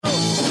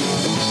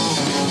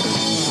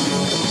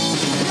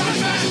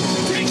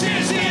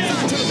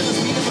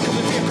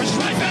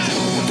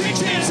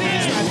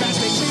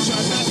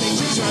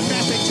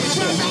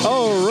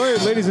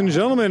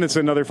gentlemen, it's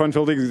another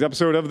fun-filled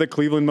episode of the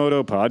Cleveland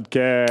Moto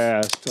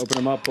Podcast. Open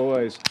them up,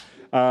 boys.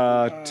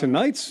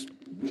 Tonight's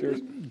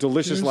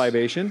delicious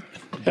libation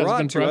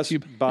brought to us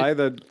by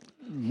the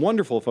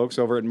wonderful folks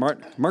over at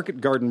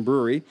Market Garden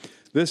Brewery.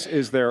 This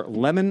is their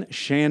Lemon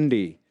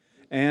Shandy.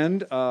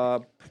 And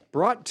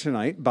brought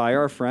tonight by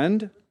our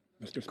friend...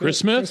 Mr. Chris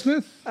Smith.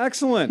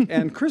 Excellent.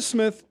 And Chris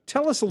Smith,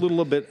 tell us a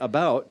little bit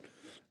about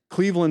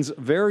Cleveland's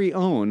very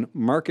own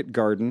Market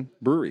Garden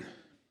Brewery.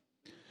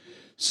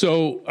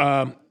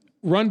 So,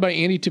 run by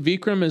Andy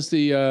Tvikram is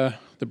the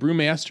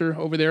brewmaster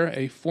over there,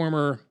 a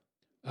former,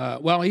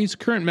 he's a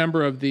current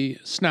member of the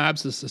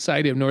SNOBs, the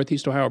Society of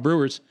Northeast Ohio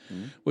Brewers,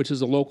 which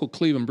is a local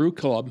Cleveland brew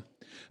club.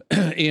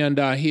 And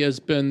he has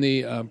been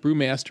the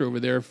brewmaster over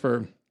there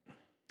for,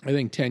 I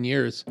think, 10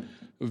 years.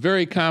 A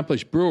very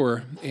accomplished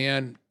brewer.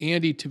 And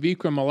Andy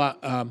Tvikram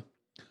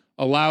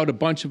allowed a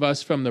bunch of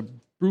us from the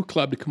brew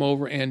club to come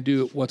over and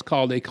do what's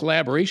called a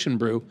collaboration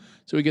brew.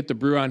 So we get to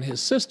brew on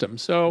his system.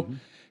 So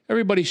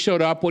everybody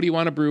showed up. What do you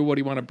want to brew? What do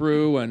you want to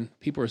brew? And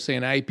people were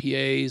saying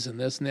IPAs and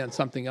this and that and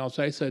something else.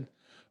 I said,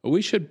 well,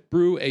 we should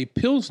brew a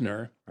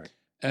Pilsner,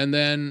 and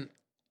then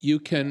you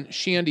can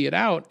shandy it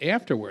out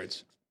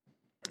afterwards.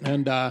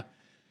 And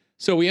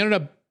so we ended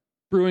up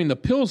brewing the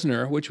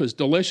Pilsner, which was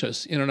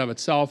delicious in and of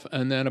itself.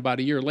 And then about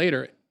a year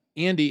later,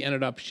 Andy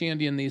ended up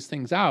shandying these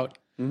things out.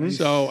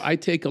 So I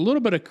take a little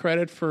bit of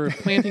credit for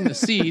planting the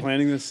seed.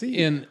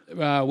 In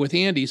with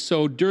Andy.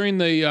 So during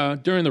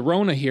the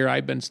Rona here,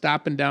 I've been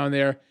stopping down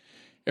there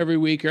every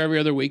week or every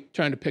other week,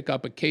 trying to pick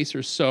up a case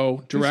or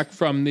so direct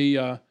from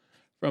the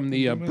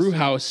brew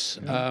house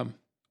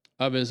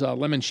of his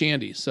lemon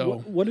shandy. So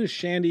what does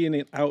shandying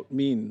it out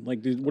mean? Like,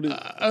 what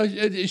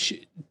is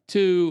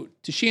to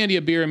shandy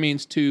a beer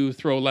means to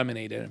throw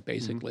lemonade in it,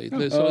 basically. So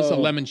it's a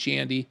lemon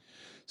shandy.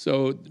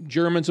 So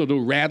Germans will do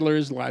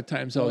radlers. A lot of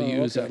times they'll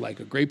use like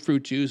a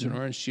grapefruit juice or an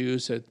orange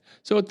juice.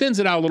 So it thins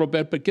it out a little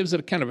bit, but gives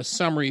it a kind of a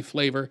summery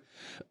flavor.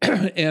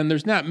 And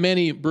there's not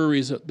many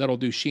breweries that'll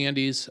do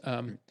shandies.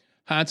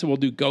 Hansa will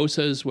do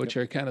Gosas, which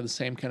are kind of the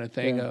same kind of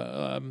thing.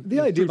 The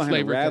idea behind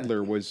a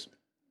radler was,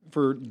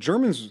 for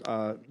Germans,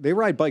 they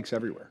ride bikes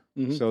everywhere.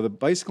 So the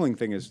bicycling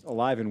thing is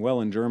alive and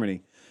well in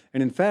Germany.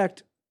 And in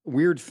fact,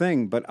 weird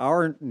thing, but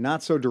our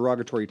not so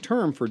derogatory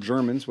term for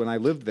Germans when I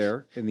lived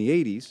there in the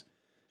 80s,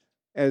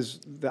 as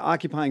the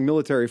occupying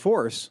military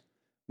force,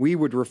 we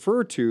would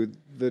refer to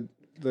the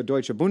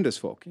Deutsche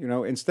Bundesvolk. You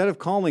know, instead of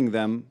calling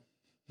them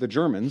the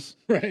Germans,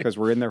 because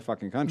we're in their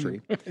fucking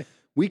country,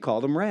 we call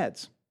them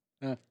Rads.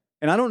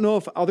 And I don't know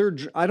if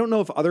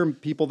other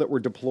people that were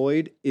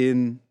deployed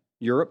in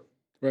Europe,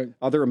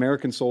 other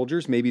American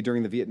soldiers, maybe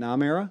during the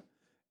Vietnam era,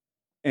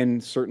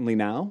 and certainly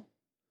now,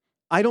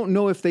 I don't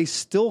know if they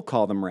still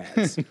call them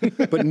Rads,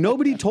 but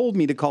nobody told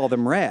me to call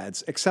them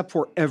Rads except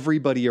for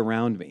everybody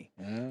around me.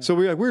 So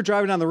we were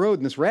driving down the road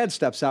and this Rad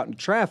steps out into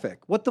traffic.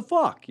 What the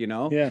fuck, you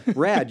know?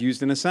 Rad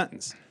used in a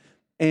sentence.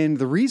 And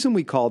the reason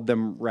we called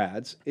them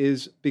Rads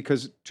is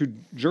because to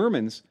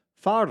Germans,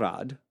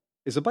 Fahrrad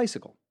is a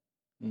bicycle.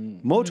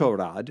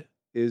 Motorrad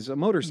is a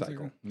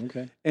motorcycle.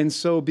 And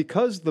so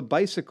because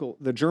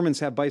the Germans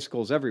have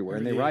bicycles everywhere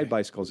and they ride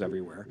bicycles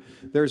everywhere,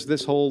 there's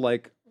this whole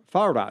like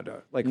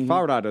Fahrrad, like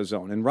Fahrrad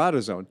zone and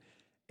Rada zone.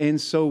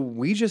 And so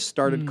we just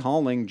started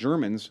calling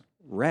Germans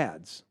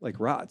Rads, like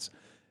Rods.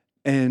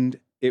 And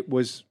it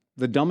was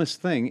the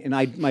dumbest thing.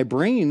 And my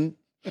brain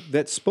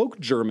that spoke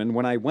German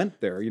when I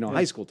went there,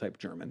 high school type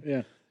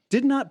German,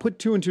 did not put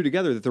two and two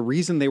together that the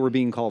reason they were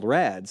being called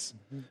Rads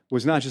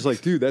was not just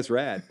like, dude, that's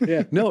rad.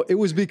 No, it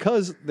was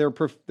because they're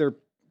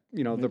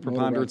the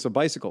preponderance of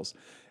bicycles.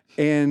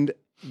 And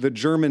the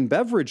German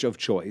beverage of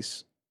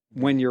choice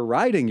when you're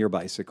riding your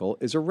bicycle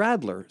is a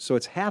Radler. So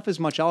it's half as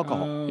much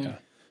alcohol.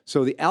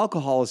 So the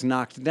alcohol is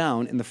knocked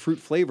down and the fruit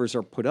flavors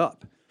are put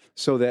up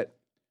so that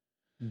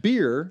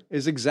beer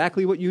is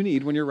exactly what you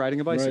need when you're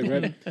riding a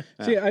bicycle.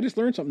 See, I just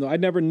learned something, though. I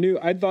never knew.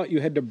 I thought you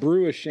had to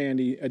brew a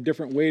shandy a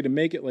different way to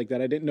make it like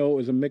that. I didn't know it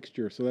was a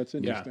mixture, so that's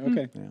interesting.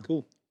 Okay,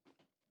 cool.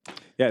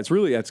 Yeah,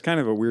 it's kind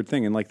of a weird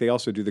thing. And like they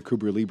also do the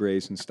Cuba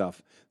Libres and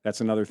stuff. That's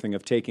another thing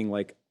of taking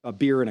like a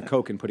beer and a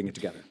Coke and putting it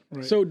together.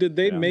 So did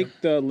they make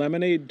the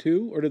lemonade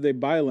too, or did they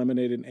buy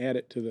lemonade and add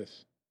it to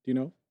this? Do you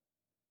know?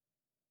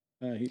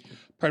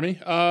 Pardon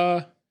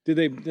me? Did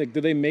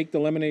they make the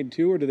lemonade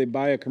too, or did they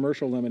buy a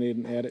commercial lemonade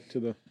and add it to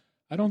the?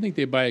 I don't think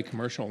they buy a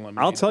commercial lemonade.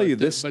 I'll tell you,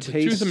 but the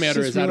truth of the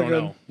matter is, I don't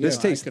know. This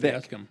tastes thick.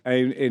 Ask him.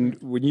 And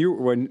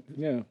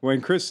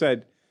when Chris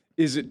said,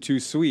 "Is it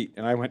too sweet?"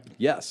 and I went,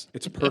 "Yes,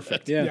 it's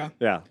perfect." Yeah.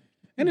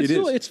 And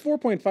it's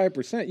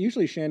 4.5%.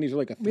 Usually shandies are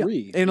like a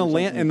 3. And the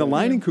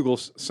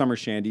Leinenkugel summer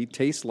shandy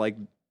tastes like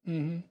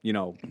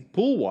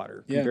pool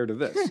water compared to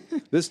this.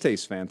 This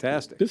tastes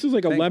fantastic. This is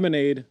like a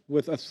lemonade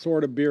with a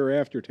sort of beer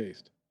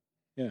aftertaste.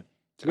 Yeah.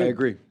 I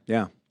agree.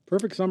 Yeah.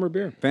 Perfect summer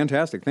beer.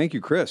 Fantastic. Thank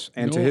you, Chris.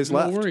 And to his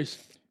left. No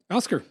worries.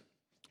 Oscar.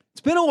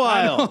 It's been a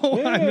while.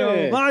 I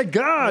know. My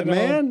God,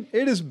 man.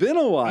 It has been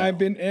a while. I've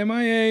been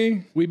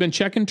MIA. We've been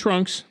checking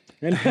trunks.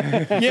 I'm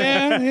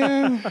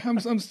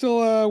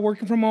still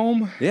working from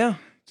home. Yeah.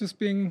 Just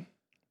being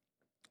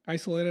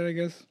isolated, I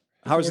guess.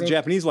 How's the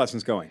Japanese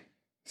lessons going?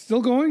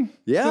 Still going?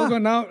 Yeah. Still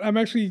going now. I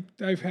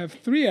have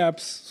 3 apps.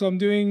 So I'm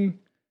doing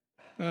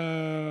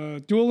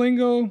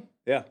Duolingo,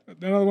 Yeah.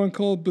 another one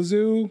called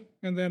Bazoo,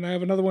 and then I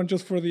have another one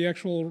just for the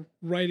actual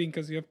writing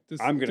because you have this.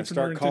 I'm going to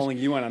start orientation. calling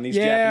you on these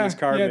Yeah, Japanese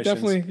car yeah, missions.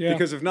 definitely, yeah.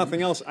 Because if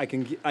nothing else, I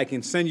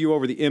can send you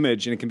over the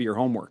image and it can be your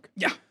homework.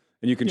 Yeah.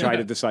 And you can try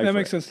to decipher That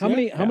makes it. sense. How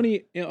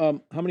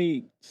Yeah.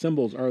 many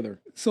symbols are there?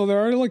 So there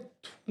are like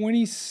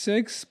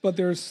 26, but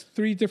there's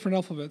 3 different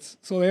alphabets.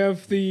 So they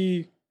have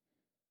the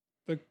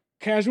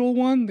casual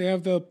one, they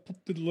have the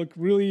like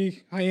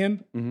really high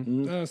end,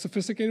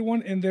 sophisticated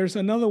one, and there's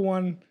another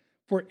one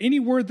for any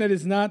word that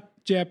is not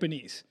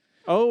Japanese.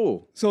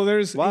 Oh, So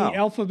there's Wow. an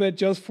alphabet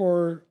just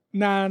for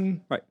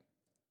non. right.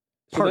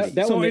 So Party.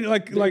 that So one it,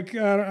 like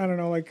I don't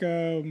know, like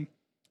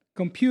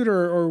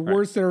computer or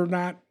words that are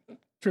not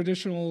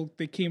traditional.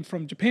 They came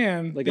from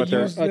Japan. like they a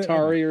use the-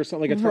 Atari or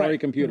something, like Atari Right,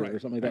 computer right, or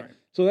something like that.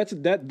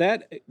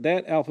 right. So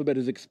that alphabet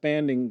is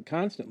expanding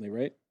constantly,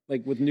 right?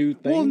 Like with new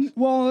things.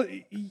 Well,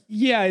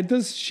 yeah, it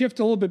does shift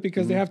a little bit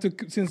because they have to,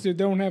 since they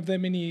don't have that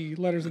many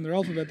letters in their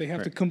alphabet, they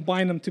have to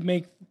combine them to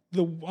make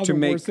the other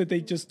make words that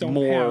they just don't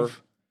more- have.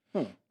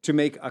 To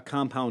make a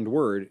compound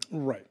word,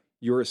 Right.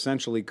 you're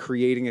essentially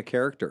creating a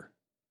character.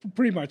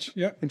 Pretty much.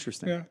 Yeah.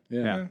 Interesting. Yeah.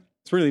 Yeah.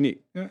 It's really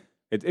neat. Yeah.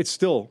 It's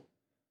still,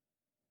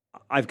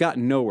 I've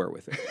gotten nowhere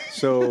with it.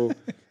 So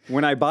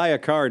when I buy a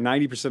car,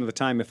 90% of the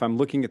time, if I'm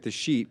looking at the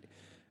sheet,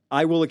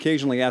 I will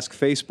occasionally ask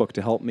Facebook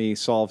to help me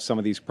solve some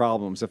of these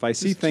problems. If I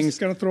see things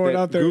gotta throw it that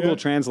out there, Google yeah.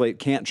 Translate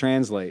can't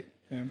translate.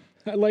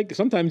 I like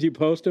sometimes you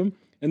post them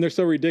and they're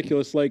so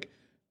ridiculous. Like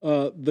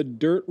the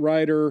Dirt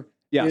Rider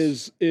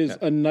Yes. is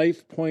a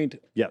knife point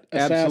Yeah,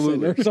 assassin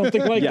absolutely. or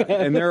something like Yeah,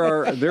 that. and there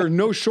are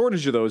no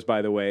shortage of those,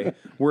 by the way,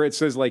 where it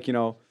says like,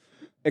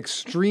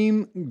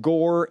 extreme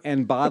gore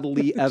and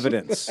bodily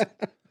evidence.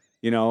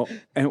 And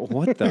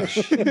what the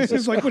Jesus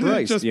It's like, what did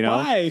I Christ, just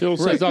buy? Phil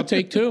says, I'll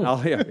take 2.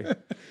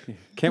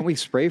 Can't we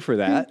spray for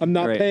that? I'm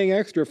not Right. paying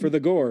extra for the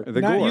gore.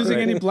 The Not gore, using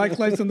right? any black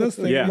lights on this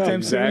thing. Yeah,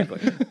 anytime soon.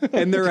 exactly.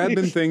 And there have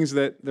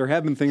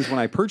been things when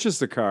I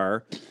purchased a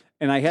car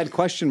and I had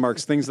question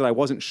marks, things that I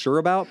wasn't sure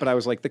about, but I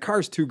was like, the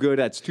car's too good,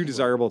 it's too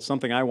desirable, it's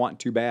something I want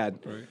too bad.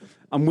 Right.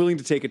 I'm willing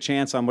to take a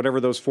chance on whatever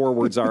those 4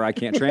 words are I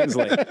can't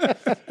translate.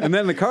 And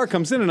then the car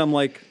comes in and I'm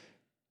like,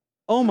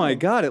 oh my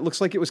God, it looks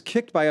like it was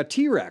kicked by a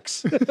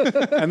T-Rex.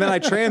 And then I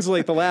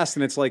translate the last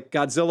and it's like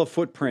Godzilla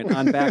footprint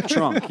on back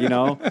trunk,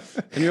 And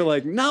you're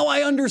like, now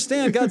I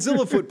understand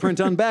Godzilla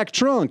footprint on back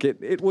trunk.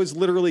 It was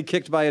literally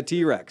kicked by a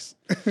T-Rex.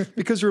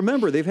 Because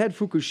remember, they've had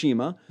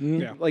Fukushima.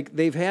 Yeah. Like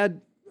they've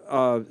had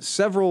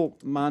several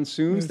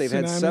monsoons. They've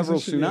had Tsunamis several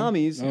and shit, yeah.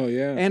 tsunamis Oh,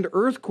 yeah. and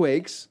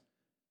earthquakes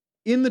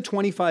in the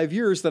 25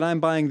 years that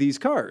I'm buying these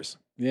cars.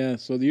 Yeah,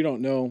 so you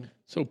don't know.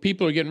 So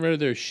people are getting rid of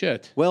their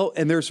shit. Well,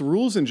 and there's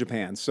rules in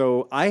Japan.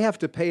 So I have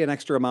to pay an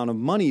extra amount of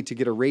money to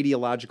get a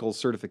radiological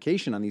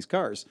certification on these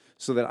cars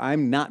so that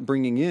I'm not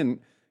bringing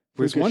in.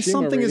 Because once Fukushima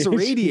something is radiation.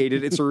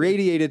 irradiated, it's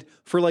irradiated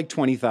for like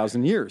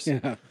 20,000 years.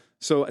 Yeah.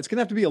 So it's going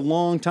to have to be a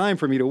long time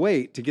for me to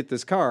wait to get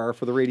this car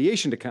for the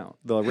radiation to count,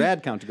 the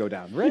rad count to go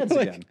down. Rads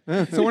again.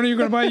 So when are you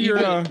going to buy your?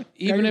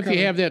 Even if you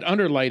have that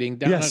underlighting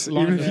down Yes,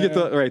 along even if you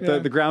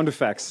get the ground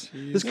effects.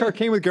 This car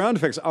came with ground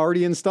effects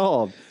already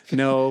installed.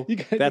 No,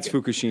 that's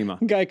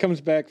Fukushima. Guy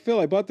comes back, Phil,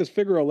 I bought this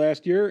Figaro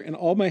last year and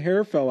all my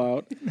hair fell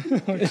out.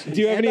 Do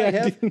you have any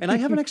idea? And I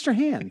have an extra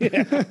hand,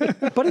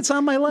 but it's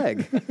on my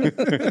leg.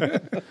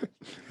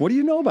 What do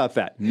you know about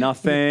that?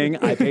 Nothing.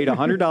 I paid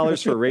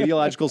 $100 for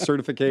radiological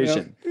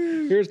certification.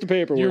 Here's the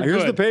paperwork.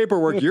 Here's good. the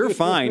paperwork. You're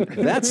fine.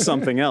 That's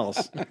something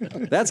else.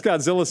 That's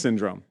Godzilla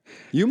syndrome.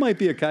 You might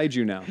be a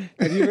kaiju now.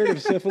 Have you heard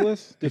of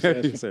syphilis?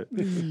 Just ask.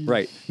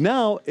 Right.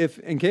 Now, if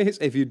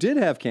you did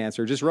have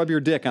cancer, just rub your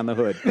dick on the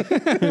hood.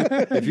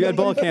 If you had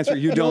ball cancer,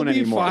 you don't be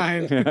anymore.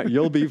 fine.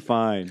 You'll be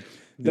fine.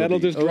 That'll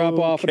just drop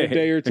off in a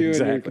day or two. And you're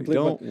Exactly. completely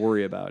Don't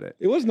worry about it.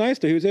 It was nice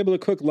though. He was able to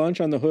cook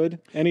lunch on the hood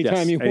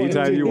anytime you wanted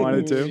anytime to. you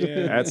wanted to.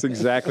 Yeah. That's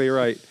exactly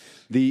right.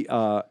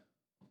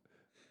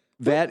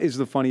 That is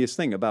the funniest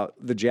thing about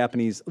the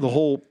Japanese. The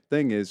whole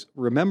thing is,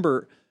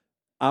 remember,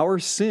 our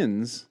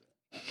sins,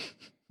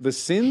 the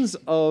sins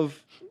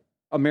of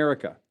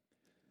America,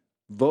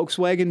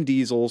 Volkswagen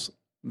diesels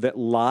that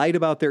lied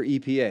about their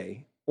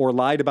EPA or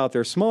lied about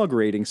their smog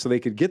rating so they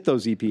could get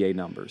those EPA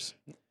numbers,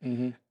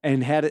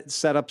 and had it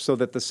set up so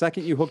that the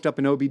second you hooked up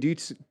an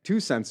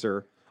OBD2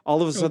 sensor,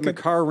 all of a sudden the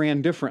car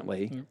ran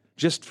differently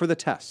just for the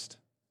test.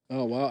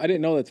 Oh wow, I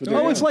didn't know that's what they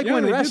Oh, did. it's like Yeah,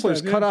 when they did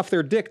wrestlers that, yeah. cut off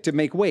their dick to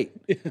make weight.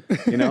 They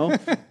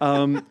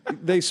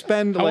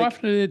spend How like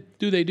often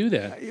do they do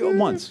that?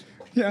 once,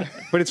 Yeah,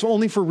 but it's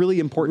only for really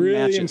important really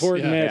matches.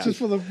 important Yeah. matches. just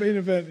for the main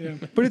event.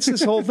 Yeah. But it's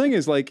this whole thing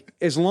is like,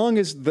 as long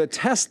as the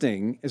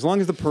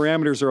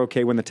parameters are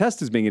okay when the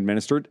test is being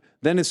administered,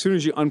 then as soon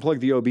as you unplug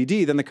the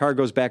OBD, then the car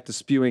goes back to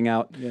spewing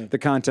out the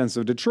contents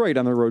of Detroit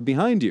on the road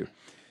behind you.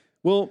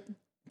 Well,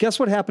 guess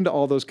what happened to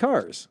all those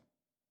cars?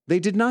 They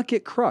did not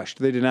get crushed.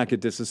 They did not get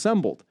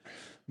disassembled.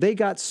 They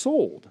got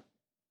sold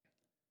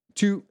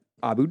to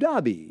Abu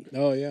Dhabi,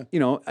 Oh yeah.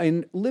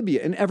 in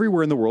Libya and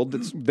everywhere in the world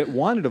that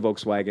wanted a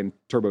Volkswagen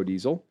turbo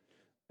diesel.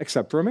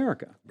 except for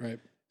America. Right.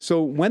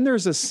 So when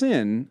there's a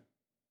sin,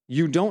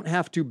 you don't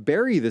have to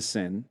bury the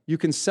sin. You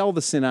can sell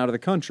the sin out of the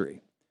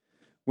country.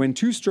 When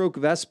two-stroke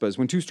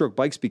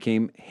bikes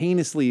became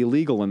heinously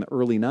illegal in the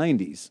early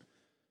 90s,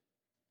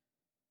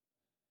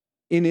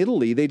 in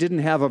Italy, they didn't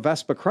have a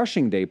Vespa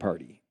crushing day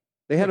party.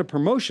 They had a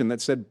promotion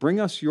that said, bring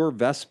us your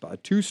Vespa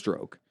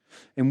two-stroke,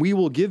 and we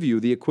will give you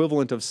the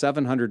equivalent of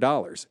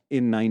 $700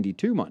 in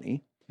 92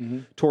 money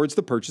towards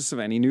the purchase of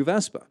any new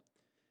Vespa.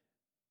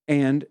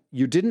 And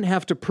you didn't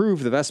have to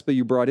prove the Vespa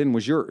you brought in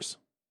was yours.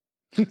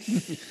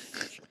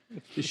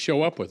 Just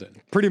show up with it.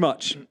 Pretty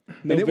much.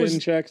 No VIN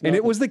checks. And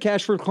it was the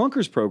Cash for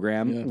Clunkers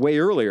program way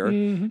earlier.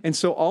 And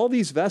so all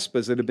these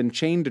Vespas that had been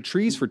chained to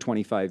trees for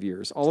 25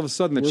 years, all of a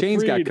sudden the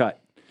chains got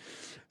cut.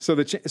 So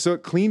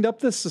it cleaned up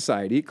the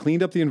society, it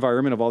cleaned up the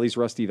environment of all these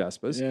rusty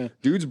Vespas. Yeah.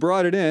 Dudes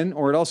brought it in,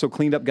 or it also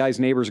cleaned up guys'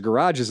 neighbors'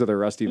 garages of their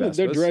rusty Vespas.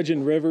 They're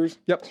dredging rivers.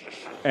 Yep.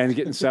 And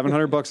getting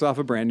 $700 off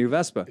a brand new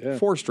Vespa,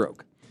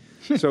 4-stroke.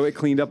 So it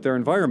cleaned up their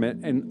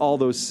environment, and all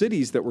those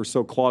cities that were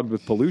so clogged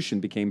with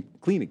pollution became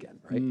clean again,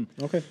 right?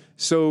 Okay.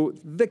 So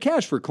the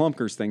Cash for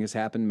Clunkers thing has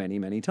happened many,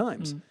 many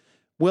times.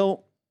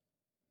 Well,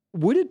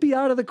 would it be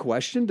out of the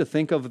question to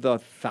think of the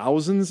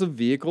thousands of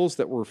vehicles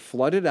that were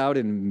flooded out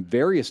in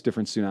various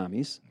different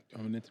tsunamis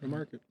Coming into the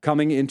market.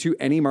 coming into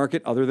any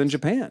market other than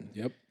Japan?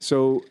 Yep.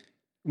 So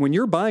when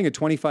you're buying a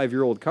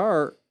 25-year-old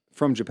car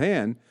from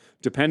Japan,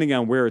 depending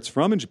on where it's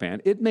from in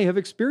Japan, it may have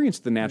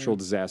experienced the natural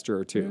disaster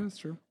or two. Yeah, that's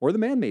true. Or the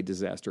man-made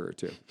disaster or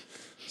two.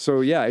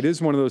 So yeah, it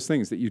is one of those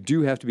things that you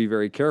do have to be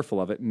very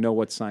careful of it and know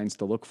what signs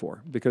to look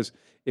for. Because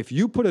if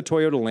you put a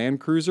Toyota Land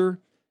Cruiser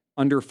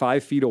under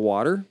 5 feet of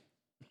water,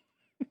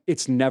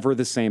 it's never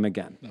the same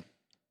again. No.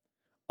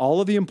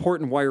 All of the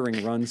important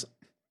wiring runs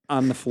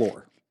on the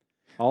floor.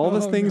 All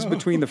the things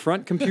between the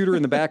front computer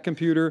and the back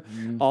computer,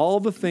 all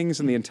the things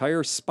in the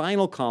entire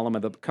spinal column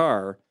of the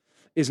car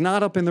is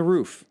not up in the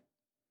roof.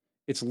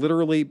 It's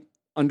literally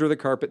under the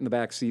carpet in the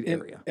back seat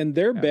area. And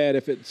they're bad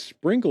if it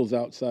sprinkles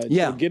outside.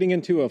 Yeah. So getting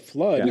into a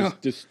flood is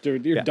just,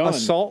 you're done. A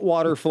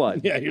saltwater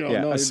flood.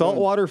 A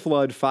saltwater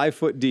flood 5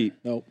 foot deep.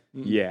 Nope.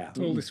 Yeah.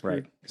 Totally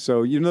screwed. Right.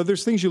 So,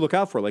 there's things you look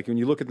out for. Like when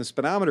you look at the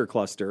speedometer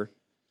cluster,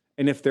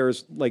 and if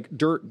there's like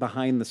dirt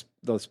behind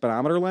the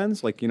speedometer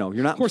lens, like, you're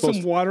not Pour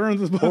supposed some water on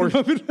the bottom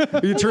of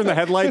it. you turn the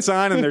headlights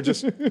on and they're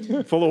just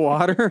full of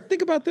water.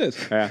 Think about this.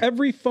 Yeah.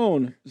 Every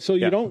phone, so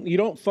you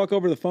don't fuck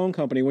over the phone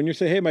company. When you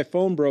say, hey, my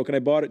phone broke and I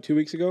bought it 2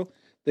 weeks ago,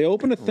 they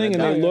open a thing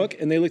and they look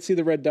and they see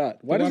the red dot.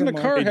 Why doesn't a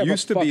car have a fucking red dot? It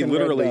used to be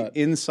literally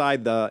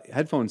inside the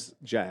headphones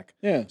jack.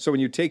 Yeah. So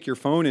when you take your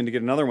phone in to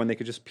get another one, they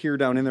could just peer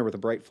down in there with a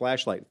bright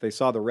flashlight. If they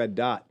saw the red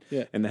dot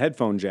and the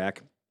headphone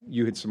jack,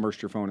 you had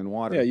submerged your phone in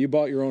water. Yeah, you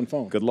bought your own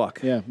phone. Good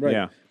luck. Yeah, right.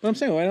 Yeah. But I'm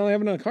saying, why don't they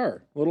have it in a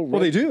car? Well,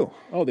 they do.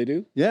 Oh, they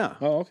do? Yeah.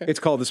 Oh, okay. It's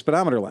called the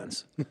speedometer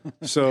lens.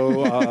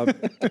 So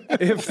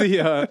if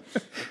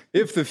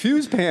the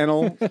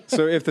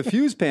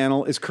fuse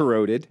panel is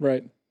corroded,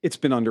 right, it's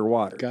been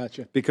underwater.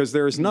 Gotcha. Because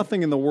there is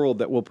nothing in the world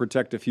that will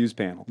protect a fuse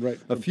panel. Right.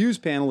 A fuse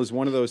panel is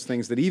one of those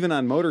things that even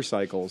on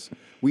motorcycles,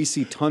 we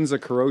see tons of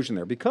corrosion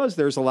there because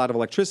there's a lot of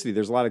electricity.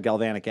 There's a lot of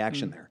galvanic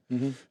action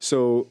there.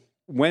 So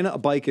when a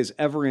bike is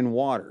ever in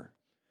water,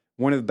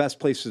 one of the best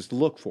places to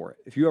look for it,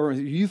 if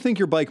you think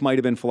your bike might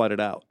have been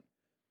flooded out,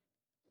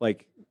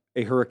 like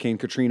a Hurricane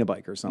Katrina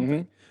bike or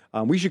something,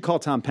 we should call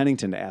Tom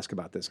Pennington to ask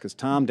about this because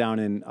Tom down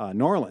in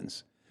New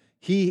Orleans,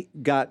 he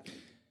got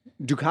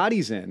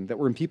Ducatis in that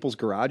were in people's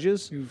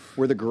garages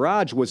where the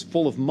garage was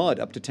full of mud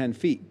up to 10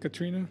 feet.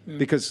 Katrina? Yeah.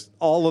 Because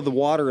all of the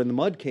water and the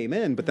mud came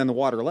in, but then the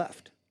water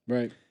left.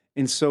 Right.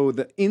 And so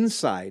the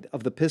inside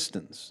of the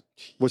pistons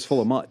was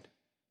full of mud.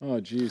 Oh,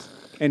 geez.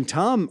 And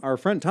Tom, our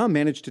friend Tom,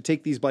 managed to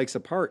take these bikes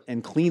apart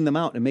and clean them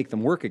out and make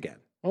them work again.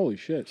 Holy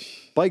shit.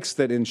 Bikes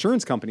that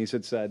insurance companies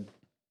had said,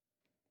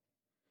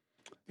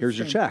 here's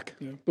your check.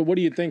 Yeah. But what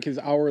do you think his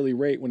hourly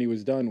rate when he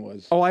was done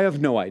was? Oh, I have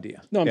no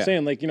idea. No, I'm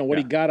saying like, what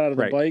he got out of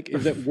the bike,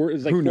 is it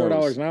is like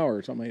 $4 an hour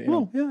or something like that?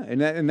 Well, yeah,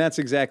 and that's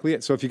exactly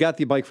it. So if you got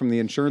the bike from the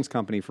insurance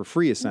company for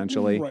free,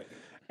 essentially,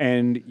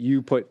 and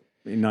you put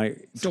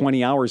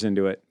 20 hours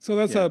into it. So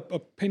that's a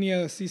penny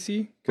a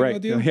cc kind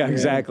of deal? Yeah,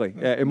 exactly.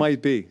 Yeah, it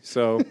might be.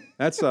 So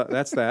that's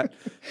that.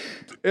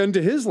 And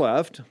to his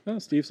left,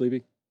 Steve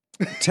Sleepy.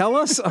 Tell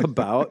us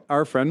about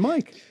our friend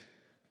Mike.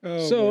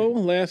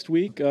 Last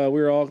week, we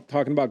were all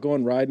talking about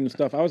going riding and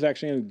stuff. I was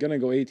actually going to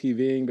go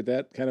ATVing, but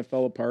that kind of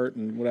fell apart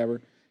and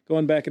whatever.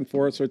 Going back and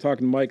forth, so we're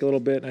talking to Mike a little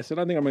bit. And I said,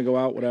 I think I'm going to go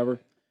out,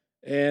 whatever.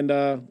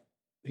 And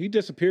he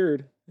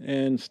disappeared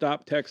and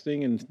stopped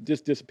texting and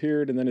just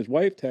disappeared. And then his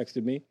wife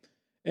texted me.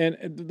 And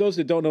those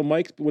that don't know,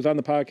 Mike was on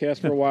the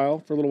podcast for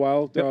a little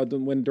while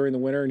during the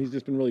winter, and he's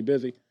just been really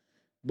busy.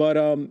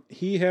 But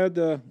he had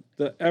the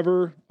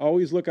ever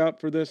always look out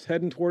for this,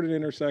 heading toward an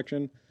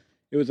intersection.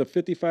 It was a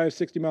 55,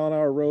 60 mile an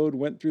hour road,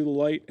 went through the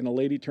light, and a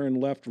lady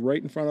turned left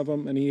right in front of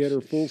him, and he hit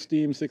her full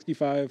steam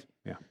 65.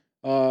 Yeah.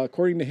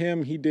 According to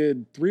him, he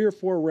did 3 or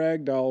 4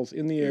 ragdolls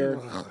in the air,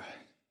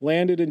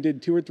 landed and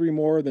did 2 or 3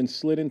 more, then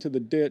slid into the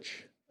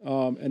ditch,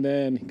 and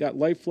then got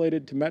life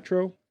flighted to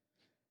Metro.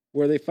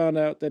 where they found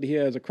out that he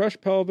has a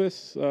crushed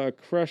pelvis,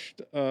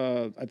 crushed,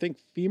 I think,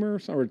 femur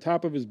or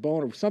top of his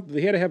bone or something.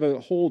 They had to have a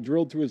hole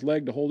drilled through his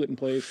leg to hold it in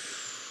place.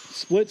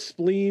 Split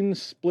spleen,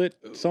 split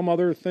some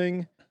other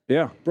thing.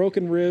 Yeah.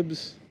 Broken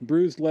ribs,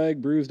 bruised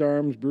leg, bruised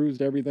arms,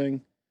 bruised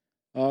everything.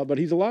 But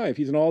he's alive.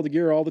 He's an all the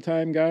gear, all the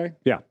time guy.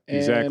 Yeah,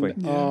 exactly.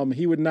 And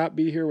he would not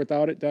be here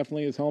without it.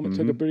 Definitely, his helmet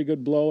took a pretty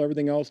good blow.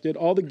 Everything else did.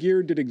 All the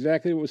gear did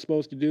exactly what it was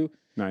supposed to do.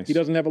 Nice. He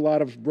doesn't have a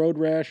lot of road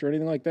rash or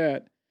anything like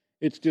that.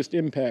 It's just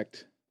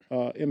impact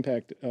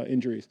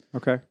injuries.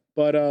 Okay.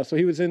 But so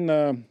he was in.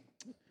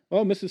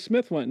 Well, Mrs.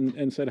 Smith went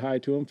and said hi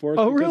to him for us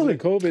Oh, because really? of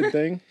the COVID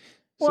thing.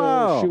 So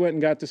Wow. she went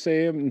and got to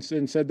say him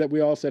and said that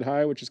we all said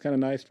hi, which is kind of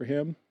nice for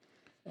him.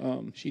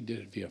 She did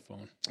it via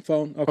phone.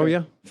 Phone. Okay. Oh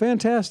yeah,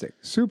 fantastic,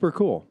 super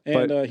cool.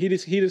 And But he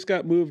just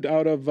got moved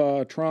out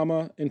of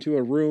trauma into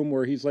a room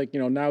where he's like,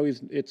 now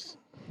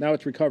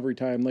it's recovery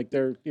time. Like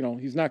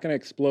he's not going to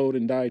explode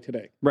and die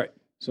today. right,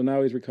 So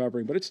now he's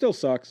recovering, but it still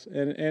sucks.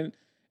 And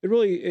it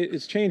really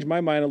it's changed my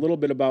mind a little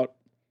bit about.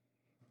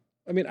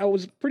 I mean, I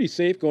was pretty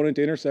safe going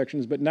into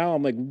intersections, but now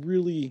I'm like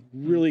really,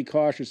 really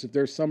cautious if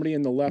there's somebody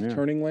in the left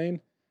turning lane.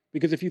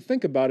 Because if you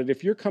think about it,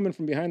 if you're coming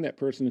from behind that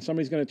person and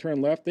somebody's going to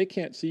turn left, they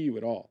can't see you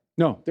at all.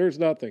 no, There's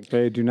nothing.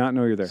 they do not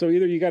know you're there. So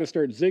either you got to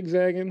start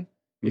zigzagging.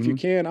 If you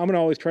can, I'm going to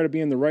always try to be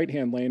in the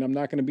right-hand lane. I'm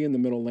not going to be in the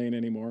middle lane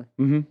anymore.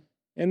 Mm-hmm.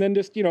 And then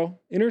just,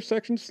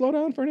 intersection, slow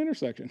down for an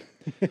intersection.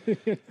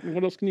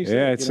 What else can you say?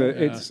 Yeah,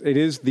 it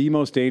is the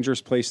most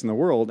dangerous place in the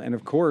world, and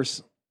of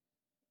course,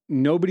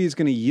 nobody's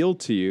going to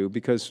yield to you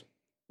because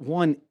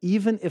one,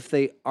 even if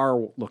they are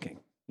looking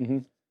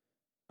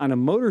on a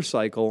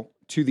motorcycle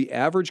to the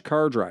average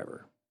car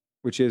driver,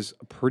 which is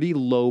a pretty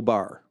low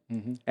bar,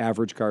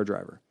 average car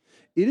driver,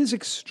 it is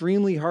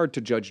extremely hard to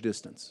judge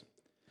distance,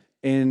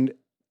 and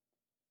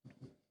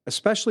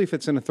especially if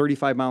it's in a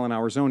 35 mile an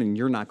hour zone and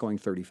you're not going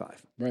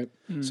 35. Right.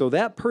 So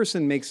that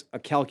person makes a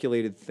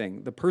calculated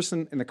thing. The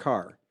person in the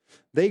car,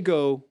 they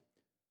go,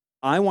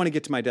 I want to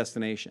get to my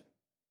destination.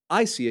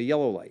 I see a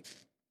yellow light.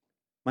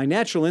 My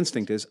natural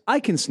instinct is I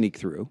can sneak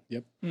through.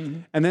 Yep.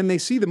 And then they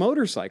see the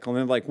motorcycle and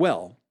they're like,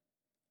 well,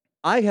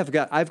 I've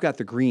got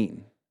the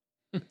green,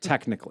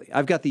 technically.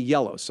 I've got the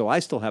yellow, so I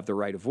still have the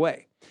right of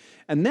way.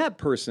 And that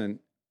person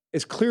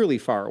is clearly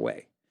far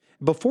away.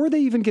 Before they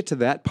even get to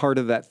that part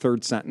of that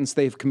third sentence,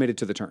 they've committed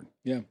to the turn.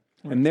 Yeah.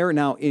 And they're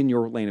now in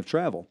your lane of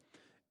travel.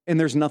 And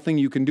there's nothing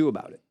you can do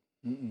about it.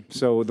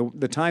 So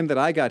the time that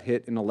I got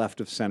hit in a left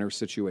of center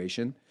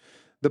situation,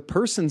 the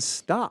person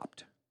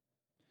stopped.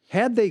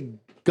 Had they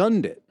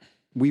gunned it,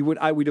 we'd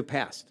have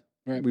passed.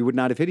 Right. We would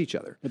not have hit each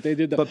other. But they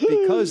did that. But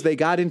because they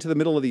got into the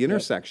middle of the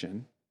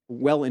intersection,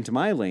 well into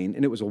my lane,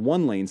 and it was a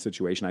one-lane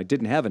situation, I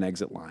didn't have an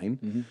exit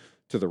line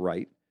to the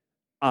right,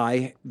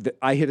 I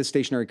hit a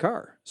stationary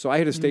car. So I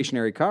hit a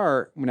stationary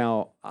car.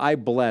 Now, I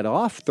bled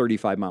off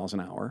 35 miles an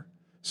hour,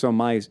 so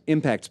my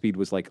impact speed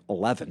was like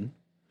 11,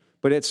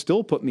 but it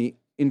still put me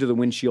into the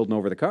windshield and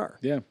over the car.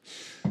 Yeah.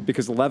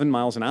 Because 11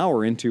 miles an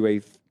hour into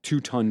a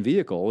 2-ton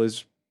vehicle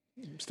is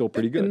still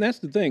pretty good. And that's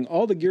the thing.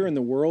 All the gear in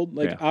the world,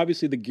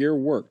 obviously the gear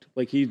worked.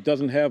 Like he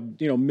doesn't have,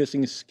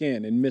 missing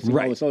skin and missing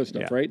all this other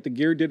stuff, right? The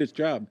gear did its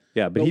job.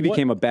 Yeah, but he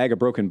became a bag of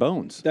broken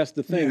bones. That's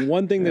the thing.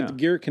 One thing that the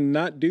gear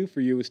cannot do for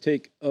you is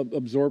take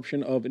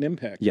absorption of an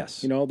impact.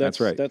 Yes,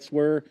 that's right. That's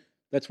where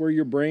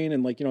your brain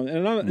and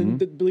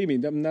and believe me,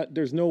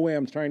 there's no way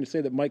I'm trying to say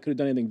that Mike could have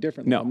done anything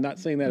differently. No. I'm not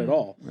saying that at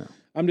all. No.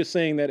 I'm just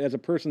saying that as a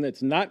person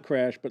that's not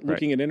crashed but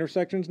looking at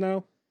intersections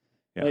now,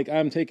 like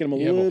I'm taking them a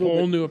little have a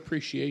whole bit, new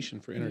appreciation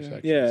for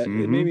intersections. Yeah, it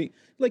made me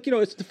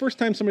it's the first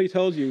time somebody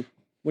tells you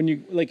when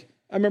you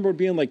I remember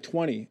being like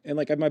 20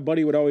 and my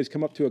buddy would always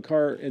come up to a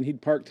car and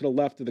he'd park to the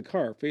left of the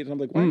car. And I'm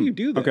like, why do you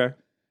do that? Okay.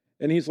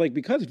 And he's like,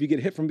 because if you get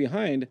hit from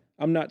behind,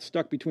 I'm not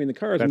stuck between the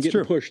cars. That's I'm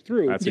getting true. pushed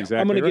through. That's exactly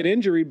I'm going to right. get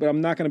injured, but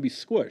I'm not going to be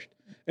squished.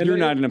 And You're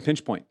not in a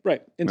pinch point.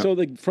 Right. And so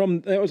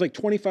that was like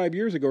 25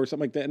 years ago or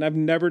something like that. And I've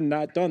never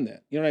not done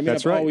that. You know what I mean?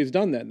 That's I've right. always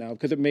done that now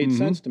because it made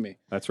sense to me.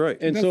 That's right.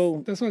 And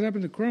that's what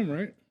happened to Chrome,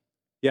 right?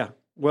 Yeah.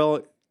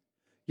 Well,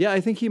 yeah,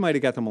 I think he might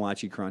have got the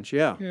Malachi Crunch.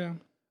 Yeah.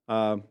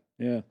 Yeah.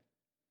 Yeah.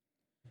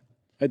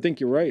 I think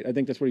you're right. I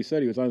think that's what he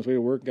said. He was on his way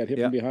to work, got hit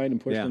from behind and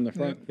pushed in the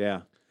front.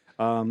 Yeah.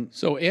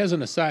 So as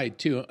an aside,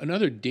 too,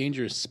 another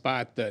dangerous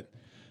spot that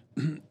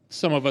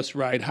some of us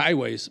ride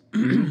highways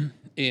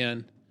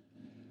and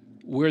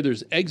where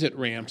there's exit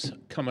ramps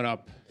coming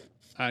up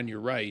on your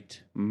right,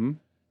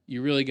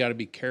 you really got to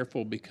be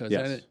careful because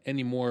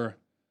anymore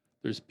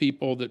there's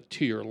people that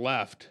to your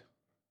left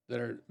that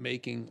are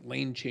making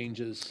lane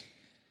changes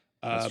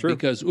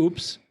because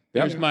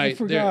there's my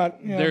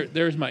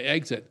there's my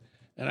exit,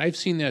 and I've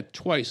seen that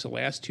twice the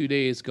last 2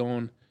 days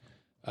going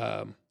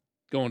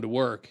to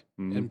work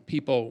and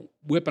people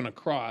whipping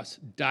across,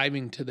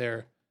 diving to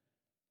their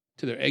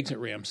exit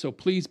ramp. So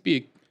please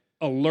be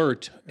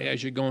alert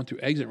as you're going through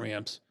exit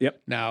ramps. Yep.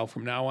 Now,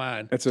 from now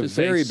on, that's a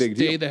very big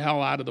deal. Stay the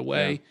hell out of the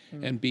way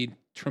and be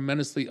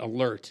tremendously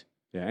alert.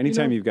 Yeah.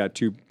 Anytime you've got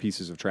two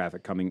pieces of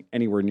traffic coming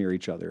anywhere near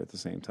each other at the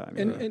same time.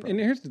 And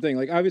here's the thing,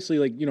 obviously,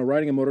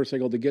 riding a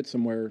motorcycle to get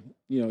somewhere,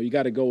 you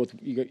got to go with,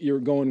 you're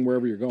going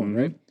wherever you're going,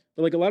 right?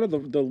 But like a lot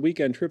of the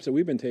weekend trips that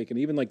we've been taking,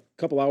 even like a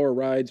couple hour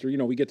rides or,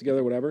 we get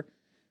together, whatever,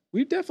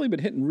 we've definitely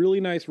been hitting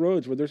really nice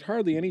roads where there's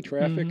hardly any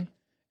traffic. Mm-hmm.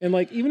 And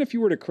like, even if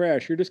you were to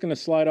crash, you're just going to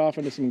slide off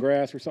into some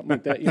grass or something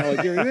like that.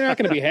 Like you're not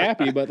going to be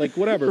happy, but like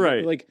whatever.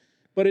 Right.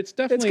 But it's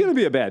definitely... It's going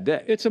to be a bad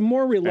day. It's a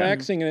more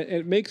relaxing, and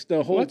it makes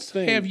the whole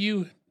thing... Have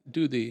you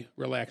do the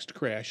relaxed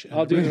crash.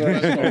 I'll do the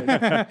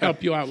relaxed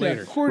help you out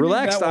later.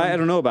 Relaxed, I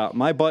don't know about.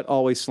 My butt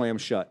always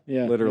slams shut.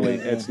 Yeah. Literally.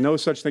 Yeah. It's no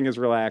such thing as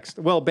relaxed.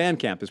 Well, band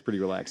camp is pretty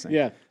relaxing.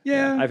 Yeah.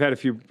 I've had a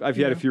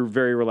few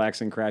very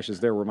relaxing crashes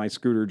there where my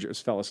scooter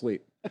just fell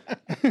asleep.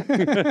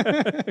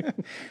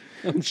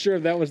 I'm sure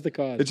that was the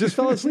cause. It just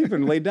fell asleep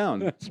and laid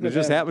down. It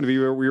just happened to be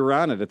where we were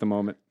on it at the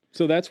moment.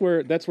 So that's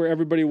where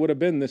everybody would have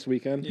been this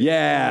weekend.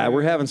 Yeah,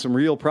 we're having some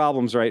real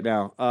problems right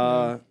now.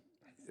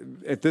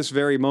 At this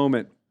very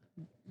moment,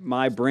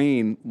 my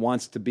brain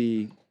wants to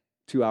be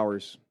 2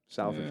 hours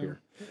south of here.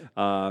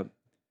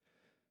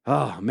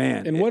 Oh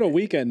man! And what a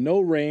weekend! No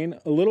rain,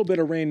 a little bit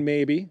of rain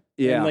maybe.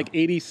 Yeah, and like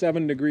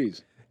 87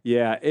 degrees.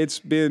 Yeah, it's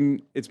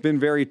been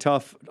very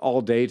tough all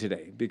day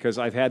today because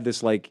I've had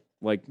this like.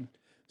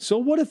 So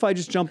what if I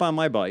just jump on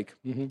my bike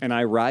and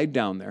I ride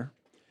down there,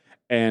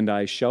 and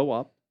I show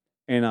up,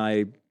 and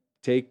I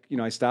take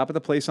I stop at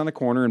the place on the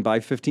corner and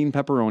buy 15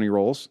 pepperoni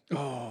rolls.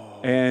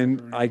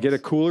 And I get a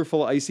cooler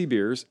full of icy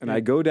beers, and I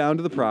go down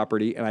to the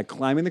property, and I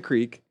climb in the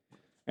creek,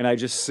 and I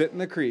just sit in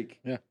the creek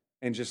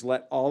and just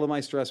let all of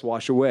my stress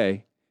wash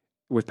away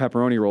with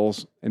pepperoni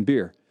rolls and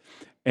beer.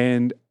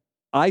 And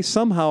I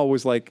somehow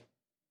was like,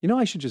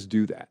 I should just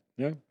do that.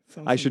 Yeah.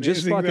 I should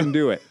just fucking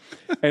do it.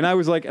 And I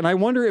was like, and I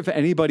wonder if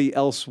anybody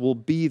else will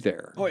be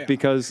there. Oh, yeah.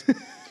 Because,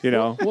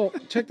 Well,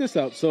 check this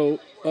out.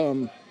 So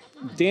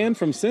Dan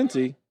from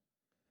Cincy,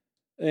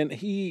 and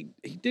he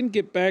didn't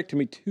get back to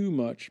me too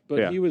much,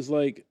 but he was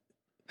like,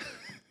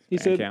 he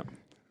said,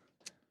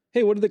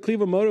 "Hey, what are the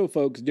Cleveland Moto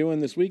folks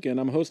doing this weekend?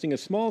 I'm hosting a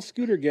small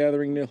scooter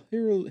gathering near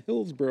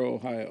Hillsboro,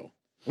 Ohio.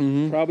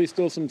 Probably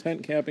still some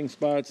tent camping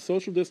spots,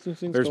 social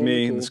distancing. There's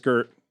me in the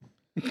skirt."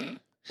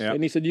 Yep.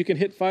 And he said, you can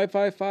hit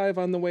 555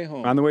 on the way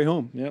home. On the way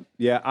home. Yep.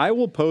 Yeah, I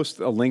will post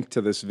a link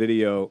to this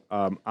video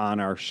on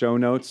our show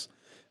notes.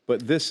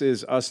 But this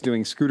is us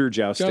doing scooter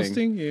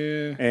jousting.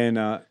 Yeah.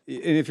 And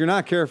if you're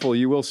not careful,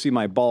 you will see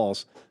my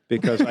balls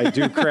because I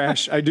do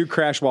crash. I do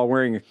crash while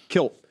wearing a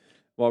kilt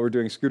while we're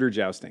doing scooter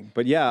jousting.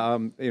 But yeah,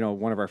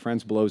 one of our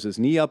friends blows his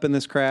knee up in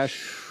this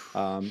crash.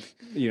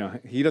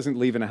 He doesn't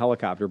leave in a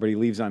helicopter, but he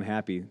leaves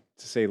unhappy,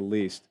 to say the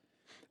least.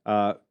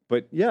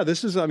 But yeah,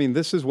 this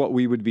is what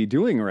we would be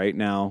doing right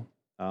now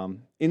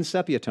in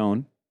sepia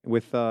tone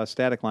with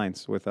static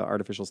lines, with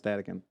artificial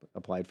static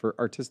applied for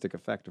artistic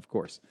effect, of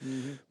course.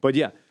 But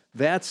yeah,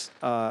 that's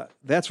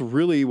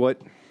really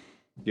what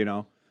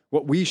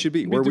we should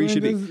be, where we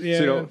should be. Yeah.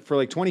 So for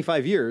like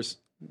 25 years,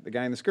 the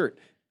guy in the skirt,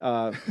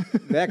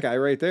 that guy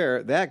right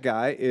there, that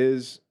guy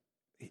is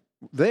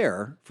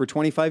there for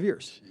 25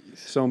 years.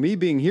 So me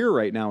being here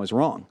right now is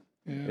wrong.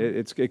 Yeah.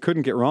 It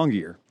couldn't get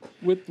wrongier.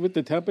 With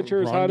the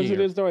temperature as hot as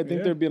it is, though, I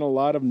think there'd been a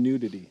lot of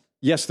nudity.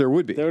 Yes, there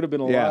would be. There would have been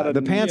a lot of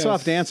the pants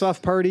off dance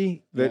off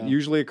party that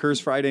usually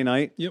occurs Friday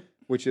night. Yep.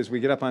 Which is we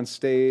get up on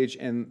stage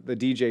and the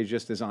DJ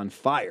just is on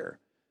fire,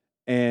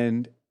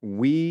 and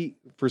we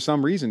for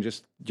some reason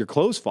just your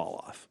clothes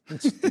fall off.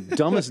 It's the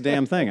dumbest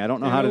damn thing. I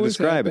don't know how to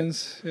describe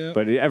it. Yep.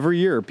 But every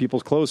year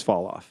people's clothes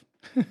fall off.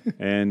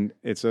 And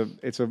it's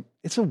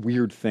a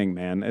weird thing,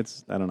 man.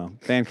 I don't know.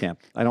 Band camp.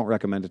 I don't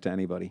recommend it to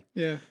anybody.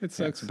 Yeah, it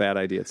sucks. It's a bad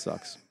idea. It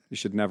sucks. You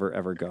should never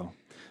ever go.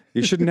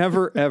 You should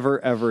never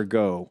ever ever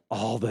go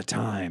all the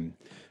time.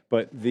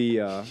 But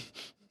the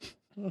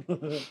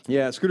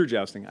scooter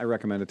jousting. I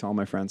recommend it to all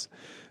my friends.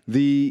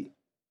 The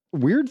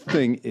weird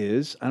thing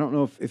is, I don't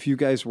know if you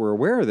guys were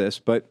aware of this,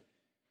 but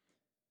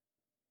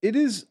it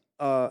is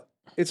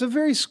it's a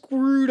very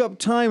screwed up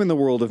time in the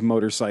world of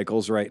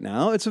motorcycles right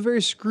now. It's a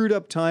very screwed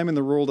up time in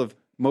the world of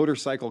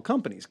motorcycle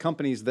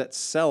companies that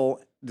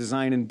sell,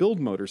 design, and build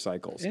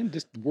motorcycles. And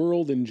just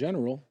world in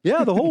general.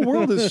 Yeah, the whole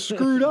world is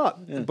screwed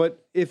up. Yeah.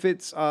 But if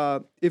it's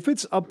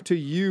up to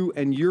you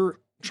and you're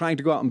trying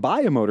to go out and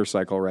buy a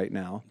motorcycle right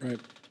now, right?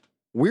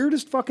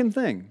 Weirdest fucking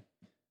thing.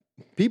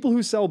 People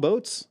who sell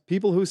boats,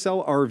 people who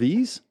sell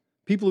RVs,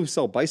 people who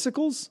sell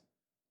bicycles,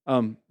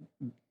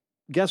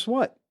 guess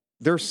what?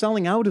 They're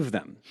selling out of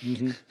them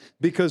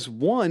because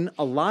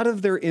a lot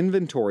of their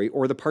inventory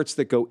or the parts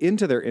that go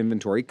into their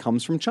inventory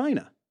comes from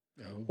China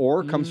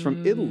or comes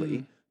from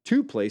Italy,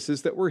 two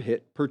places that were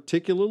hit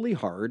particularly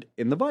hard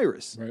in the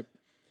virus. Right.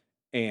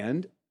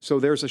 And so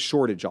there's a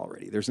shortage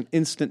already. There's an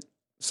instant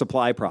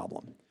supply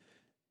problem.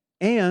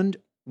 And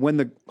when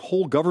the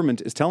whole government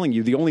is telling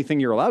you the only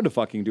thing you're allowed to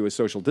fucking do is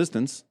social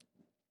distance,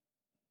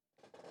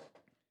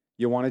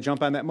 you want to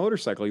jump on that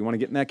motorcycle, you want to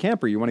get in that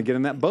camper, you want to get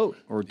in that boat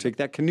or take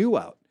that canoe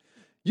out.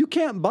 You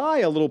can't buy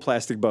a little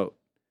plastic boat.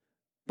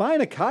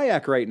 Buying a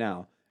kayak right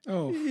now.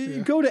 Oh,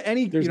 you go to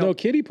any. There's no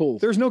kiddie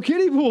pools. There's no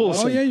kiddie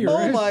pools. Oh, yeah, you're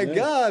right. Oh, my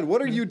God.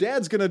 What are you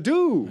dads going to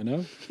do? I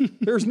know.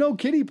 There's no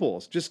kiddie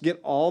pools. Just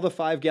get all the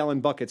 5-gallon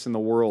buckets in the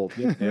world.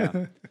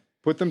 Yeah.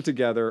 Put them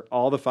together,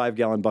 all the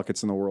 5-gallon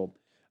buckets in the world.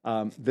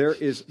 There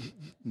is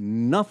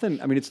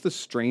nothing. I mean, it's the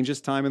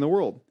strangest time in the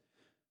world.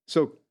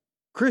 So,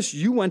 Chris,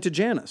 you went to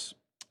Janus.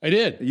 I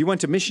did. You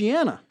went to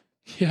Michiana.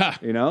 Yeah.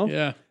 You know?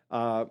 Yeah.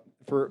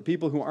 For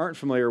people who aren't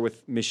familiar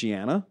with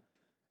Michiana,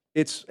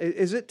 is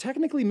it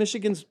technically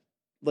Michigan's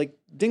like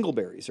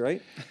dingleberries,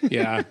 right?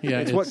 Yeah. Yeah.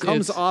 It's what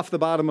comes off the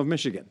bottom of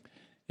Michigan.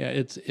 Yeah.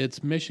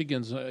 It's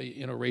Michigan's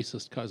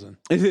racist cousin.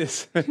 It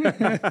is.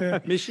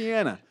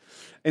 Michiana.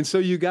 And so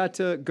you got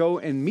to go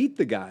and meet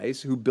the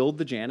guys who build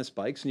the Janus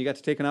bikes, and you got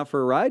to take them out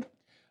for a ride?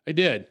 I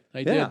did.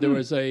 There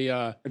was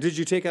a... Did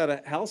you take out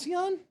a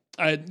Halcyon?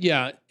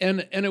 Yeah,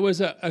 and it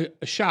was a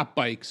shop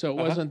bike, so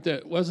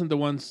it wasn't the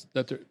ones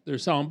that they're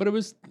selling, but it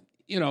was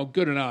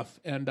good enough.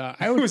 And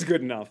it was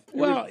good enough.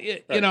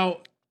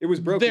 It was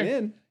broken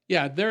in.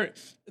 Yeah,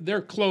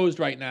 they're closed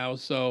right now.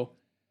 So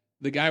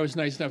the guy was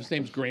nice enough. His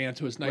name's Grant,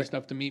 who was nice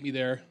enough to meet me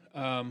there.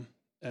 And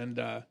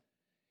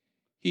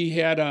he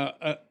had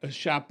a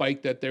shop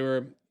bike that they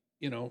were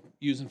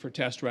using for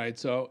test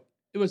rides. So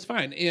it was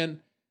fine. And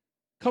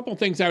a couple of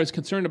things I was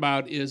concerned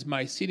about is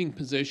my seating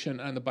position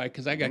on the bike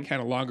because I got kind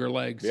of longer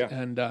legs,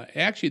 and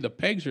actually the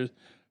pegs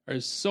are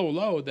so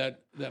low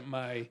that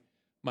my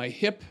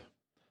hip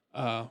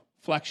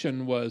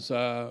flexion was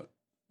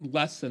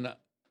less than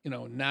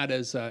not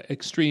as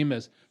extreme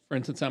as, for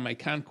instance, on my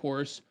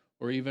Concourse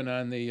or even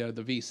on the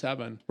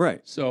V7. Right.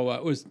 So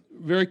it was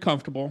very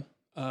comfortable.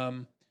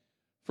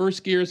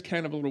 First gear is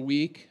kind of a little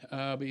weak.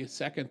 But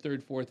second,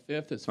 third, fourth,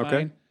 fifth is fine.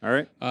 Okay. All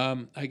right.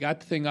 I got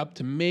the thing up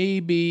to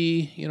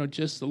maybe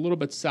just a little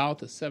bit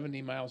south of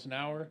 70 miles an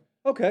hour.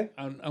 Okay.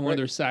 On one of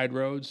their side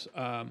roads.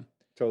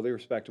 Totally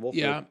respectable.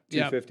 Yeah.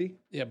 250.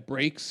 Yeah.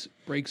 Brakes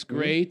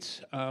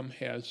great.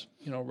 Has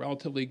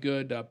relatively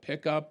good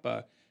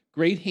pickup.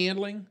 Great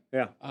handling.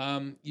 Yeah.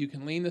 You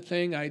can lean the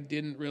thing. I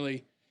didn't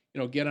really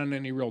get on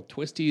any real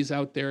twisties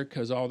out there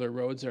because all their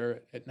roads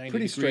are at 90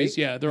 Pretty degrees. straight.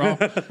 Yeah,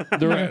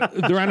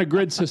 they're on a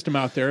grid system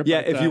out there. Yeah,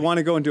 if you want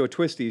to go into a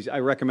twisties,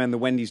 I recommend the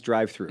Wendy's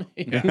drive-through.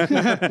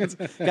 It's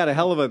got a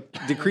hell of a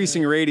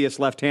decreasing radius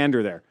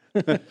left-hander there.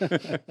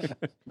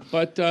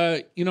 But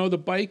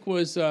the bike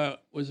was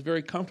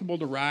very comfortable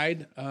to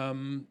ride.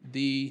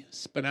 The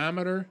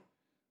speedometer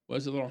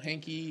was a little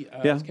hanky.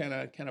 It was kind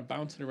of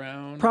bouncing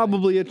around.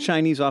 Probably a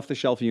Chinese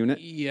off-the-shelf unit.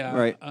 Yeah.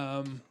 Right.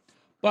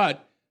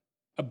 But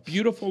a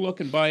beautiful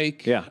looking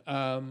bike. Yeah.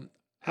 How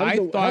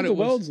did the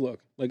welds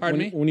look? Like Pardon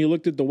me? When you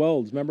looked at the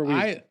welds, remember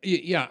I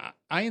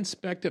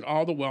inspected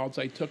all the welds.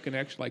 I took an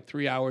extra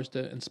 3 hours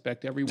to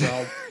inspect every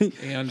weld.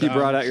 And you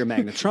brought out your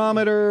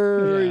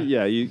magnetometer.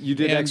 Yeah, you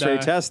did X-ray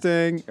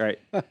testing. Right.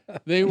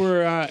 They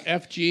were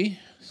FG.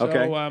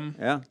 So,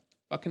 yeah.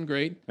 Fucking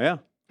great. Yeah.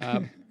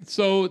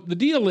 So the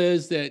deal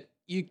is that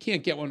you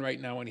can't get one right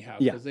now anyhow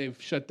because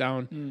they've shut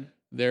down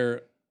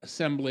their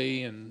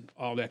assembly and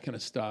all that kind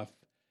of stuff.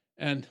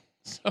 And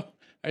so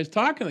I was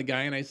talking to the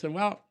guy and I said,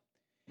 well,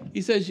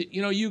 he says,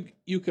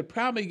 you could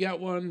probably get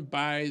one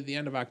by the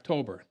end of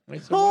October. And I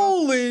said,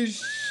 holy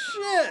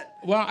shit.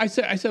 Well, I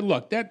said,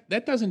 look,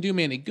 that doesn't do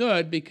me any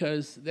good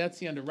because that's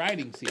the end of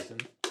riding season.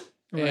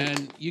 Right.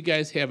 And you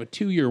guys have a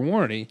 2-year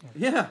warranty.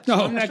 Yeah. So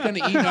I'm not going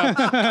to eat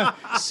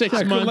up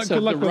 6 months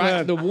of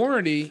the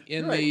warranty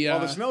in while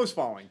the snow's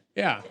falling.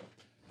 Yeah.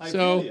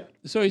 So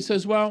he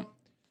says, well,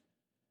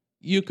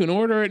 you can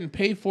order it and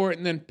pay for it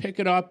and then pick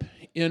it up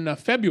in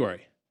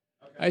February.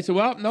 Okay. I said,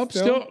 well, nope,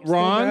 still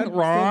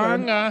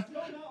wrong.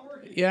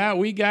 Yeah,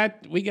 we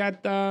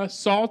got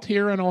salt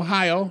here in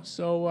Ohio,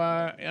 so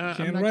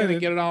I'm not going to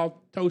get it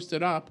all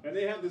toasted up. And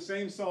they have the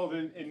same salt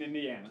in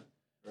Indiana.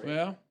 Right?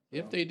 Well,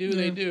 if they do,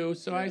 they do.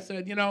 So I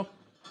said,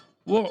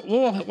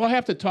 we'll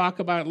have to talk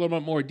about it a little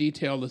bit more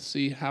detail to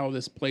see how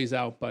this plays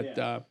out.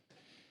 But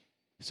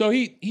so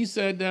he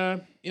said,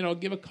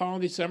 give a call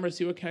in December,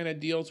 see what kind of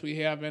deals we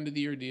have, end of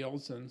the year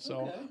deals, and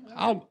so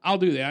I'll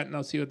do that and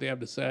I'll see what they have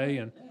to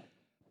say.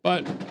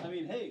 But I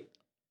mean, hey,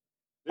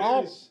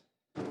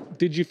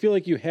 did you feel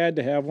like you had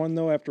to have one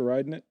though after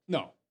riding it?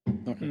 No.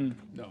 Okay.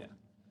 No. Yeah.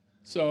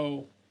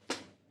 So,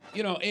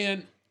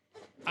 and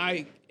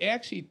I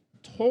actually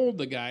told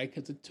the guy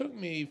because it took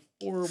me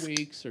 4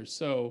 weeks or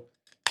so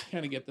to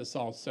kind of get this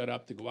all set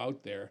up to go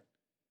out there,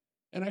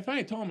 and I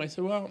finally told him, I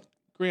said, well,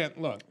 Grant,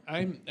 look,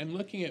 I'm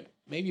looking at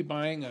maybe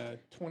buying a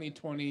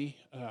 2020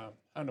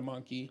 Honda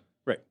Monkey,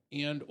 right,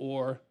 and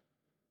or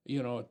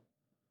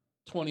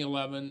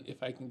 2011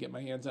 if I can get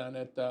my hands on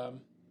it,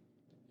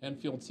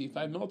 Enfield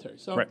C5 military.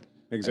 So right,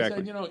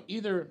 exactly. I said,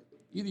 either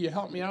you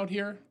help me out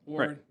here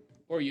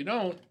or you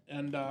don't.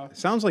 And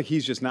sounds like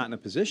he's just not in a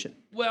position.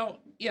 Well,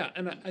 yeah,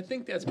 and I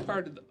think that's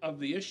part of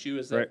the issue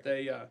is that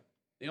they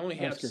only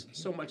have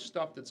so much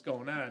stuff that's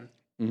going on.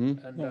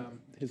 Mm-hmm. And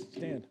his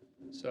stand.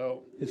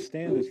 So his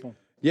stand is full.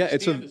 Yeah,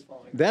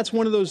 that's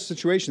one of those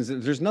situations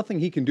that there's nothing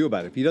he can do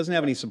about it if he doesn't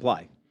have any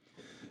supply.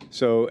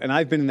 So, and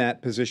I've been in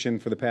that position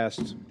for the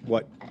past,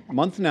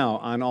 month now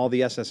on all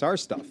the SSR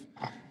stuff.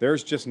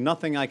 There's just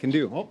nothing I can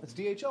do. Oh, it's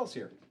DHL's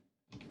here.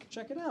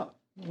 Check it out.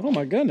 Oh,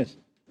 my goodness.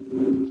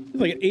 It's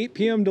like an 8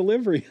 p.m.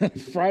 delivery on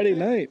Friday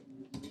night.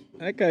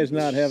 That guy's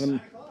not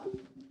having...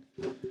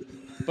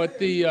 But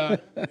the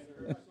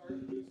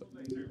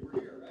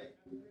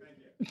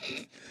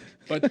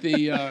But the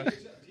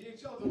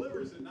DHL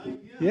delivers at 9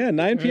 p.m. Yeah,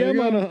 9 p.m.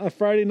 on a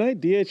Friday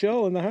night,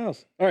 DHL in the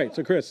house. All right,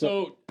 so Chris.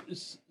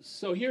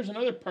 so here's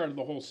another part of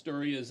the whole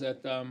story is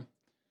that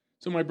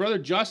so my brother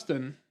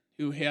Justin,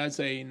 who has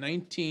a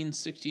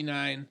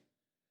 1969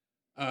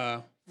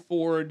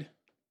 Ford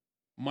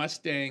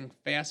Mustang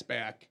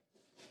Fastback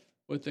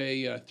with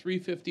a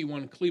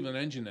 351 Cleveland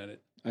engine in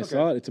it. I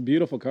saw it. It's a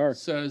beautiful car.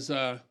 Says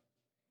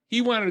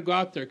he wanted to go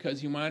out there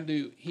because he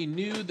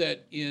knew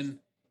that in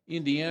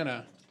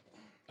Indiana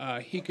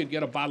he could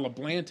get a bottle of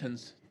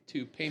Blanton's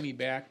to pay me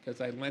back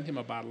because I lent him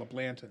a bottle of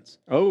Blanton's.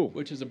 Oh,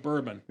 which is a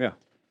bourbon. Yeah.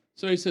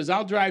 So he says,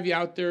 I'll drive you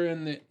out there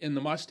in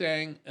the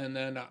Mustang, and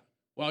then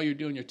while you're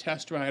doing your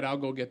test ride, I'll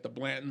go get the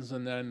Blanton's,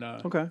 and then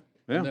okay.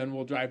 Yeah. and then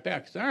we'll drive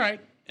back. All right.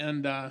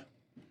 And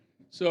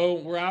so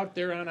we're out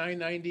there on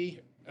I-90,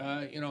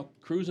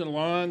 cruising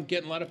along,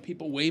 getting a lot of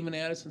people waving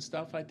at us and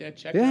stuff like that,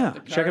 checking out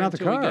the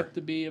car. We get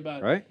to be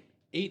about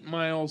 8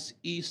 miles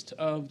east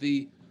of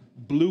the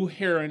Blue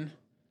Heron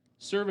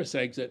service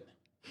exit,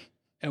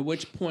 at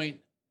which point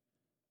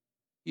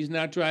he's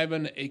not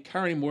driving a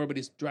car anymore, but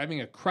he's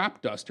driving a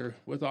crop duster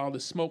with all the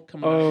smoke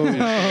coming out of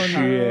the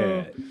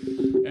shit.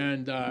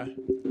 And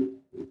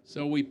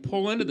so we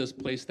pull into this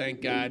place,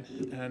 thank God,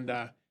 and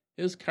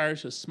his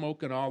car's just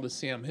smoking all the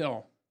Sam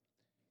Hill.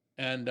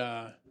 And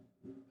I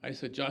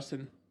said,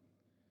 Justin,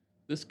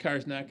 this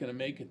car's not going to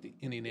make it to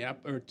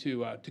Indianapolis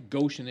or to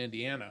Goshen,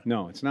 Indiana.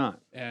 No, it's not.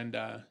 And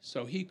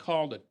so he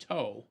called a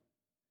tow,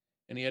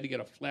 and he had to get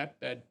a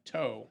flatbed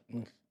tow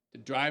to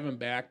drive him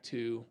back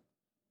to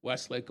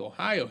Westlake,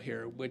 Ohio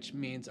here, which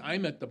means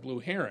I'm at the Blue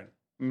Heron.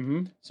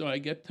 Mm-hmm. So I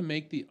get to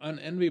make the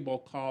unenviable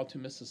call to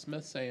Mrs.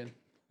 Smith saying,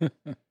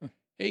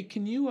 hey,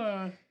 can you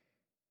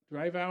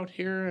drive out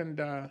here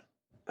and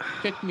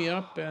pick me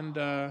up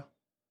and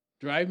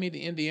drive me to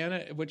Indiana?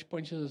 At which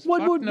point she says,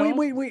 no.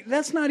 Wait.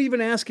 That's not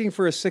even asking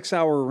for a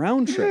 6-hour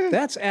round trip.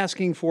 That's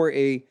asking for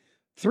a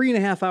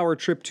 3.5-hour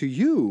trip to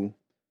you.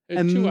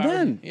 And 2 hours.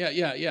 then.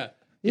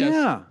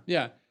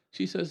 Yeah.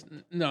 She says,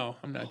 no,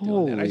 I'm not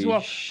doing that. I said,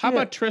 well, how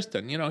about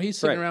Tristan? He's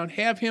sitting around.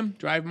 Have him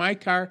drive my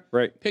car,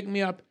 pick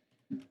me up.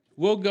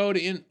 We'll go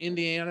to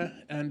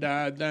Indiana, and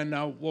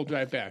then we'll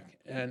drive back.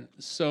 And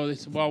so they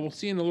said, well, we'll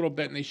see in a little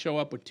bit. And they show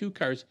up with 2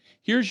 cars.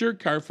 Here's your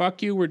car.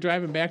 Fuck you. We're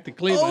driving back to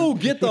Cleveland. Oh,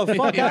 get the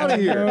fuck out of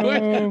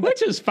here.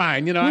 Which is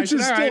fine. Which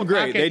is still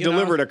great. They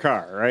delivered a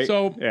car, right?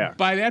 So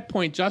by that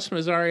point, Justin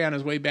was already on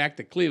his way back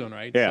to Cleveland,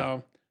 right? Yeah.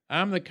 So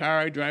I'm in the car.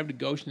 I drive to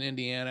Goshen,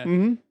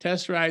 Indiana,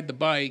 test ride the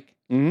bike.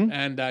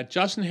 And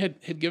Justin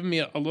had given me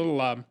a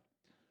little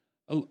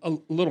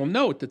little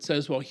note that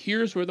says, well,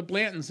 here's where the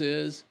Blantons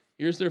is.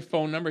 Here's their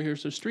phone number.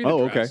 Here's their street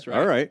address. Okay. Right?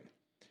 All right.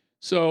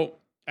 So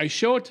I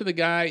show it to the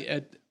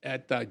guy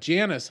at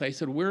Janus. I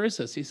said, where is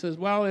this? He says,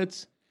 well,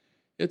 it's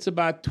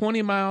about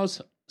 20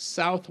 miles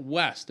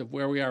southwest of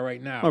where we are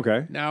right now.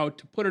 Okay. Now,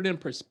 to put it in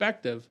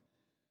perspective,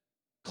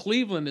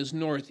 Cleveland is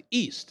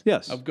northeast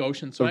of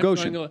Goshen. So I'm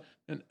going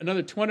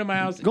another 20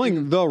 miles.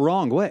 Going the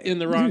wrong way. In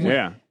the wrong way.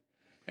 Yeah.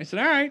 I said,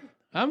 all right,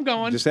 I'm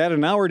going. Just add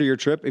an hour to your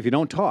trip if you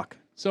don't talk.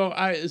 So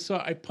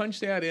I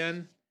punch that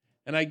in,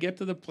 and I get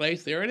to the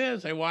place. There it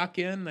is. I walk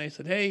in, and I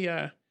said,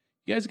 hey,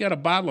 you guys got a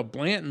bottle of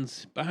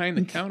Blanton's behind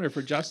the counter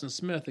for Justin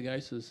Smith. The guy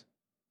says,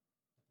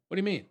 what do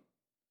you mean?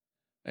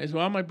 I said,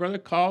 well, my brother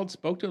called,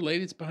 spoke to the lady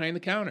that's behind the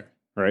counter.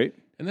 Right.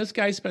 And this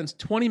guy spends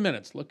 20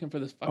 minutes looking for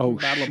this fucking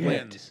bottle of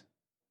Blanton's.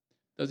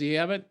 Does he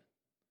have it?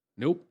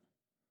 Nope.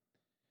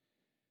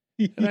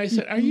 And I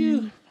said,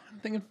 I'm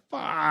thinking,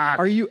 fuck.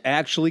 Are you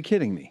actually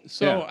kidding me?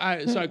 So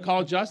I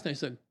called Justin. I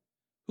said,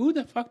 who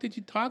the fuck did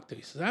you talk to?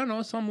 He says, I don't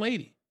know, some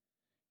lady.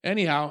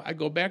 Anyhow, I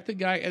go back to the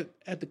guy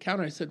at the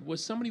counter. I said,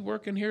 was somebody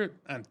working here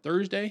on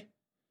Thursday?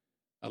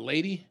 A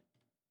lady?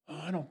 Oh,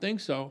 I don't think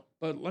so.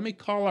 But let me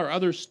call our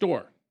other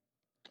store.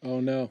 Oh,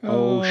 no.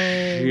 Oh,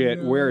 shit.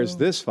 No. Where is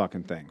this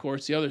fucking thing? Of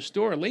course, the other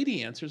store, a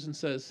lady answers and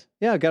says,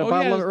 yeah, I got a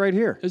bottle of it right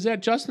here. Is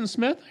that Justin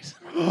Smith?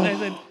 I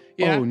said,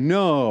 yeah. Oh,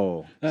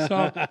 no.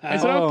 So I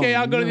said, okay,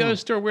 I'll go to the other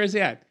store. Where's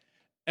he at?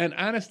 And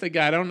honest to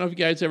God, I don't know if you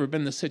guys ever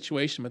been in this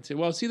situation, but say,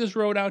 well, see this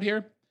road out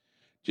here?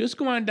 Just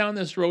go on down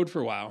this road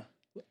for a while.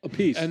 A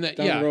piece. And then,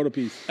 down the road a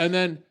piece. And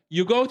then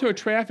you go through a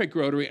traffic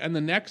rotary, and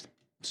the next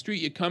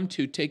street you come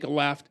to, take a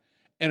left,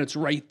 and it's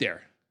right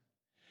there.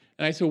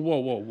 And I said,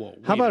 whoa.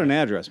 How about an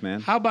address,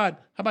 man? How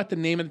about the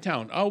name of the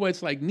town? Oh,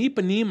 it's like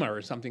Nipanema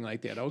or something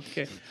like that.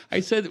 Okay. I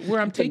said, where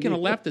I'm taking a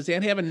left, does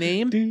that have a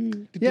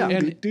name? Yeah.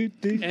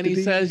 And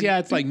he says, yeah,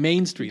 it's like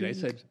Main Street. I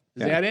said, is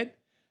that it?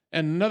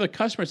 And another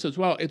customer says,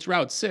 well, it's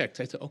Route 6.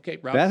 I said, okay,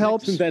 Route 6. That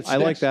helps. I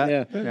like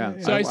that. Yeah.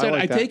 So I said,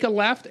 I take a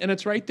left, and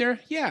it's right there?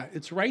 Yeah,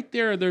 it's right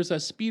there. There's a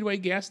Speedway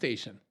gas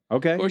station.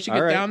 Okay. Of course, you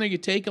get down there, you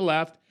take a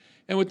left,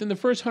 and within the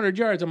first 100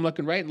 yards, I'm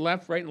looking right and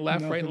left.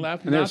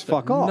 And there's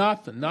fuck all.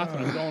 Nothing.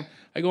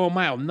 I go a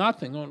mile,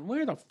 nothing. Going,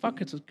 where the fuck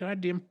is this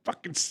goddamn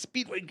fucking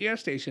Speedway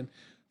gas station?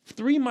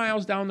 3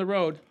 miles down the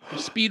road,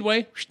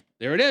 Speedway,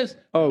 there it is.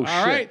 Oh,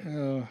 all right.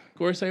 Of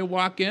course, I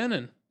walk in,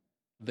 and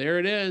there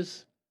it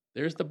is.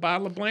 There's the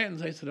bottle of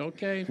Blanton's. I said,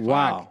 okay,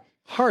 wow.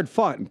 Hard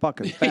fought and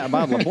fucking fat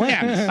bottle of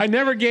Blanton's. Yeah, I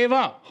never gave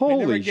up.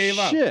 Holy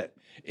shit.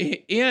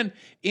 And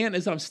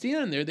as I'm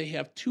standing there, they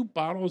have 2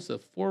 bottles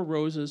of Four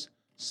Roses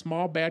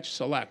Small Batch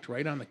Select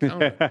right on the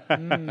counter.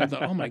 I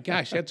thought, oh my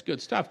gosh, that's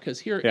good stuff. Because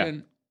here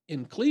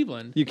in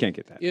Cleveland, you can't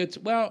get that.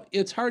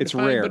 It's hard to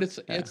find, rare. but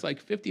it's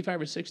like $55 or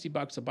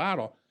 $60 a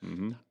bottle.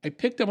 Mm-hmm. I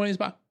picked up one of these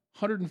bottles,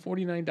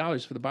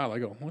 $149 for the bottle. I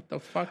go, what the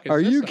fuck is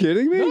Are this? you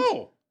kidding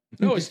me?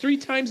 No, it's 3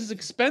 times as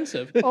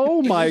expensive.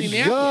 Oh my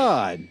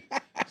God.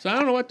 So I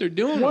don't know what they're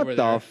doing What over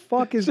there. the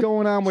fuck is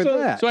going on with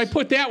that? So I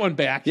put that one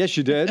back. Yes,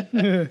 you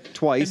did.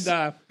 Twice.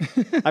 And,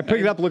 I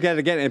picked it up, look at it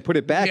again, and put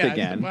it back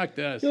again. Fuck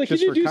this. You're like,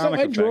 Just can you for do comic something?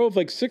 I effect. drove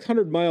like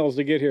 600 miles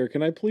to get here.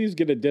 Can I please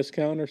get a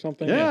discount or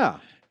something? Yeah.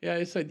 Yeah,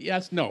 I said,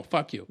 yes, no,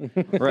 fuck you.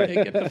 Right.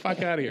 Hey, get the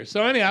fuck out of here.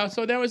 So anyhow,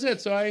 so that was it.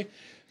 So I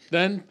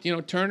then,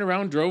 turned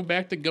around, drove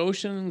back to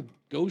Goshen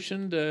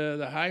to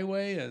the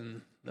highway,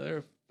 and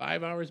another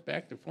 5 hours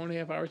back to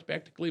 4.5 hours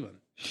back to Cleveland.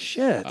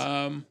 Shit.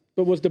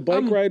 But was the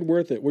bike ride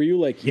worth it? Were you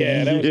like,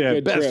 that was a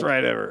good best trip?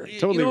 ride ever.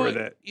 Totally worth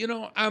it.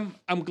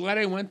 I'm glad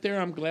I went there.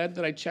 I'm glad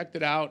that I checked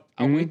it out.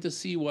 I'll wait to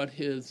see what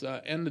his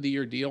end of the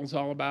year deal's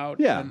all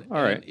about. Yeah,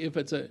 all right. And if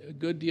it's a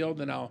good deal,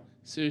 then I'll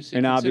seriously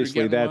And consider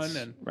obviously getting that's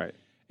one. right.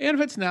 And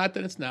if it's not,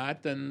 then it's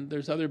not. Then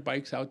there's other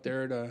bikes out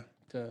there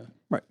to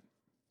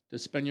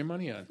spend your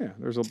money on. Yeah,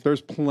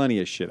 there's plenty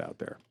of shit out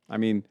there. I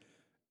mean,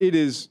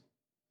 it's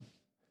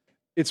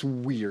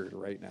weird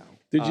right now.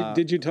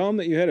 Did you tell him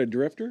that you had a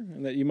drifter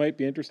and that you might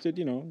be interested?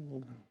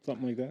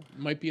 Something like that.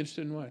 Might be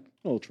interested in what? A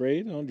little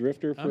trade,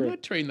 drifter for. I'm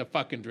not trading the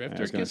fucking drifter.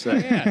 I was gonna Kiss say.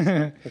 my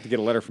ass. Have to get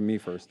a letter from me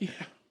first. Yeah.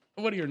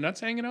 What are your nuts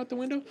hanging out the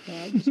window?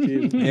 I'm just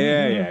teasing.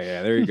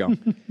 Yeah. There you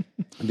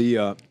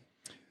go.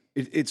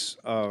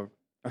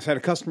 I had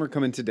a customer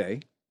come in today,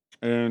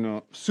 and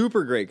a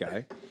super great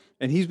guy,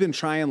 and he's been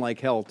trying like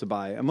hell to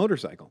buy a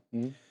motorcycle.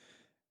 Mm-hmm.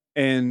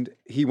 And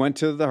he went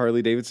to the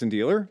Harley Davidson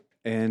dealer,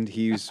 and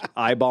he's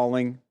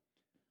eyeballing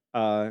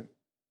a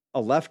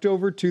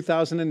leftover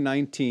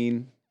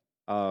 2019.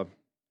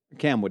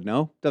 Cam would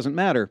know. Doesn't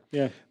matter.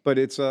 Yeah, but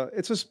it's a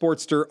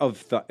Sportster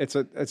it's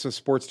a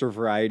Sportster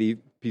variety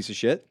piece of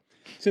shit.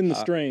 It's in the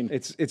strain.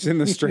 It's in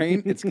the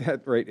strain. It's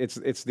got, right.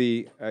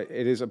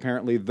 It is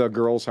apparently the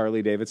girls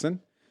Harley Davidson.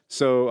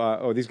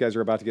 So these guys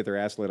are about to get their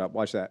ass lit up.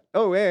 Watch that.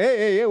 Oh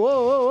hey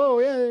whoa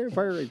yeah,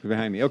 fire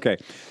behind me. Okay,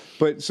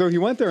 but so he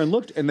went there and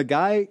looked, and the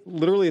guy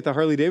literally at the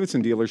Harley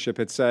Davidson dealership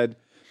had said,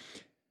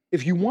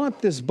 "If you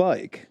want this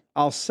bike,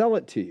 I'll sell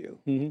it to you,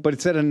 but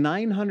it's at a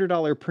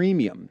 $900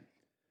 premium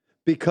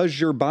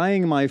because you're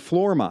buying my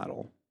floor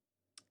model."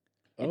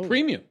 Oh.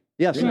 Premium.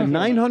 Yes, a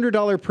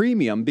 $900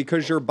 premium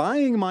because you're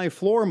buying my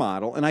floor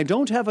model, and I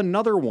don't have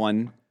another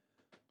one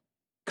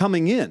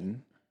coming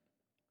in,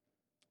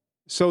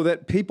 so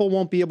that people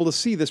won't be able to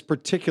see this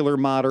particular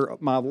model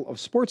of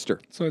Sportster.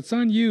 So it's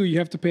on you. You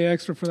have to pay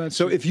extra for that.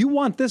 So if you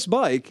want this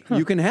bike,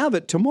 you can have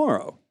it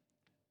tomorrow.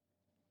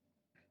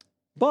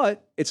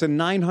 But it's a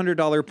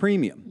 $900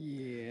 premium.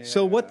 Yeah.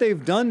 So what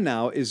they've done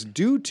now is,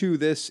 due to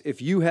this,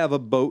 if you have a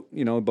boat,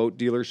 a boat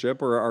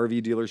dealership or an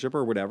RV dealership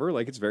or whatever,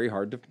 like, it's very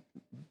hard to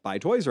buy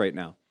toys right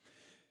now.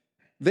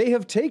 They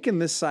have taken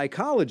this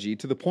psychology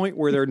to the point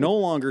where they're no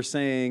longer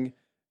saying,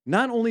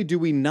 not only do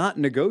we not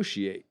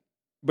negotiate,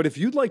 but if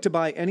you'd like to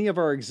buy any of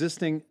our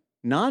existing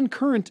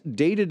non-current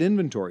dated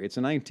inventory, it's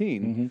a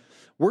 19,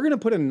 we're going to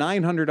put a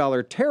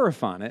 $900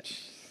 tariff on it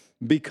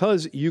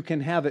because you can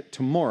have it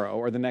tomorrow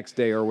or the next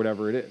day or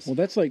whatever it is. Well,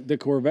 that's like the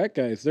Corvette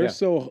guys. They're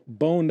so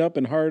boned up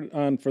and hard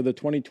on for the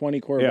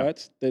 2020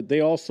 Corvettes that they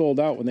all sold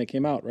out when they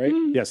came out, right?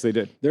 Yes, they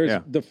did.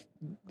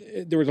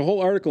 There was a whole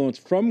article, and it's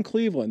from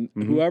Cleveland.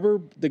 Whoever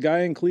the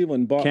guy in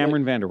Cleveland bought,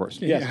 Cameron Vanderhorst.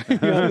 Yes,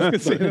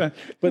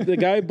 but the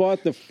guy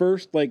bought the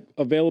first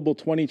available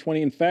 2020.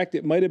 In fact,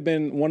 it might have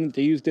been one that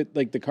they used it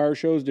like the car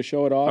shows to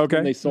show it off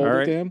when they sold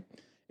it to him,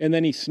 and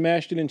then he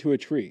smashed it into a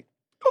tree.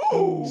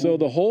 So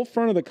the whole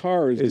front of the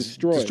car is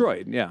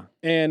destroyed. Yeah.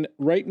 And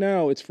right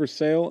now it's for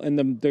sale,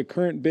 and the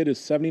current bid is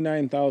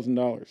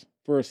 $79,000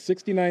 for a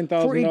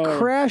 $69,000 for a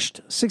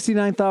crashed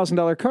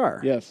 $69,000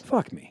 car. Yes.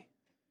 Fuck me.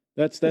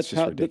 That's just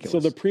how. ridiculous. So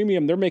the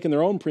premium, they're making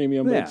their own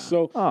premium, but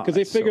because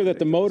they figure that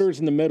the motor's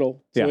in the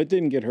middle, so it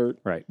didn't get hurt.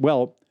 Right.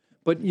 Well,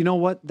 but you know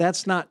what?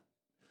 That's not.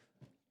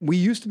 We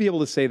used to be able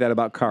to say that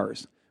about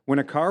cars. When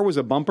a car was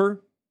a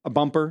bumper,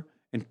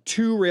 and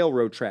 2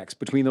 railroad tracks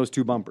between those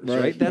 2 bumpers,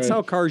 right? That's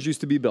how cars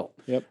used to be built.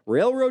 Yep.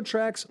 Railroad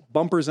tracks,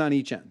 bumpers on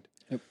each end.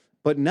 Yep.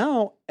 But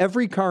now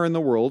every car in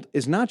the world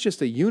is not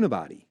just a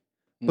unibody,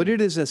 but it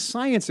is a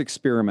science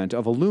experiment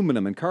of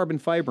aluminum and carbon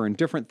fiber and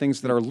different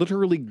things that are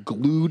literally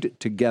glued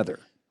together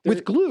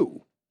with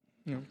glue.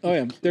 Oh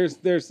yeah,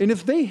 there's And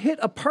if they hit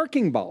a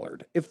parking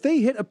bollard, if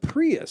they hit a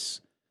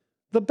Prius,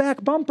 the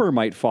back bumper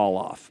might fall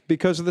off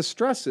because of the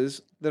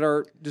stresses that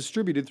are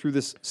distributed through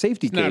this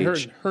safety cage.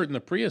 Not hurting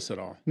the Prius at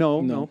all.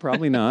 No,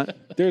 probably not.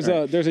 there's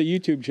a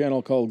YouTube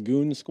channel called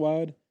Goon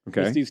Squad.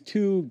 Okay. It's these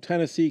 2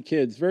 Tennessee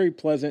kids, very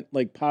pleasant,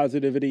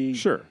 positivity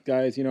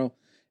guys,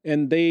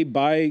 and they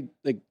buy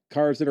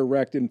cars that are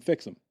wrecked and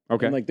fix them.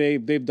 Okay. And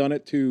they've done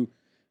it to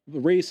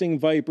racing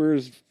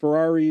Vipers,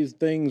 Ferraris,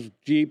 things,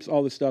 Jeeps,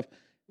 all this stuff.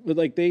 But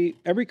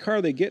every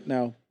car they get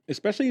now,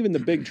 especially even the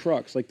big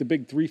trucks, like the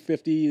big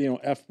 350,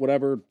 F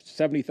whatever,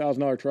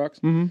 $70,000 trucks.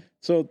 Mm-hmm.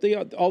 So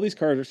all these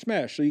cars are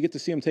smashed. So you get to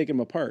see them taking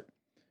them apart.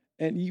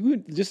 And you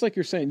would, just like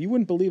you're saying, you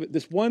wouldn't believe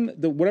it.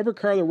 Whatever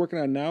car they're working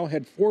on now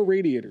had 4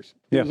 radiators.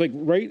 It was like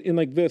right in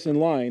like this in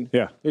line.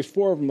 Yeah. There's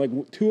 4 of them.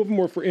 Like 2 of them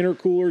were for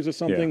intercoolers or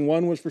something. Yeah.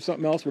 1 was for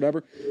something else,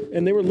 whatever.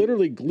 And they were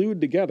literally glued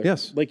together.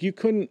 Yes. Like you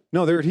couldn't.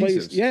 No, they're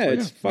replace- adhesives. Yeah,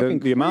 it's fucking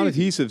the amount of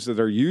crazy. adhesives that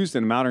are used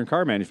in modern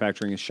car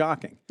manufacturing is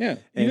shocking. Yeah.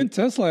 Even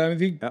Tesla, I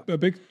think a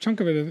big chunk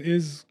of it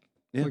is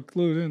Yeah. like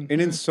glued in. And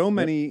in so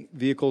many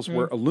vehicles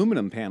where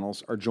aluminum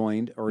panels are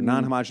joined or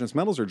non-homogeneous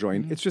metals are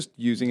joined, it's just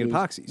using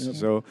epoxies.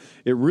 So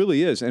it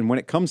really is. And when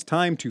it comes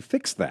time to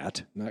fix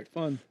that, Not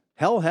fun.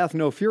 hell hath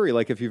no fury.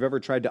 Like if you've ever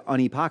tried to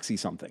unepoxy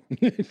something,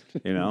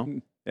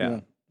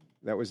 Yeah.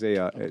 That was an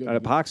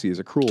epoxy is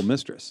a cruel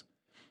mistress.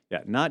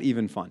 Yeah. Not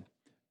even fun.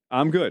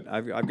 I'm good.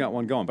 I've got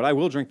one going, but I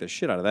will drink the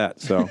shit out of that.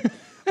 So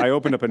I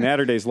opened up a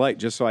Natterdays Light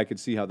just so I could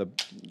see how the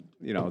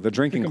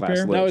drinking class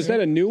compare. lives. Now, is that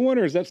a new one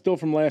or is that still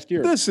from last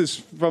year? This is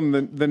from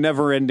the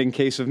never-ending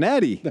case of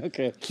Natty.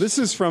 Okay. This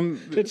is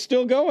from It's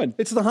still going.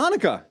 it's the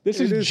Hanukkah.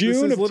 This is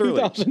June of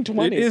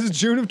 2020. It is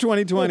June of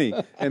 2020,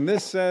 and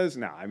this says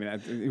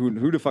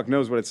who the fuck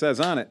knows what it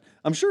says on it?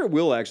 I'm sure it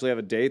will actually have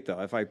a date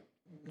though if I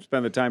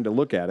spend the time to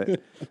look at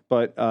it.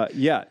 But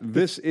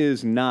this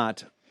is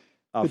not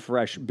a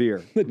fresh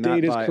beer. The not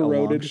date is by a long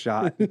corroded.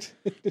 shot.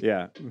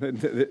 Yeah,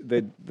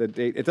 the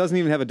date. It doesn't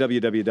even have a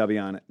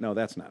www on it. No,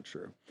 that's not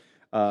true.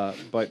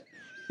 But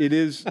it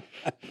is.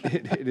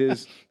 It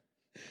is.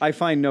 I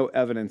find no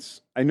evidence.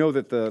 I know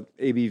that the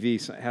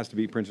ABV has to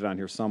be printed on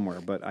here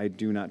somewhere, but I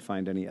do not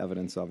find any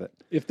evidence of it.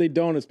 If they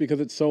don't, it's because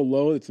it's so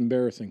low, it's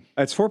embarrassing.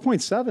 It's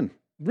 4.7.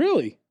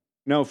 Really?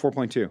 No,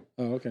 4.2.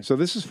 Oh, okay. So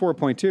this is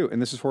 4.2,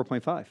 and this is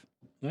 4.5.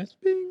 Nice.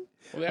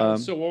 Well, that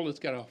one's so old, it's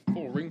got a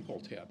full ring pull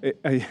tab.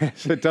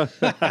 Yes, it does.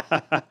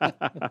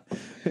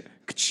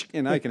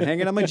 And I can hang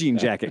it on my jean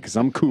jacket because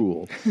I'm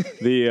cool.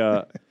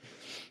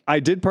 I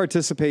did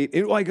participate.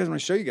 I guess I'm going to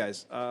show you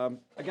guys. I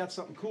got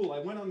something cool. I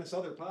went on this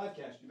other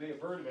podcast. You may have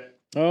heard of it.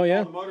 Oh, yeah.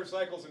 All the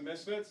Motorcycles and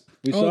Misfits.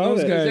 We Oh, saw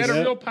those that. guys. Is that a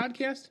Yeah. real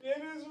podcast?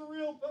 It is a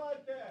real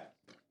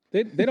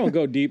podcast. They don't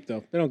go deep,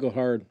 though. They don't go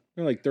hard.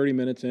 They're like 30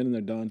 minutes in and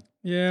they're done.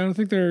 Yeah, I don't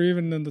think they're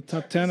even in the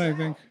top 10, I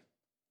think.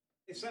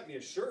 It sent me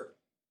a shirt.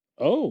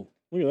 Oh,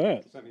 look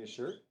at that. Sent me a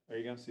shirt. Are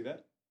you going to see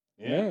that?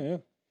 Yeah.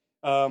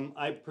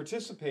 I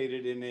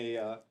participated in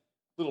a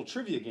little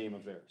trivia game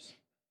of theirs.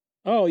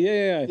 Oh,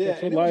 yeah.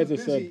 That's what and Liza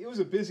said. It was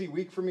a busy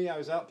week for me. I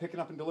was out picking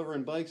up and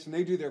delivering bikes, and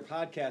they do their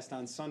podcast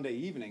on Sunday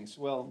evenings.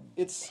 Well,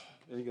 there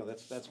you go.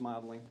 That's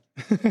modeling.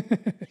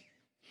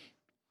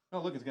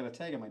 Oh, look, it's got a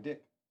tag on my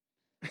dick.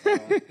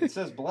 It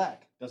says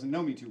black. Doesn't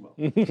know me too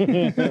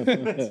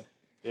well.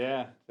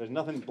 Yeah, there's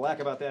nothing black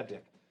about that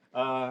dick.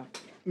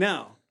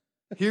 Now,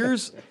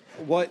 here's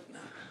what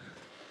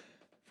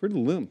for the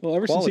loom. Well,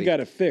 ever since you got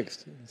it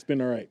fixed, it's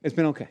been all right. It's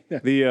been okay.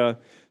 Yeah.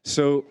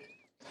 So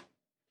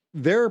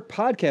their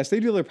podcast, they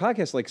do their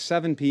podcast like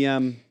 7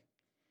 p.m.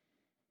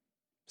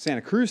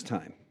 Santa Cruz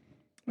time.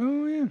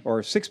 Oh, yeah.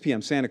 Or 6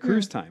 p.m. Santa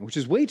Cruz time, which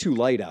is way too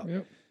light out.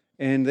 Yep.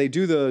 And they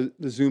do the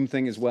Zoom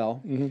thing as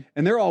well. Mm-hmm.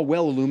 And they're all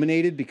well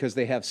illuminated because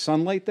they have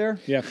sunlight there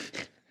Yeah.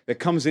 that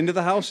comes into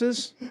the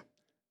houses,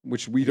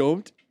 which we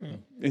don't.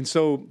 And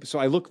so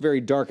I look very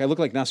dark. I look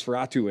like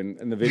Nosferatu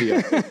in the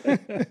video.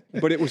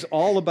 But it was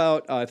all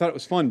about, I thought it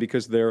was fun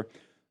because their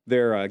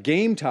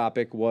game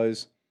topic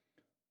was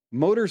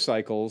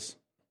motorcycles,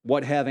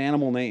 what have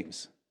animal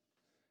names.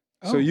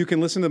 So you can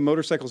listen to the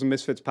Motorcycles and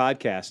Misfits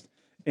podcast.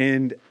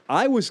 And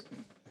I was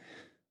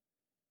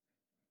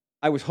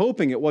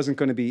hoping it wasn't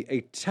going to be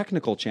a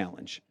technical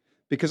challenge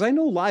because I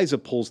know Liza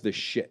pulls this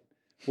shit.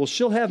 Well,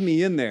 she'll have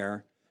me in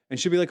there and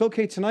she'll be like,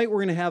 okay, tonight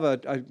we're going to have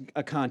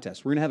a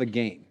contest. We're going to have a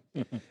game.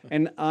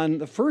 And on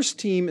the first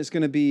team is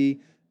going to be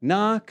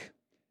Knock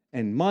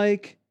and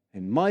Mike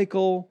and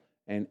Michael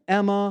and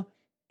Emma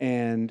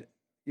and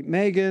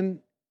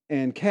Megan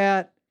and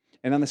Kat.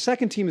 And on the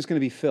second team is going to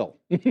be Phil.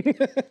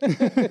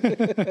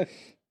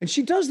 And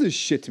she does this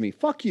shit to me.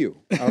 Fuck you.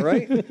 All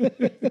right.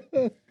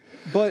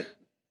 But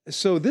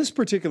so this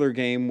particular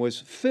game was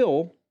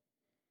Phil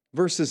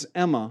versus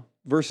Emma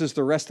versus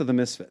the rest of the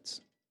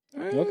Misfits.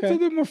 It's a little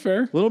bit more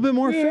fair. A little bit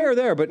more fair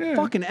there, but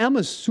fucking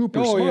Emma's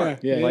super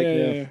smart.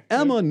 Yeah.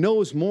 Emma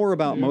knows more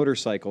about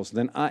motorcycles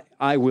than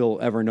I will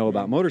ever know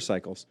about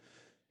motorcycles.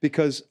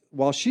 Because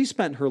while she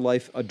spent her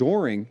life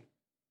adoring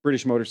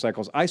British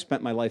motorcycles, I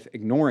spent my life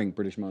ignoring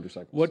British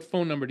motorcycles. What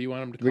phone number do you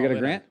want them to call? We got a in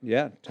grant?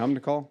 Yeah, tell them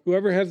to call.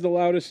 Whoever has the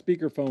loudest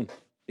speakerphone.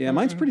 Yeah,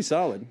 mine's pretty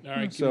solid. All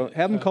right, So give me,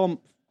 have them call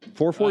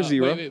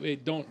 440.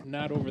 Wait, don't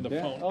not over the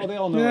phone. Oh, they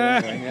all know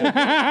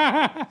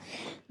that.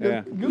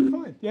 Yeah. Good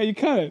point. Yeah, you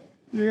got it.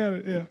 You got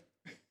it, yeah.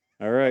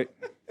 All right.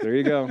 There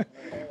you go.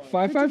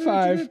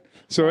 555.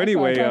 So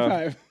anyway,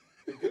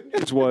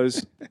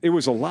 555. it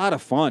was a lot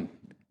of fun.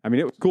 I mean,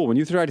 it was cool when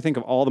you try to think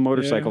of all the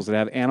motorcycles that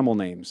have animal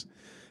names.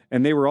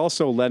 And they were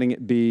also letting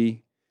it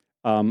be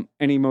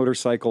any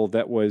motorcycle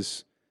that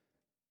was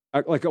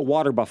like a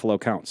water buffalo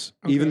counts.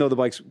 Okay. Even though the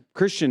bike's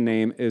Christian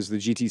name is the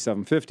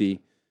GT750,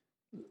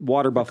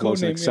 water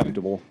buffalo's name, yeah.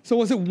 acceptable. So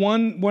was it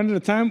one at a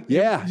time?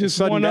 Yeah, Just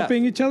sudden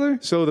one-upping each other?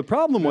 So the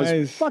problem was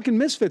Nice. fucking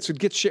misfits would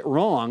get shit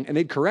wrong and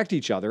they'd correct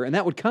each other and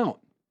that would count.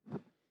 Oh,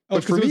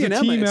 But for 'cause it me was and a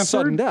Emma, team it's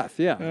sudden effort? death.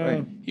 Yeah,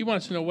 right. He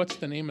wants to know what's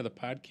the name of the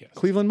podcast.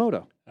 Cleveland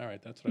Moto. All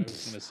right, that's what I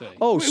was going to say.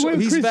 Oh, so wait,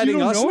 he's Chris, you vetting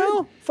don't us know now?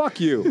 it? Fuck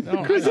you.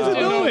 No, I Chris just doesn't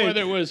didn't know know it.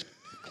 whether it was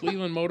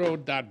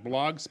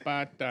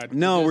clevelandmoto.blogspot.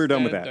 No, we're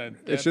done with that.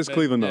 It's just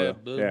Cleveland Moto.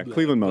 Yeah,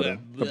 Cleveland Moto.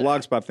 The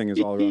blogspot thing is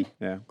all around.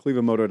 Yeah,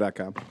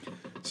 clevelandmoto.com.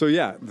 So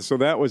yeah, so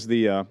that was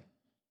the.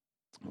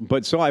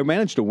 But so I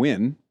managed to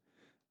win.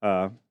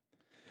 But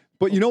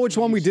you know which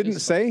one we didn't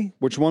say?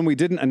 Which one we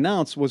didn't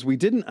announce was we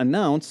didn't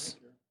announce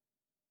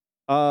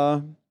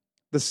the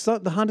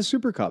Honda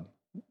Super Cub.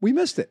 We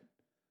missed it.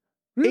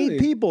 Really? 8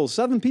 people,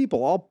 7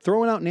 people, all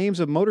throwing out names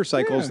of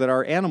motorcycles Yeah. that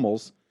are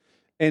animals,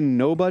 and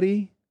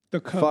nobody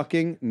The Cub.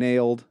 fucking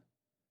nailed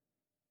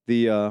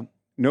the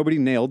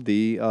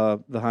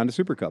Honda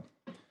Super Cub.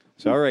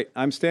 So all right,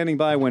 I'm standing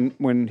by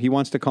when he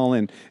wants to call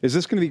in. Is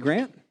this going to be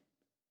Grant?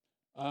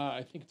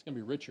 I think it's going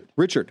to be Richard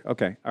Richard.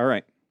 Okay. All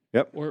right.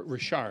 Yep. or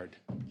Richard.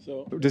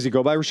 So Does he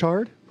go by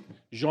Richard?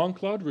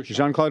 Jean-Claude Richard.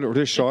 Jean-Claude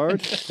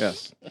Richard?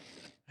 Yes. I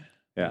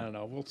Yeah. don't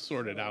know. We'll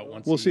sort it out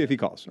once. We'll see if he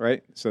calls,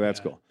 right? So that's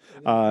cool.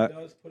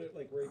 does put it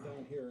like right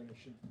down here, and it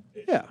should.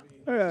 Yeah.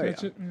 Yeah.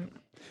 That's it, yeah.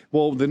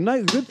 Well, the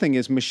good thing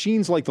is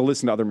machines like to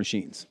listen to other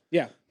machines.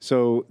 Yeah.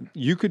 So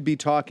you could be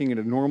talking in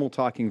a normal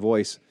talking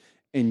voice,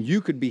 and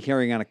you could be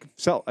carrying on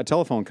a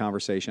telephone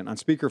conversation on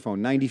speakerphone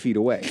 90 feet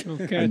away,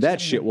 and that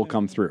shit will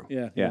come through.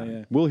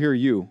 Yeah. We'll hear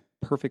you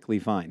perfectly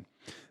fine.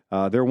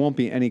 There won't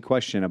be any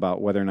question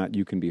about whether or not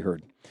you can be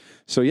heard.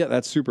 So yeah,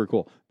 that's super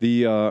cool.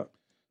 So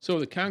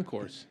the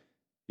concourse.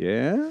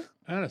 Yeah,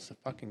 Honest to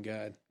fucking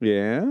God.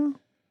 yeah.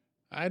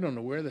 I don't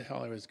know where the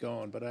hell I was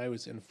going, but I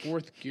was in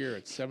 4th gear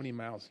at 70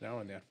 miles an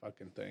hour in that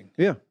fucking thing.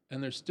 Yeah.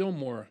 And there's still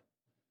more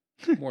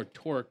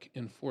torque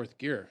in 4th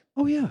gear.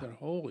 Oh yeah. But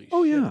holy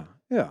Oh shit. yeah.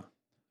 Yeah.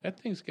 That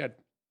thing's got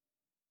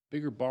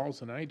bigger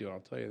balls than I do, I'll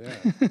tell you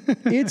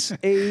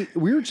that.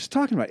 We were just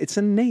talking about it. It's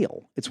a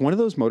nail. It's one of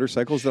those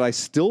motorcycles that I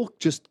still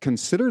just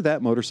consider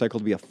that motorcycle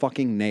to be a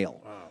fucking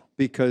nail. Wow.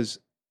 Because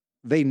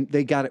they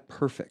got it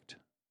perfect.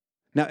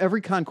 Now,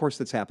 every concourse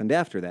that's happened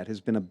after that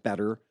has been a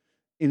better,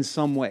 in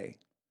some way,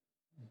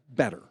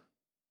 better.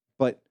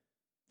 But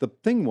the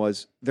thing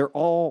was, they're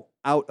all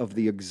out of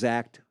the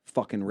exact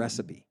fucking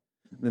recipe.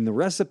 And the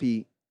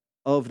recipe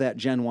of that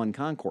Gen 1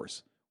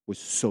 concourse was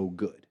so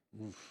good.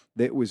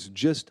 It was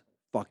just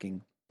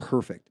fucking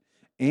perfect.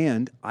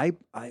 And I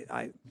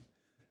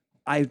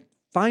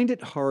find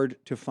it hard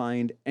to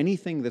find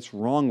anything that's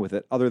wrong with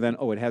it other than,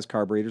 it has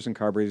carburetors, and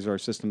carburetors are a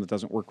system that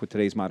doesn't work with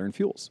today's modern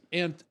fuels.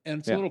 And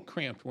it's Yeah. a little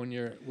cramped when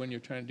you're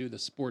trying to do the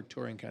sport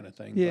touring kind of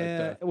thing.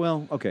 Yeah,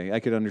 well, okay, I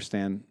could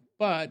understand.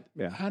 But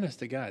Yeah. honest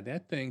to God,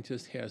 that thing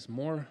just has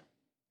more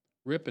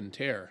rip and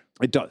tear,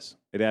 It does.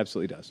 It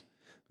absolutely does.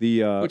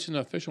 The which is an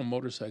official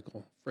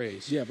motorcycle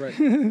phrase. Yeah, right.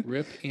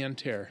 Rip and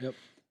tear. Yep.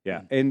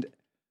 yeah, and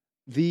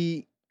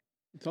the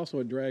It's also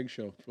a drag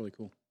show. It's really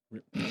cool.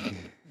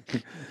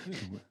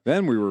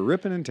 then we were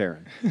ripping and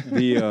tearing.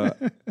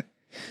 The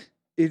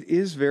it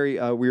is very.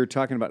 We were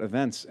talking about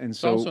events, and It's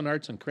so also an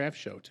arts and crafts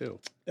show too.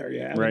 There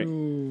you have right.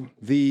 Ooh.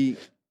 The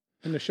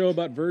And the show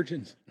about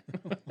virgins.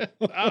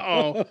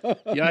 Uh-oh.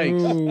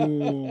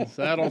 Yikes. Ooh.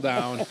 Settle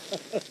down.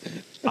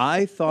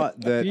 I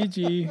thought that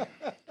PG.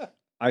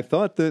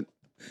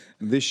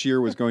 this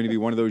year was going to be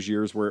one of those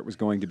years where it was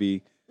going to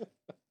be.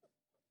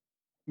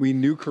 We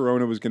knew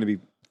Corona was going to be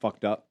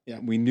fucked up. Yeah.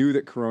 We knew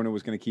that Corona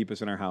was going to keep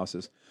us in our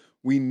houses.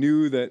 We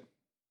knew that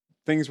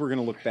things were going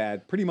to look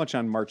bad pretty much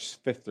on March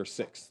 5th or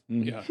 6th.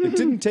 Yeah. It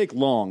didn't take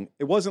long.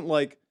 It wasn't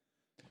like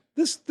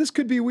this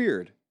could be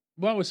weird.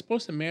 Well, it was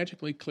supposed to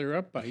magically clear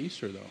up by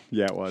Easter, though.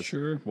 Yeah, it was.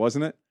 Sure.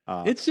 Wasn't it?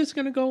 It's just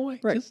going to go away.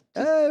 right. Just-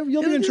 You'll be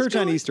it'll in just church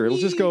go on away. Easter. It'll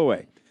just go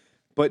away.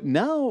 But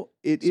now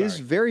it is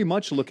Sorry. very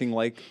much looking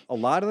like a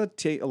lot of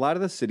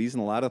the cities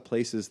and a lot of the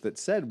places that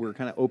said we're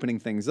kind of opening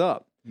things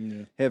up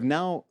have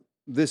now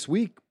this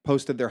week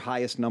posted their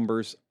highest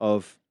numbers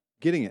of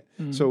getting it.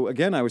 So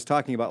again, I was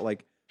talking about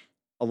like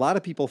a lot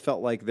of people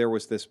felt like there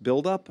was this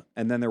buildup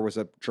and then there was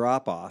a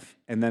drop off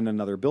and then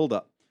another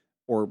buildup,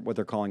 or what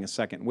they're calling a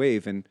second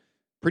wave. And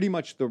pretty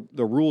much the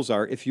rules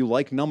are, if you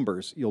like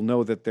numbers, you'll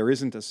know that there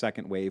isn't a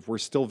second wave. We're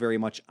still very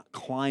much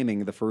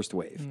climbing the first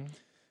wave.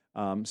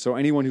 So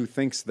anyone who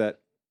thinks that,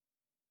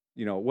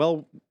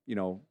 we're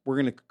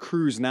going to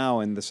cruise now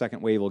and the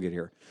second wave will get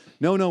here.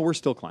 No, we're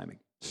still climbing.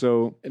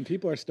 So And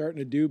people are starting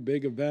to do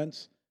big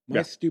events. My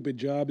Yeah. stupid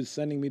job is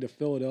sending me to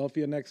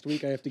Philadelphia next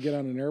week. I have to get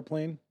on an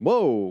airplane.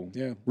 whoa,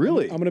 Yeah.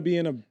 Really? I'm going to be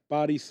in a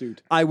bodysuit.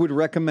 I would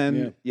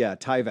recommend,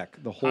 Tyvek,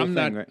 the whole I'm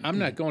thing. not. I'm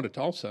not going to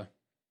Tulsa.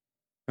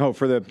 Oh,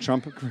 for the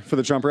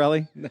Trump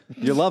rally?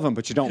 You love him,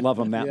 but you don't love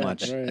him that Yeah,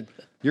 much. right.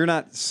 You're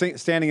not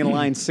standing in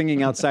line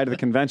singing outside of the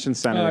convention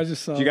center. I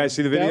just saw Did you guys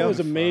see the video? That was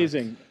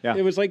amazing. Yeah.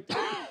 It was like,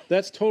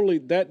 that's totally,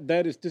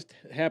 that is just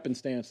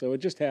happenstance, though. It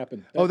just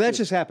happened. Oh, that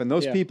just happened.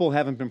 Those yeah. people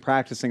haven't been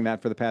practicing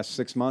that for the past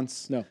 6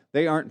 months. No.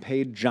 They aren't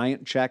paid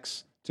giant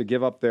checks to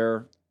give up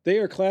their They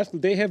are classical.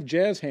 They have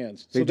jazz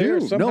hands. They so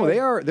do. Somehow,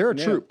 They're a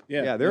troop.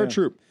 Yeah, They're a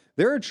troop.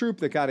 They're a troop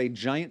that got a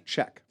giant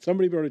check.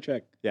 Somebody wrote a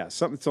check. Yeah,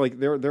 something. So like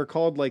they're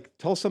called like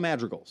Tulsa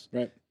Madrigals.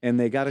 Right. And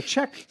they got a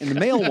check in the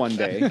mail one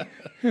day,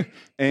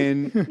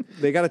 and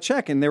they got a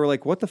check, and they were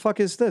like, "What the fuck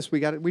is this? We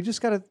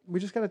just got a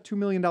 $2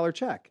 million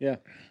check." Yeah.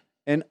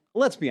 And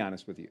let's be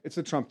honest with you, it's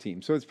a Trump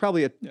team, so it's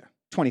probably a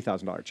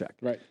 $20,000 check.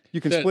 Right. You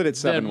can split it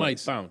 7 that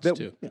ways. might bounce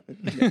too.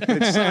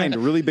 It's signed, a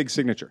really big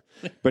signature.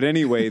 But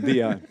anyway,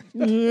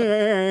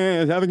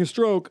 having a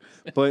stroke.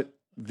 But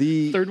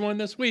the Third one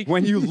this week.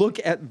 when you look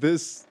at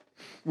this,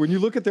 when you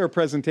look at their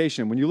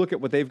presentation, when you look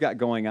at what they've got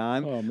going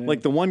on,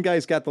 like the one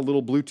guy's got the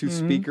little Bluetooth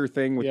speaker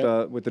thing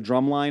with the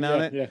drum line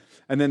on it,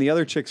 and then the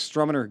other chick's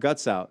strumming her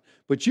guts out.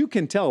 But you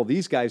can tell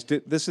these guys,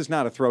 this is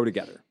not a throw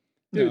together.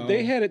 Dude,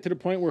 they had it to the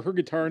point where her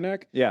guitar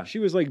neck, she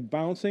was like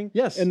bouncing.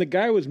 Yes. And the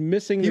guy was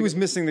missing. He was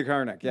missing the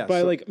guitar neck, yes.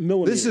 By like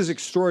millimeters. This is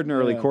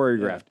extraordinarily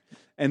choreographed.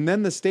 And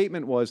then the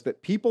statement was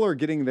that people are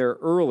getting there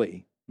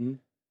early,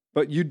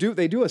 but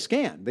they do a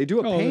scan. They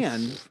do a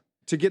pan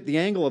to get the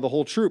angle of the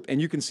whole troop,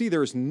 and you can see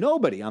there's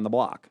nobody on the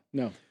block.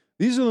 No.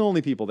 These are the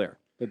only people there.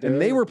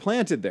 And they were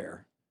planted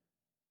there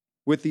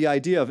with the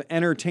idea of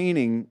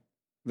entertaining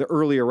the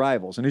early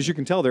arrivals. And as you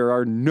can tell, there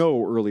are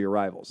no early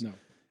arrivals. No.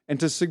 And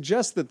to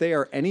suggest that they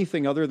are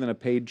anything other than a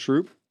paid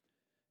troop,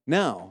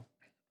 now,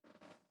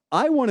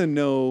 I want to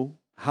know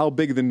how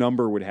big the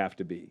number would have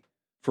to be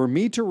for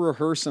me to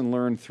rehearse and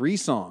learn 3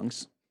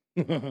 songs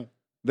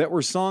that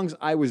were songs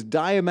I was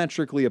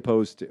diametrically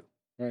opposed to,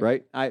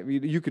 right?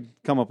 You could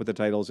come up with the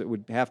titles. It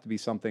would have to be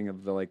something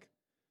of the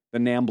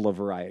NAMBLA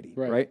variety,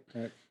 right?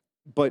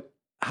 But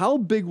how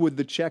big would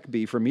the check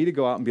be for me to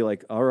go out and be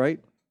like, all right,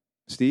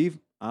 Steve,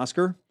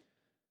 Oscar,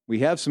 we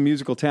have some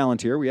musical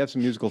talent here. We have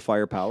some musical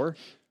firepower.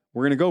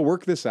 We're going to go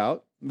work this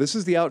out. This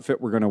is the outfit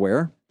we're going to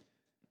wear.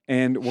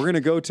 And we're going to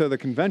go to the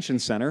convention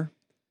center,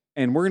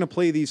 and we're going to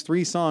play these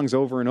 3 songs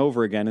over and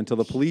over again until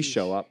the police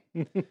show up.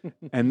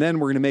 And then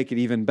we're going to make it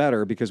even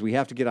better because we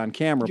have to get on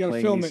camera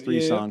playing these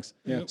 3 songs.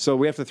 Yeah. So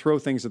we have to throw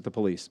things at the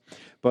police.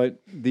 But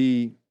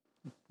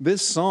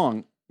this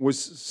song was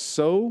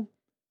so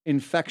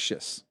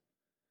infectious.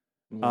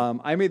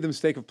 I made the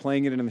mistake of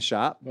playing it in the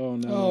shop. Oh,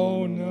 no.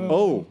 Oh, no.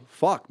 Oh,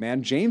 fuck,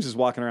 man. James is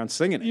walking around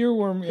singing it.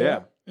 Earworm,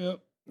 Yeah.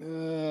 Yep.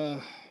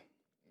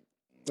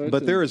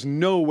 But there is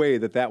no way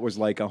that was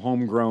like a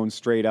homegrown,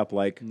 straight up,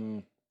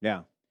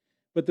 yeah.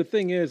 But the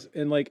thing is,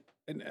 and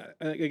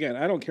again,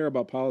 I don't care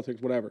about politics,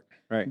 whatever.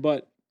 Right.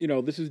 But,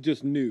 this is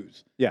just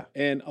news. Yeah.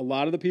 And a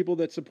lot of the people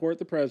that support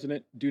the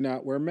president do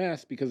not wear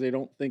masks because they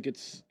don't think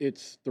it's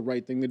the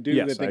right thing to do.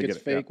 Yes, they think it's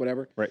fake,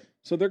 whatever. Right.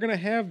 So they're going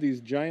to have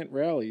these giant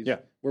rallies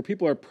where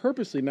people are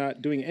purposely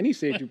not doing any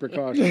safety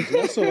precautions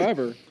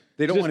whatsoever.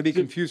 They don't want to be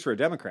confused for a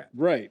Democrat.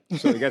 Right.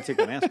 So they got to take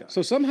the mask off.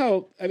 So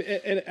somehow,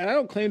 and I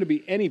don't claim to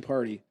be any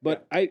party,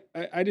 but I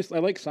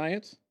like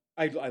science.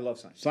 I love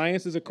science.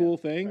 Science is a cool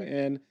thing,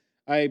 and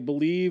I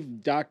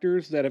believe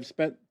doctors that have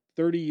spent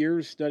 30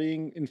 years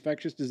studying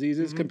infectious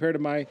diseases compared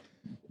to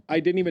I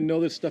didn't even know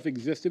this stuff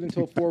existed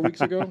until 4 weeks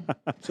ago.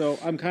 So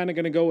I'm kind of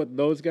going to go with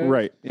those guys.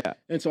 Right, yeah.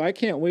 And so I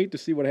can't wait to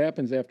see what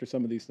happens after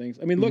some of these things.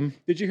 I mean, look,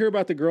 did you hear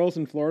about the girls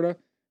in Florida?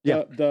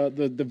 Yeah.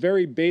 The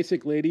very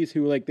basic ladies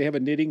who they have a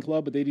knitting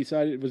club, but they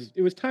decided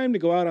it was time to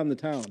go out on the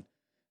town.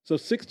 So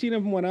 16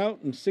 of them went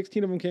out and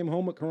 16 of them came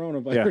home with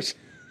coronavirus.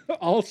 Yeah.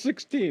 All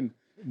 16.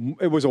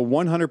 It was a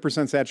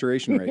 100%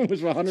 saturation rate. It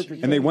was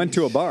 100%. And they went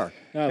to a bar.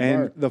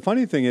 The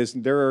funny thing is,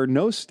 there are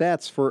no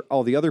stats for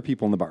all the other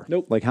people in the bar.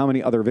 Nope. Like how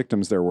many other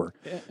victims there were.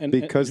 And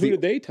who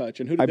did they touch?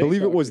 And who did I they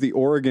believe talk it was to? the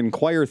Oregon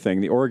choir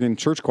thing, the Oregon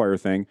church choir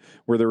thing,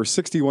 where there were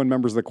 61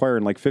 members of the choir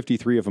and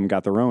 53 of them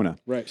got the Rona.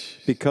 Right.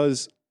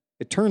 Because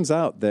it turns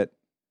out that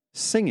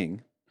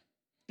singing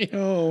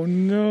Oh,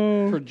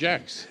 no.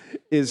 Projects.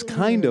 is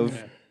kind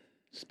of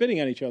Spitting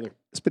at each other.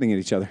 spitting at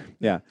each other.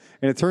 Yeah.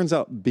 And it turns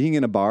out being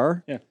in a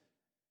bar,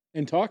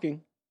 And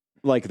talking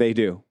like they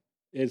do,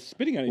 is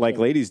spitting at each like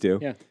other. ladies do,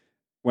 Yeah.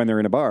 when they're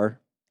in a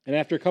bar. And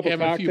after a couple Have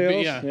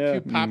cocktails.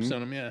 a few pops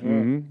on them, yeah.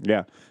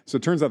 Yeah. So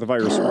it turns out the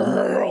virus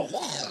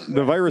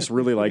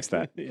really likes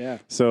that. Yeah.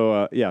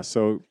 So,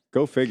 so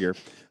go figure.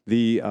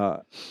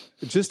 The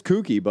just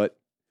kooky, but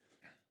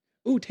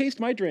Ooh, taste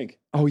my drink.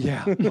 oh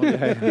yeah.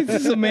 This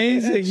is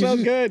amazing. So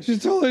You good.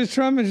 Just told her to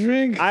try my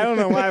drink. I don't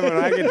know why, but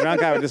when I get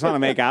drunk, I would just want to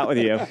make out with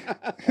you.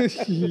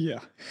 Yeah.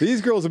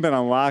 These girls have been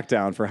on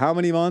lockdown for how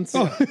many months?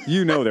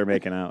 You know they're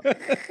making out.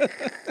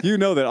 You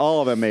know that all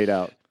of them made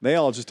out. They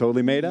all just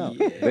totally made out.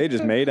 They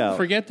just made out.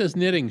 Forget this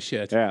knitting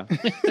shit. Yeah.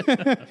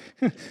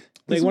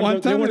 They one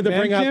wanted time to at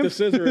bring out band the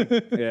scissor.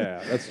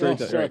 Yeah. That's sorry.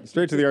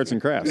 straight to the arts and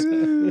crafts.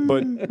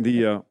 But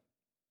the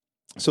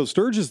so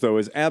Sturgis though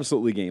is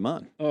absolutely game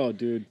on. Oh,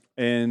 dude.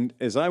 And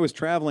as I was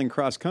traveling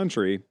cross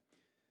country,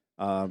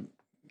 I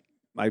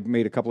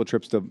made a couple of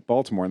trips to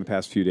Baltimore in the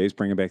past few days,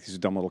 bringing back these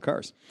dumb little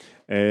cars.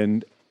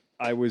 And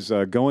I was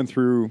going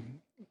through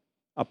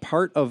a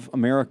part of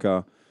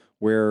America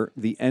where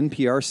the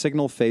NPR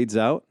signal fades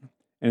out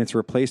and it's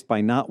replaced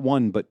by not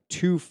one, but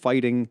two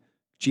fighting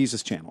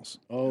Jesus channels.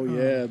 Oh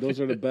yeah, those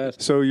are the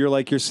best. So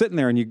you're sitting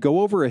there and you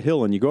go over a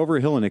hill and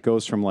it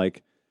goes from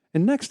like,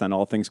 and next on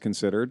All Things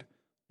Considered,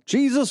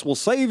 Jesus will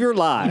save your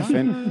life.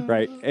 And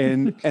right.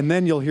 And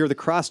then you'll hear the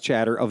cross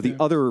chatter of the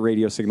other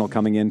radio signal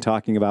coming in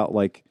talking about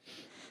like,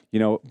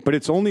 but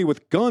it's only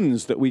with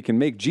guns that we can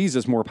make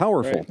Jesus more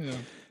powerful. Right. Yeah.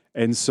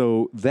 And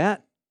so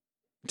that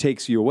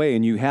takes you away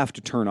and you have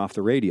to turn off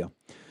the radio.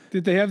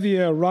 Did they have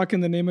the rock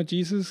in the name of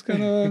Jesus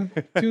kind of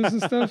tunes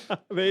and stuff?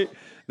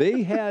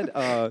 They had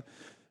a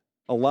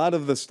lot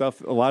of the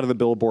stuff, a lot of the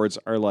billboards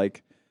are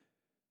like,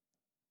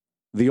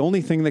 the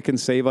only thing that can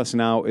save us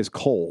now is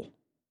coal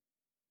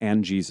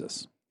and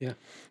Jesus. Yeah.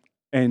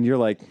 And you're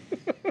like,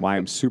 why,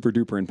 I'm super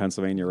duper in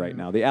Pennsylvania right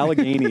now. The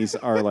Alleghenies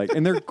are like,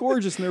 and they're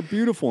gorgeous and they're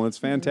beautiful and it's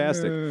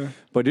fantastic.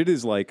 But it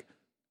is like,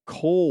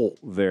 coal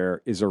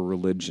there is a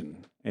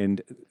religion.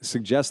 And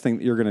suggesting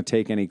that you're going to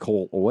take any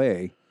coal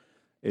away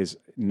is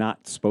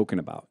not spoken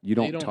about. You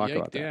don't talk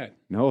about that.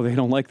 No, they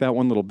don't like that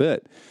one little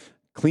bit.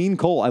 Clean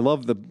coal. I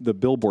love the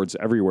billboards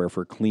everywhere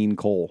for clean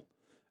coal.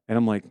 And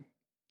I'm like,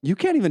 you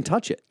can't even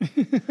touch it.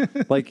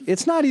 Like,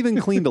 it's not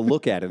even clean to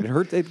look at it. It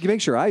hurts. It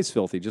makes your eyes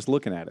filthy just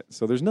looking at it.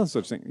 So there's no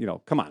such thing.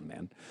 Come on,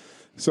 man.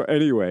 So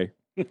anyway,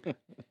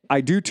 I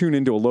do tune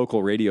into a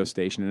local radio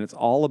station, and it's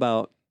all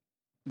about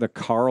the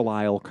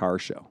Carlisle Car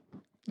Show.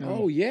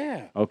 Oh,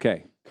 yeah.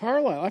 Okay.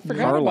 Carlisle. I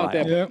forgot about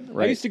that. Yeah.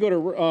 Right. I used to go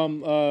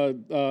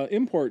to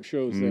import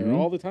shows there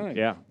all the time.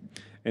 Yeah.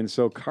 And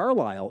so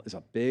Carlisle is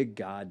a big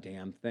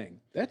goddamn thing.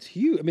 That's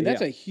huge. I mean,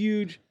 that's a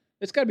huge...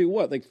 It's got to be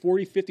what, like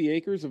 40, 50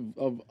 acres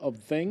of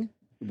thing?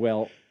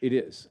 Well, it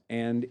is.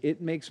 And it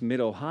makes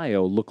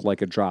Mid-Ohio look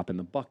like a drop in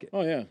the bucket.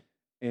 Oh, yeah.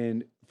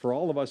 And for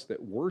all of us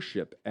that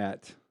worship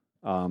at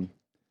Carlisle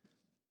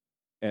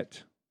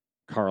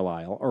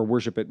or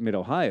worship at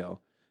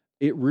Mid-Ohio,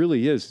 it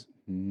really is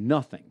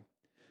nothing.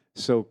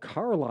 So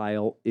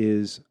Carlisle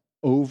is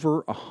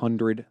over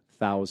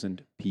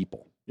 100,000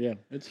 people. Yeah,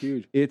 it's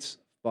huge. It's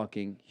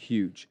fucking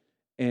huge.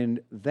 And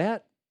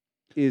that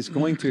is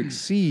going to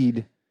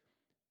exceed...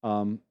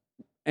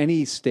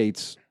 any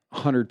state's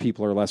 100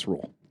 people or less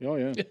rule. Oh,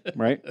 yeah.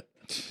 Right?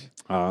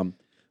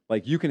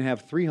 Like you can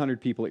have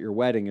 300 people at your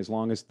wedding as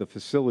long as the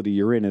facility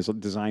you're in is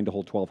designed to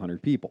hold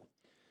 1,200 people.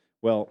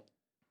 Well,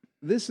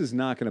 this is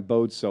not going to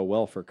bode so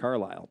well for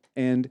Carlisle.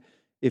 And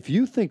if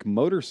you think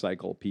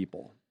motorcycle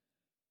people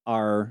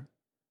are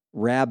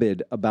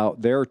rabid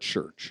about their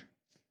church,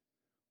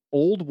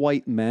 old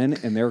white men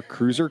and their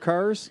cruiser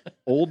cars,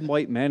 old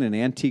white men and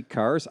antique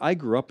cars, I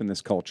grew up in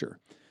this culture.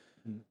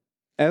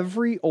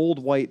 Every old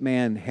white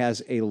man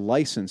has a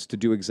license to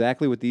do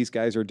exactly what these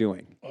guys are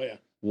doing. Oh, yeah.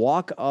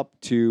 Walk up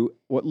to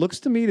what looks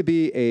to me to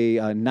be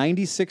a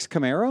 96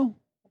 Camaro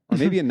or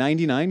maybe a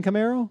 99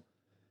 Camaro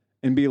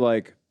and be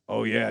like,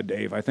 oh, yeah,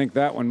 Dave, I think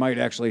that one might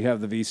actually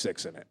have the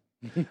V6 in it.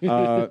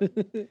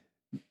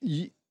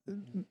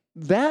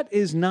 That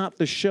is not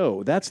the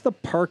show. That's the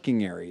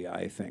parking area,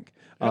 I think.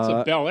 That's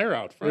a Bel Air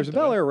out front. There's a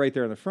Bel Air right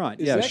there in the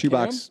front. Is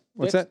shoebox. Cam?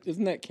 What's that?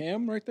 Isn't that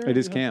Cam right there? It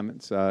is Cam.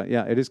 It's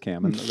it is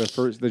Cam. And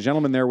the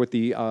gentleman there with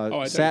the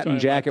satin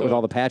jacket with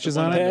all the patches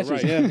on it.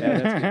 Right.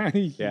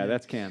 Yeah,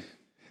 that's Cam.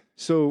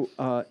 So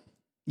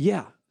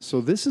So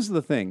this is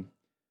the thing.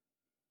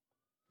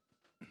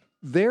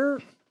 They're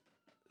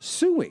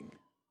suing.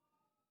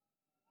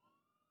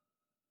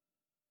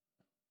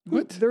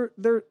 What? They're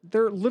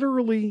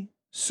literally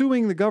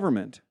suing the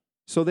government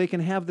so they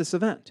can have this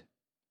event.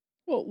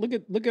 Well,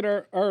 look at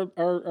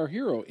our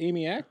hero,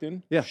 Amy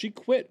Acton. Yeah. She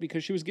quit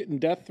because she was getting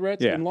death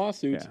threats and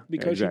lawsuits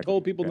because she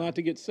told people not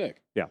to get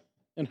sick. Yeah.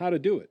 And how to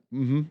do it.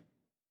 Mm-hmm.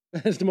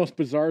 That's the most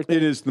bizarre thing.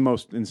 It is the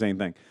most insane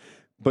thing.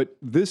 But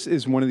this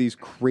is one of these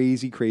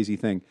crazy, crazy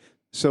things.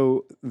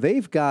 So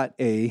they've got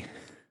a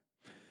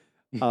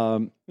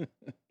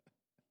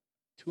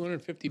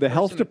 250. The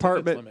health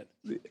department.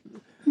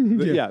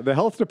 The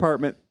health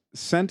department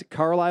sent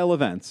Carlisle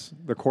Events,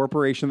 the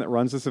corporation that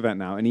runs this event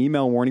now, an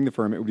email warning the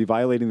firm it would be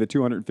violating the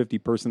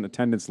 250-person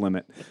attendance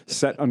limit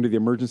set under the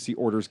emergency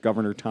orders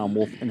Governor Tom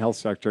Wolf and Health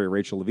Secretary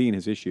Rachel Levine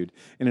has issued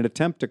in an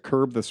attempt to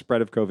curb the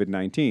spread of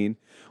COVID-19,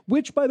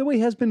 which, by the way,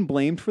 has been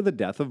blamed for the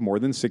death of more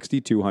than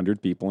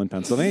 6,200 people in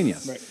Pennsylvania.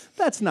 Right.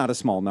 That's not a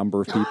small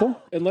number of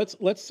people. And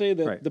let's say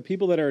that the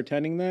people that are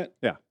attending that,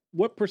 yeah,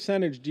 what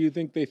percentage do you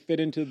think they fit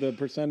into the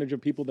percentage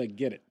of people that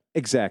get it?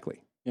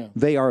 Exactly. Yeah.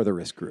 They are the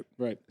risk group.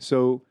 Right.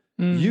 So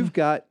you've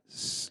got...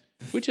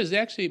 Which is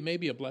actually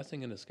maybe a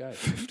blessing in disguise.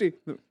 50...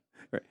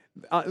 Right.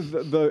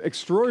 The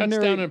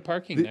extraordinary... Cuts down on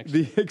parking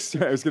next.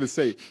 I was going to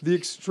say, the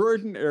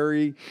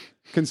extraordinary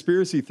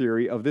conspiracy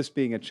theory of this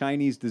being a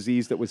Chinese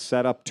disease that was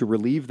set up to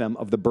relieve them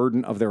of the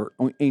burden of their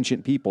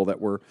ancient people that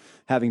were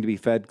having to be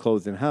fed,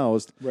 clothed, and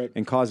housed,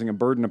 and causing a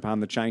burden upon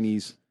the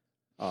Chinese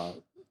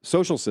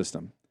social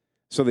system.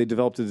 So they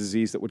developed a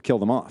disease that would kill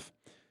them off.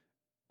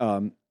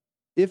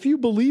 If you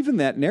believe in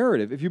that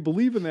narrative, if you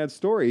believe in that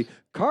story,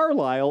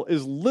 Carlisle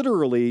is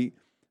literally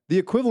the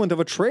equivalent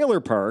of a trailer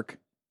park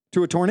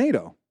to a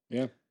tornado.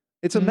 Yeah.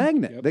 It's a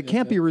magnet that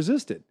can't be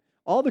resisted.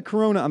 All the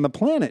corona on the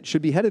planet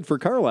should be headed for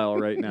Carlisle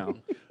right now.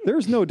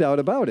 There's no doubt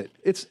about it.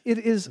 It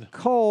is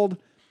called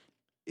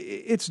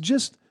it's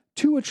just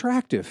too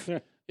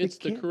attractive. It's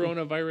the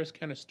coronavirus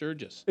kind of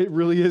Sturgis. It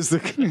really is.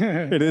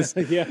 It is.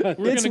 Yeah. We're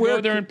going to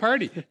go there and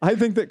party. I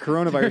think that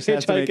coronavirus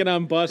has to make... Hitchhiking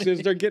on buses.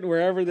 They're getting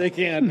wherever they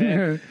can,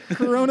 man.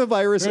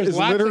 Coronavirus There's is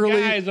lots of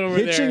literally guys over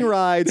hitching there.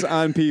 rides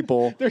on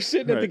people. They're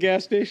sitting at the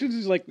gas stations.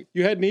 He's like,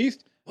 you heading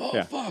east? Oh,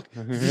 Yeah. fuck.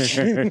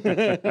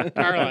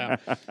 Carlisle.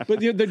 But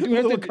they're A doing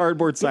little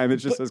cardboard sign that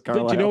just says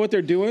Carlisle. But do you know what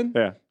they're doing?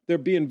 Yeah. They're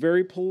being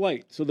very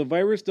polite. So the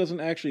virus doesn't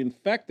actually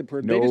infect the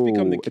person. They just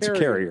become the carrier. It's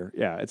a carrier.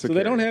 Yeah, it's a So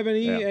carrier. they don't have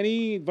any Yeah.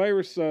 any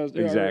virus,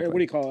 Exactly. what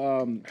do you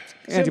call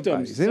Antibodies.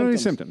 symptoms. They don't have any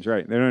symptoms,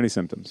 right? They don't have any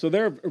symptoms. So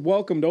they're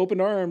welcomed open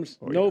arms.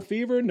 No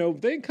fever, no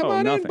thing. Come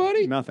on nothing, in,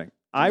 buddy. Nothing.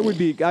 I would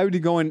be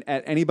going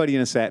at anybody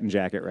in a satin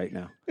jacket right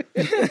now.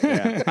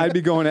 Yeah, I'd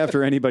be going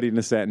after anybody in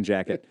a satin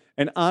jacket.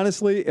 And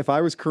honestly, if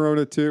I was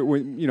Corona too,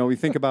 when we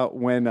think about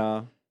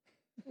when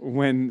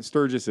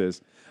Sturgis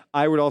is,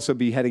 I would also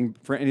be heading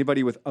for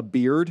anybody with a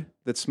beard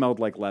that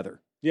smelled like leather.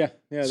 Yeah.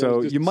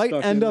 So you might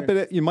end up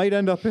at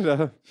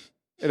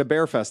a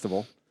bear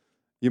festival.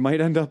 You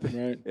might end up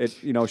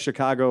at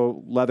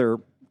Chicago leather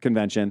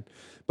convention,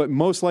 but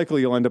most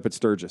likely you'll end up at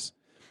Sturgis.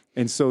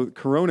 And so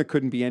Corona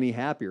couldn't be any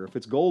happier. If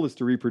its goal is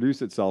to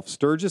reproduce itself,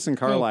 Sturgis and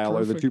Carlisle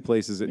are the two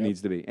places it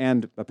needs to be,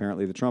 and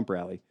apparently the Trump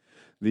rally.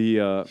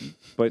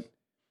 But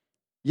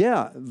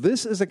yeah,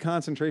 this is a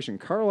concentration.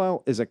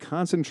 Carlisle is a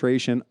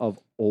concentration of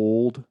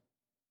old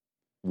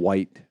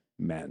white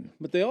men.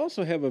 But they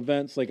also have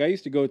events. Like I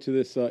used to go to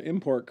this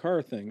import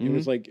car thing. It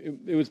was like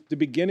it was the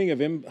beginning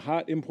of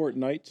hot import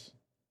nights,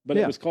 but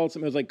it was called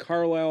something. It was like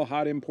Carlisle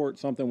hot import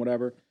something,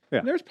 whatever. Yeah.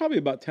 And there's probably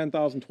about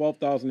 10,000,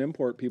 12,000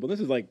 import people.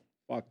 This is like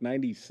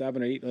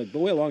 97 or 8, like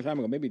way a long time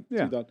ago, maybe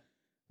 2000.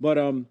 But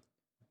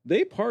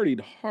they partied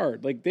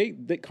hard. Like they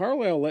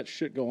Carlisle let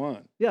shit go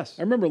on. Yes.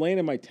 I remember laying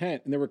in my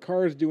tent and there were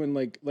cars doing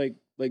like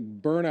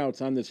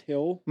burnouts on this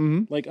hill,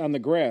 like on the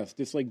grass,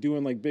 just like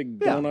doing like big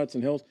donuts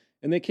and hills.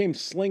 And they came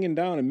slinging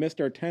down and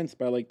missed our tents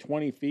by like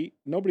 20 feet.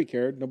 Nobody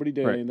cared. Nobody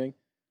did anything.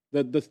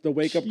 The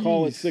wake up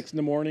call at 6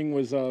 a.m.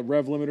 was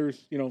rev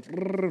limiters,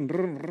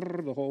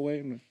 the whole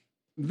way.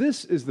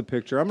 This is the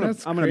picture. I'm gonna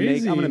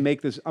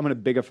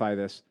bigify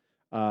this.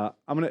 I'm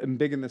gonna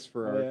embiggen this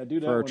for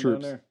our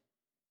troops.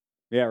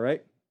 Yeah,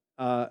 right.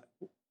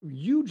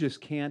 You just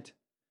can't.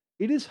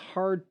 It is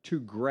hard to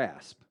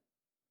grasp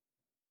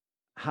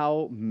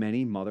how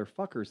many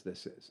motherfuckers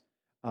this is.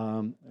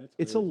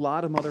 It's a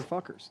lot of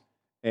motherfuckers,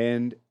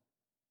 and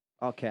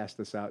I'll cast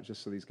this out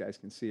just so these guys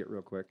can see it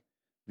real quick.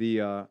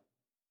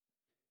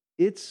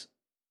 It's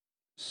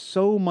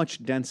so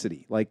much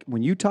density. Like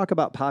when you talk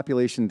about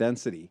population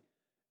density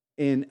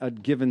in a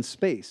given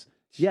space.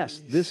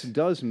 Yes, this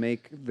does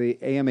make the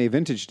AMA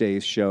Vintage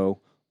Days show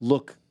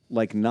look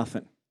like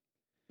nothing.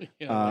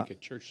 Like a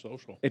church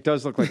social. It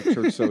does look like a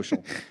church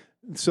social.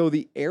 So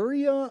the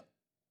area,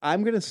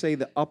 I'm going to say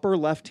the upper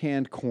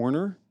left-hand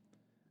corner.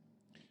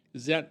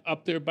 Is that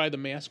up there by the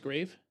mass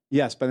grave?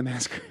 Yes, by the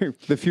mass grave,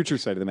 the future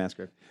site of the mass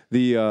grave.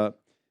 The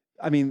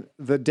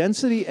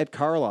density at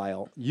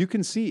Carlisle, you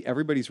can see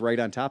everybody's right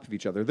on top of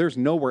each other. There's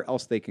nowhere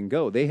else they can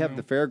go. They have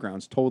the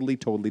fairgrounds totally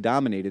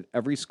dominated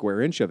every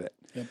square inch of it.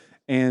 Yep.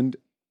 And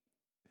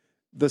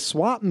the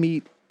swap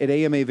meet at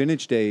AMA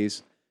Vintage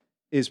Days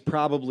is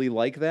probably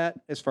like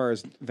that as far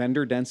as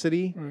vendor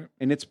density,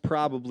 and it's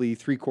probably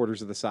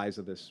 3/4 of the size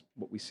of this,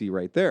 what we see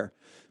right there.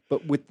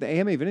 But with the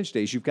AMA Vintage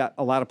Days, you've got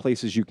a lot of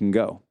places you can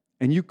go.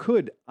 And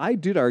I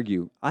did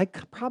argue, I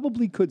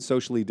probably could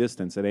socially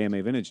distance at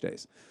AMA Vintage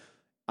Days.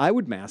 I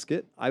would mask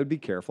it. I would be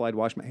careful. I'd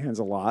wash my hands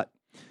a lot.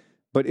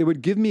 But it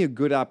would give me a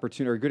good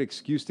opportunity or a good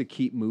excuse to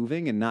keep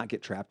moving and not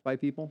get trapped by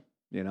people,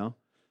 And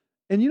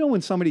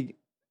when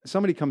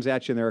somebody comes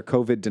at you and they're a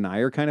COVID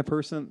denier kind of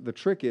person, the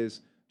trick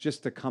is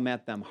just to come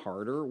at them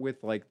harder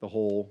with like the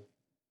whole,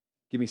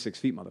 give me 6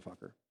 feet,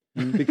 motherfucker.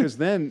 Because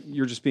then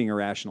you're just being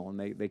irrational and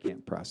they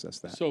can't process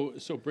that. So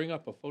bring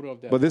up a photo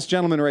of that. But this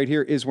gentleman right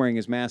here is wearing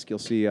his mask. You'll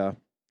see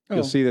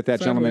that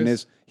gentleman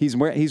he's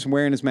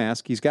wearing his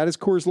mask. He's got his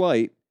Coors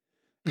Light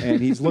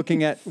and he's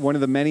looking at one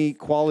of the many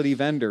quality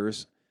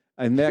vendors.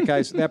 And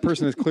that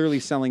person is clearly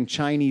selling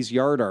Chinese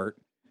yard art.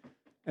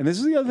 And this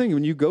is the other thing.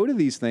 When you go to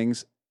these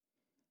things,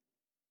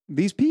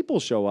 these people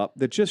show up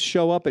that just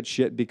show up at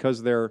shit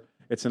because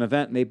it's an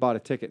event and they bought a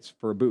ticket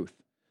for a booth.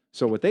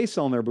 So what they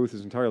sell in their booth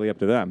is entirely up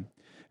to them.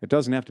 It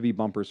doesn't have to be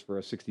bumpers for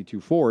a 62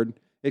 Ford.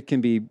 It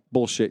can be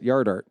bullshit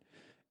yard art.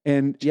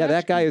 And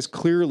that guy is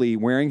clearly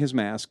wearing his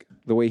mask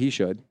the way he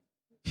should.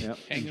 Yep.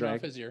 Hanging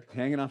off his ear.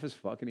 Hanging off his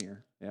fucking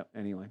ear. Yep.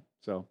 Anyway,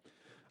 so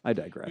I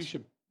digress. You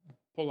should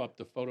pull up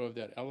the photo of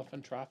that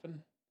elephant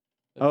trough-in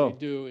they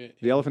do.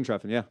 The elephant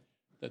trough-in, yeah.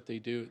 That they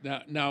do.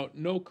 Now,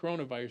 no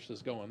coronavirus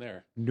is going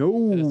there.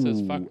 No. And it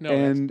says, fuck no.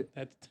 And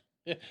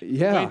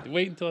yeah.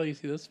 Wait until you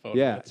see this photo.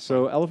 Yeah, That's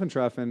so fun. elephant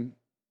trough-in.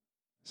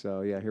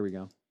 So, yeah, here we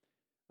go.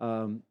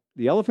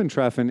 The elephant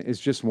trough-in is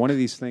just one of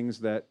these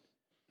things that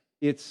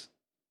it's,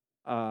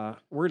 we're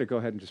going to go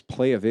ahead and just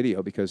play a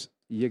video because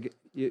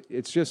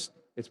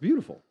it's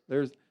beautiful.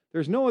 There's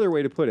no other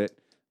way to put it.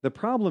 The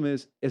problem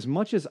is, as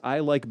much as I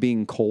like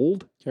being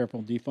cold.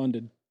 Careful,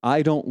 defunded.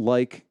 I don't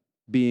like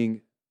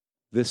being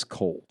this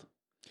cold.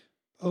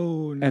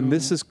 Oh, no. And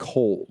this is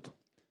cold.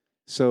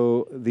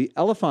 So the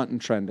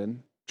Elefanten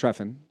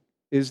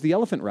is the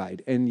elephant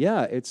ride. And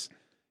yeah, it's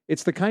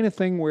the kind of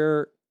thing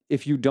where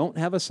if you don't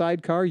have a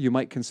sidecar, you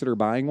might consider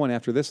buying one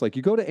after this. Like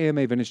you go to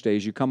AMA Vintage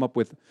Days, you come up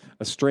with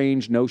a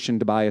strange notion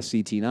to buy a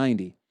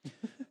CT90.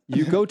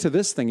 You go to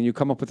this thing and you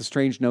come up with a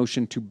strange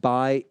notion to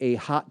buy a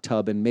hot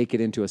tub and make it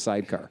into a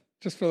sidecar.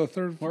 Just for the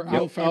third Or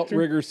wheel factor.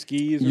 outrigger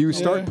skis. You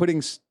start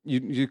putting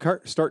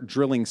start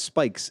drilling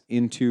spikes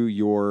into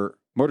your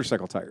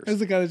motorcycle tires. There's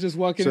the guy that's just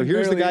walking. So in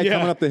here's the barely. guy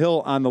coming up the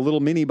hill on the little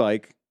mini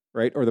bike,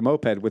 right, or the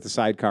moped with the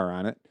sidecar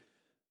on it,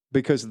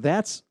 because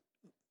that's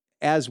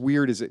as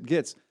weird as it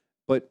gets.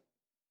 But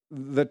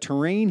the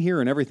terrain here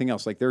and everything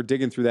else, like they're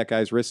digging through that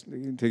guy's wrist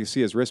to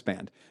see his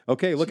wristband.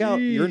 Okay, look out,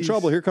 you're in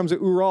trouble. Here comes a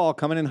Ural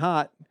coming in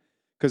hot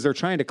because they're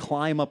trying to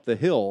climb up the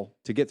hill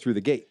to get through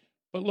the gate.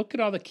 But look at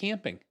all the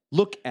camping.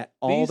 Look at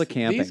all the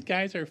camping. These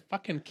guys are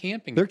fucking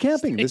camping. They're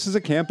camping. This is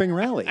a camping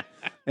rally.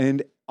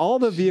 And all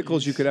the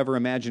vehicles you could ever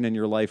imagine in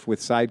your life with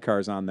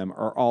sidecars on them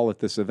are all at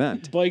this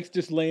event. Bikes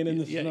just laying in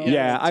the snow.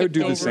 Yeah, I would do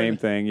the over same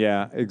thing.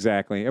 Yeah,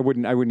 exactly. I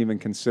wouldn't even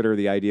consider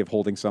the idea of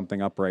holding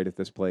something upright at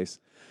this place.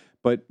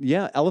 But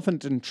yeah,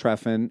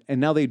 Elefanten,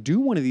 and now they do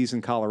one of these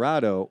in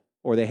Colorado,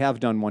 or they have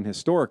done one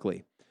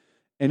historically.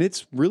 And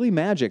it's really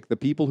magic. The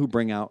people who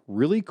bring out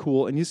really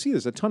cool, and you see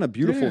there's a ton of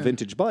beautiful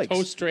vintage bikes.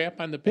 Toe strap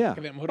on the back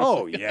of that motorcycle.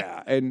 Oh,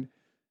 yeah. And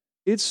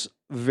it's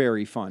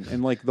very fun.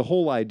 And like the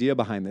whole idea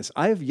behind this,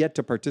 I have yet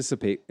to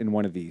participate in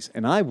one of these,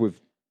 and I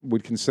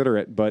would consider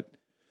it, but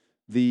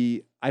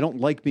I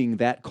don't like being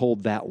that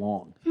cold that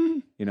long,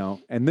 you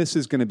know, and this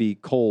is going to be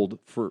cold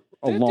for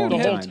a long time.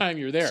 The whole time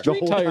you're there. The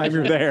whole time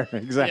you're there.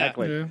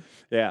 Exactly.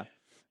 Yeah.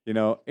 You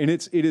know, and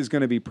it is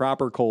going to be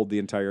proper cold the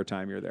entire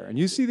time you're there. And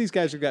you see these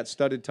guys who've got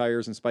studded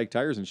tires and spiked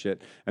tires and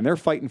shit, and they're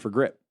fighting for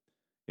grip.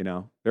 You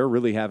know, they're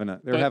really having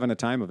a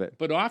time of it.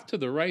 But off to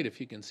the right,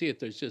 if you can see it,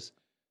 there's just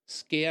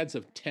scads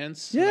of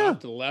tents. Yeah. And off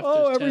to the left,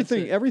 oh, there's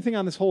everything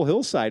on this whole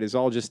hillside is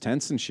all just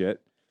tents and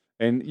shit.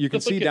 And you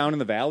can see down in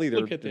the valley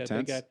they're tents.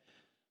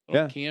 They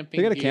got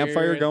camping. They got a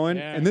campfire going,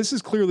 and this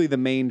is clearly the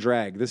main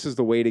drag. This is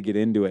the way to get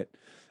into it.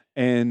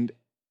 And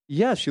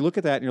yes, you look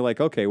at that and you're like,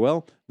 okay,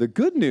 well, the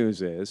good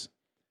news is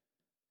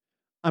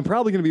I'm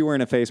probably going to be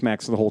wearing a face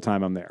mask the whole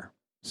time I'm there.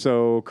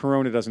 So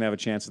Corona doesn't have a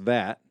chance of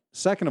that.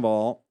 Second of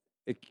all,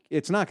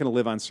 it's not going to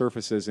live on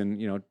surfaces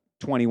in,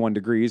 21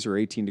 degrees or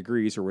 18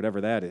 degrees or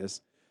whatever that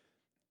is.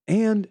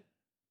 And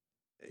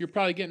you're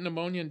probably getting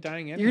pneumonia and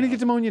dying anyway. You're going to get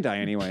pneumonia and die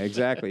anyway,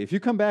 exactly. If you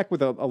come back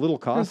with a little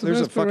cough,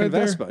 there's a fucking right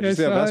Vespa. Did you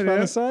see that Vespa on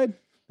the side?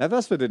 That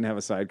Vespa didn't have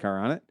a sidecar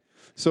on it.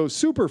 So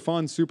super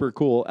fun, super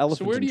cool.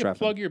 So where do you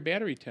plug your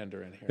battery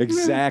tender in here?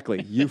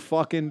 Exactly. You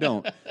fucking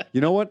don't.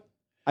 You know what?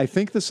 I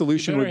think the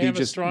solution would be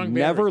just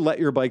never let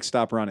your bike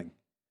stop running.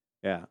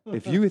 Yeah.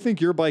 If you think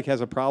your bike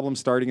has a problem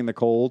starting in the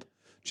cold,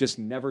 just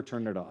never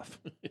turn it off.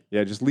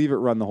 Yeah, just leave it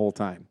run the whole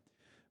time.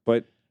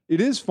 But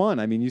it is fun.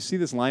 I mean, you see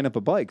this lineup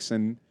of bikes,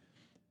 and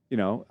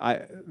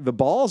the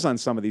balls on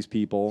some of these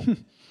people,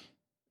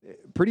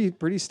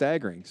 pretty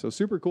staggering. So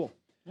super cool.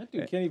 That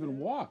dude can't even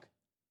walk.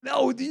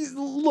 No,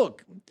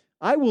 look.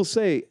 I will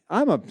say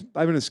I've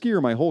been a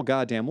skier my whole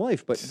goddamn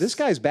life, but this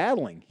guy's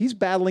battling. He's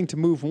battling to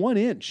move 1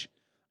 inch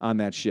on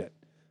that shit.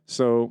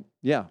 So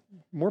yeah,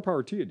 more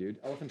power to you,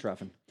 dude.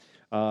 Elefanten.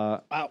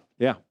 Wow.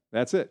 Yeah,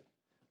 that's it.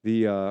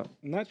 I'm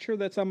not sure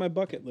that's on my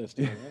bucket list.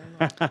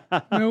 I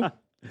don't know. Nope.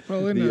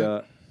 Probably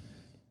not.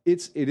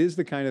 It is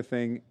the kind of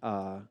thing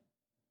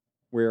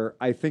where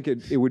I think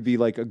it would be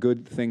like a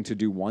good thing to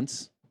do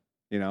once,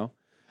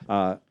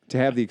 to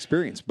have the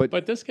experience.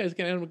 But this guy's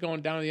going to end up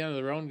going down to the end of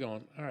the road and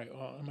going, all right,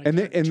 well, am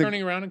I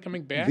turning around and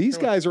coming back? These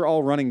guys are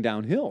all running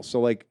downhill.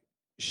 So like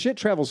shit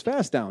travels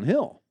fast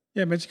downhill.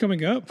 Yeah, imagine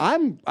coming up.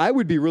 I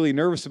would be really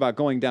nervous about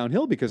going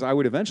downhill because I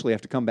would eventually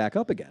have to come back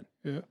up again.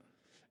 Yeah.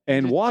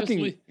 And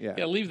walking,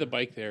 leave the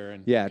bike there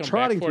and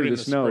trotting back through the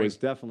snow spring. is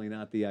definitely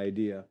not the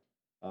idea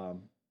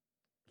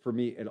for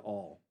me at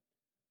all.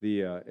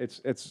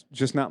 It's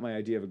just not my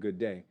idea of a good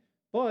day.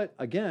 But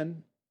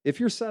again, if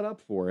you're set up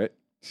for it,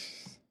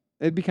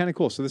 it'd be kind of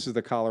cool. So this is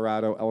the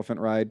Colorado Elephant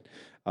Ride.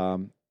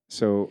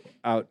 So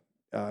out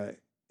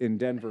in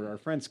Denver, our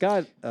friend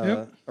Scott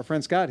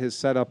has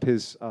set up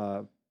his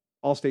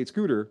all-state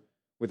scooter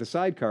with a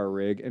sidecar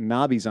rig and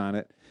knobbies on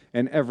it.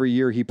 And every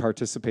year he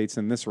participates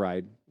in this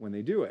ride when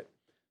they do it.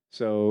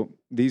 So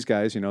these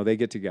guys, they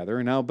get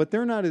together but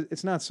they're not,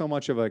 it's not so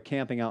much of a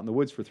camping out in the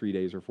woods for 3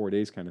 days or 4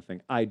 days kind of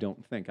thing. I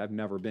don't think. I've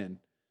never been,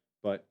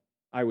 but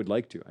I would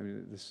like to. I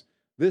mean,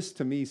 this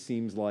to me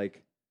seems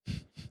like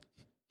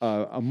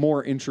a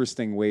more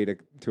interesting way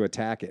to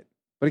attack it.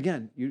 But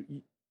again,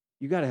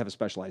 you got to have a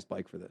specialized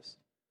bike for this.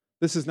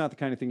 This is not the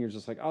kind of thing you're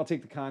just like, I'll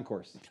take the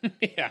concourse.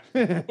 Yeah.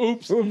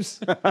 Oops.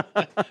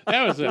 That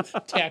was a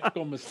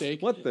tactical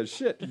mistake. What the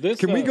shit?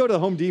 Can we go to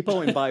Home Depot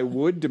and buy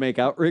wood to make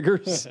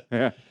outriggers?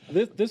 Yeah.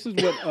 This is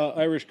what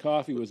Irish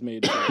coffee was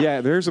made for.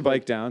 Yeah, there's a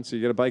bike down. So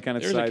you get a bike on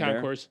its side there. There's a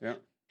concourse. Yeah.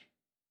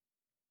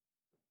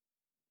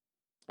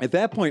 At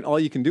that point,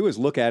 all you can do is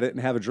look at it and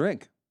have a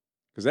drink.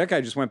 Because that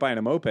guy just went by on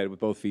a moped with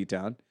both feet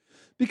down.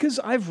 Because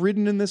I've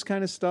ridden in this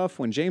kind of stuff.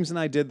 When James and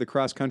I did the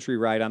cross-country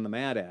ride on the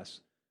Mad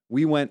Ass,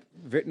 we went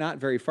not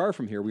very far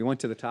from here. We went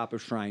to the top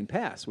of Shrine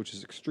Pass, which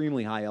is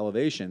extremely high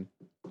elevation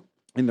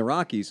in the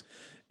Rockies.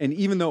 And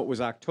even though it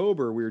was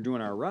October, we were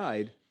doing our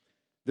ride,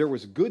 there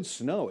was good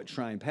snow at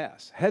Shrine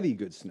Pass, heavy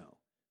good snow.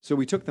 So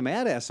we took the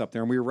Mad Ass up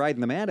there and we were riding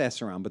the Mad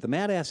Ass around, but the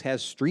Mad Ass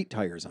has street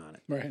tires on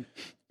it. Right.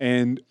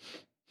 And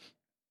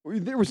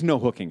there was no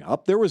hooking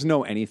up. There was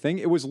no anything.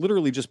 It was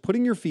literally just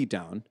putting your feet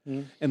down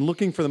and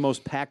looking for the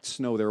most packed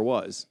snow there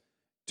was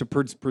to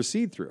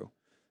proceed through.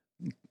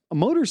 A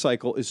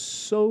motorcycle is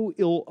so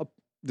ill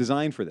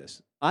designed for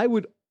this. I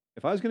would,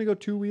 if I was going to go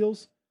two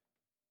wheels,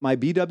 my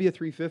BW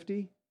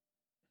 350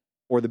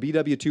 or the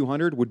BW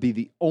 200 would be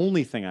the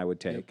only thing I would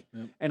take.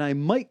 Yep. And I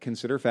might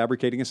consider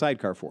fabricating a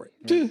sidecar for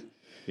it.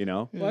 You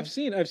know? Well, I've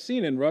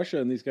seen in Russia,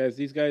 and these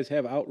guys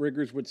have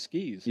outriggers with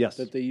skis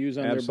that they use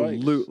on their bikes.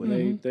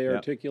 Absolutely. They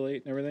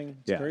articulate and everything.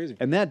 It's crazy.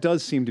 And that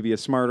does seem to be a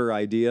smarter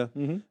idea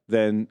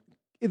than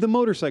the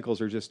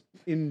motorcycles are just,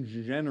 in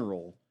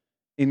general,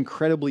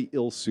 incredibly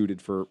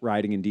ill-suited for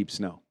riding in deep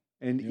snow.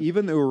 And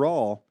even the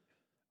Ural,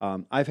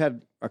 I've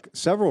had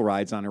several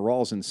rides on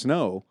Urals in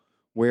snow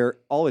where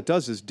all it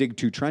does is dig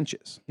two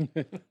trenches.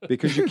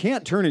 Because you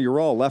can't turn a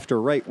Ural left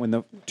or right when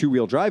the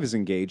two-wheel drive is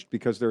engaged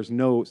because there's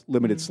no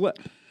limited slip.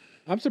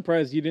 I'm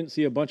surprised you didn't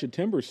see a bunch of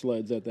timber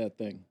sleds at that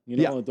thing. You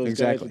know, those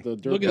exactly. guys with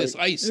the dirt Look at this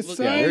ice. It's Look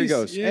ice. There he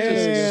goes. Yeah.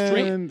 And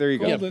straight. there you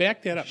go. Yeah,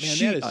 back that up, man.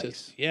 Sheet That is ice.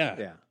 just,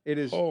 yeah. It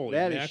is. Holy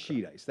That is mackerel.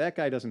 sheet ice. That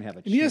guy doesn't have a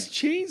And he has chance.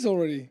 chains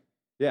already.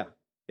 Yeah.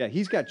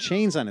 He's got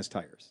chains on his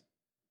tires.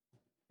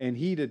 And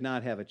he did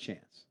not have a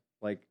chance.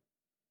 Like,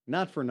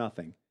 not for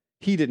nothing.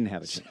 He didn't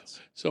have a chance.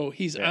 So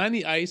he's on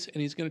the ice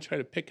and he's going to try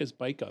to pick his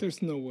bike up.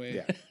 There's no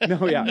way. No,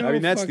 I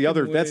mean, that's the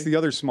fucking way.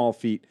 other small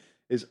feat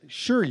is,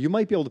 sure, you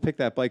might be able to pick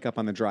that bike up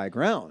on the dry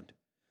ground,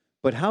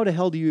 but how the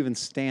hell do you even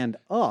stand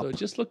up? So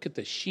just look at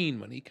the sheen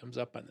when he comes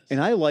up on this. And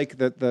I like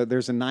that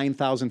there's a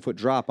 9,000-foot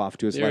drop off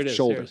to his There it left is,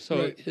 shoulder. there. So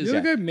Right. his, The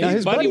other guy made Now, it.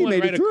 his buddy buddy went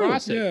made right it through.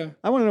 across it. Yeah.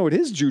 I want to know what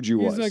his juju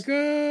was. He's like,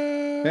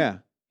 Yeah.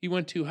 He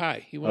went too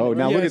high. He went Oh,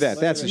 now look at Yes, that.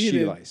 That's a he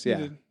sheet of did. ice. He Yeah.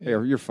 did.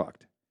 You're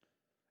fucked.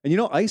 And you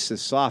know, ice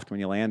is soft when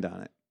you land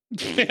on it.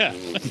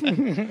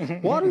 Yeah.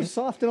 Water's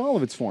soft in all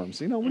of its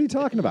forms. You know, what are you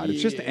talking about?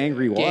 It's just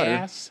angry water.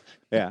 Gas.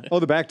 Yeah. Oh,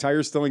 the back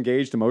tire's still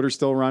engaged. The motor's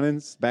still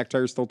running. Back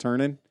tire's still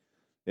turning.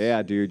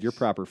 Yeah, dude, you're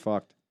proper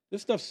fucked.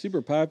 This stuff's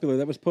super popular.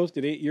 That was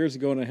posted 8 years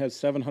ago, and it has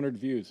 700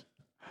 views.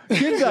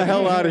 Get the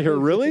hell out of here,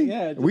 really?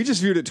 Yeah. We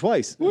just viewed it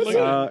twice. Look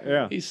at it.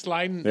 Yeah. He's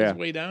sliding Yeah. his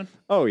way down.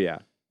 Oh, yeah.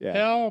 Yeah.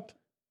 Help.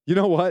 You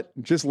know what?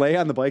 Just lay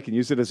on the bike and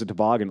use it as a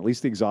toboggan. At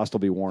least the exhaust will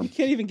be warm. You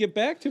can't even get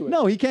back to it.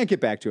 No, he can't get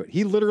back to it.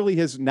 He literally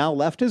has now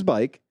left his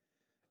bike,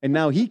 and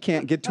now he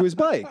can't get to his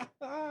bike.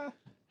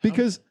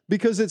 Because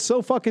it's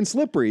so fucking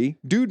slippery,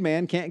 dude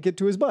man can't get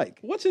to his bike.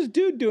 What's his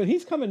dude doing?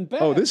 He's coming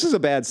back. Oh, this is a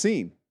bad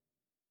scene.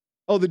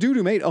 Oh, the dude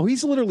who made,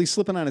 he's literally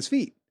slipping on his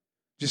feet.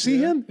 Did you see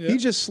him? Yeah. He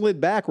just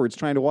slid backwards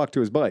trying to walk to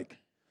his bike.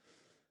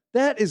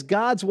 That is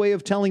God's way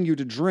of telling you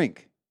to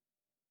drink.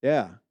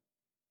 Yeah.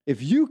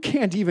 If you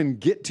can't even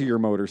get to your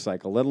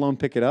motorcycle, let alone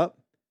pick it up,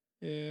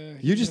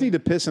 you just need to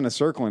piss in a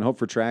circle and hope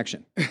for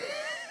traction.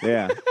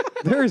 Yeah.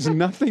 There is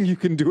nothing you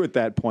can do at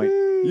that point.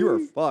 You are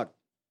fucked.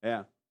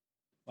 Yeah.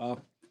 Wow.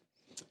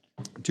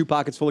 2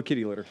 pockets full of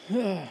kitty litter.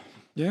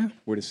 Yeah.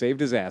 Would have saved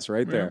his ass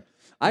right there.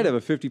 I'd have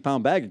a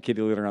 50-pound bag of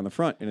kitty litter on the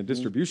front in a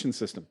distribution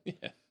system. Yeah.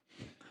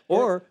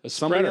 Or A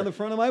somebody spreader. on the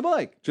front of my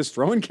bike, just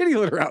throwing kitty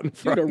litter out in Dude,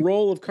 front. a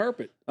roll of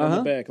carpet on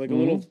the back, like a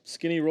little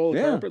skinny roll of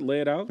Yeah. carpet. Lay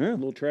it out, Yeah. a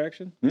little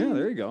traction. Yeah,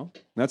 there you go.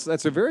 That's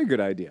a very good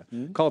idea.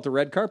 Call it the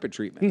red carpet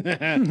treatment.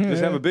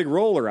 Just have a big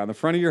roller on the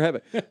front of your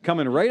head,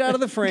 coming right out of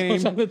the frame.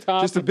 Goes on the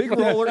top. Just a big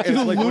roller. It's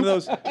like one of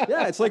those.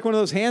 Yeah, it's like one of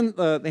those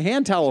the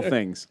hand towel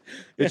things.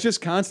 It's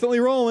just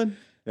constantly rolling.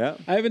 Yeah.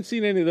 I haven't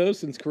seen any of those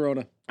since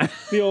Corona.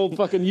 The old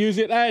fucking use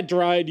it. I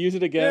dried. Use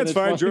it again. Yeah, it's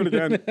fine. Do it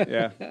again.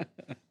 Yeah.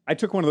 I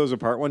took one of those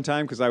apart one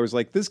time because I was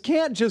like, this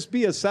can't just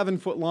be a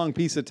 7-foot long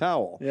piece of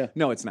towel. Yeah.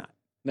 No, it's not.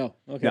 No.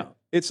 Okay. No,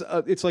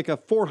 it's like a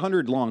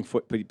 400 long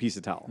foot piece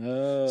of towel.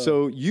 Oh.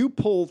 So you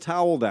pull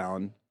towel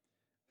down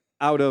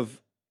out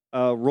of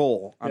a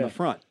roll on Yeah. the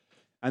front,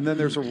 and then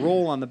there's a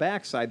roll on the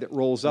backside that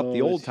rolls up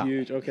the old that's towel.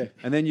 huge. Okay.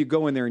 And then you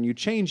go in there and you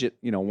change it,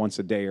 once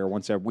a day or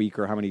once a week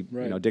or how many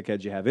Right.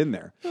 dickheads you have in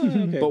there.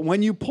 Okay. But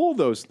when you pull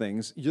those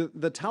things,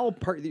 the towel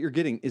part that you're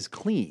getting is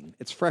clean.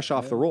 It's fresh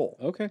off the roll.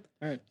 Okay.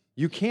 All right.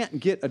 You can't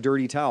get a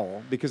dirty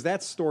towel because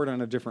that's stored on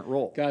a different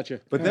roll.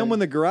 Gotcha. But then when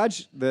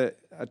the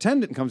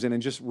attendant comes in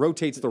and just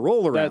rotates the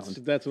roll around,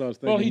 That's what I was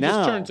thinking. Well, he now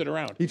just turns it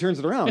around. he turns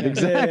it around.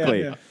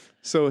 Exactly. yeah.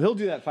 So he'll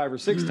do that 5 or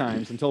 6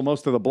 times until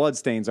most of the blood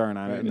stains aren't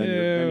on it, and then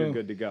you're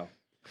good to go.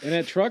 and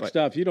at truck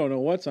stops, you don't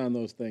know what's on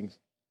those things.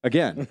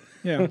 Again.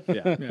 Yeah.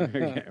 Yeah.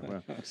 Okay,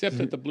 well,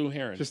 Except at the Blue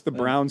Heron. just the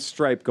brown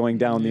stripe going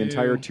down the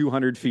entire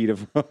 200 feet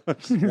of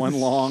one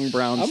long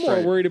brown I'm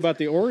stripe. more worried about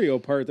the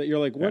Oreo part that you're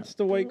like, what's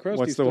the white crusty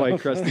What's the stuff? white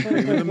crusty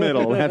cream in the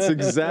middle? That's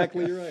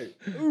exactly right.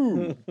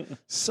 Ooh,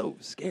 so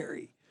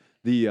scary.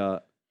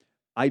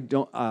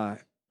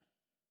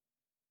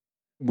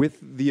 With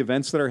the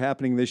events that are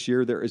happening this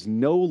year, there is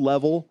no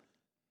level.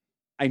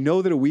 I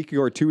know that a week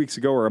ago or 2 weeks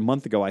ago or a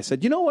month ago, I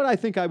said, you know what? I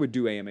think I would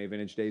do AMA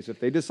Vintage Days.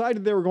 If they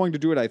decided they were going to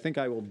do it, I think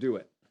I will do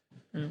it.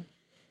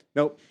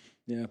 Nope.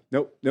 Yeah.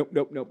 Nope.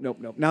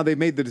 Now they've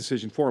made the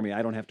decision for me.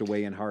 I don't have to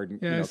weigh in hard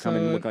and come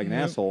in and look like an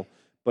asshole.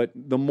 But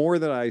the more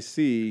that I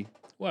see,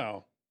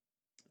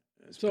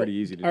 it's pretty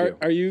easy to do.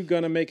 Are you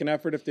going to make an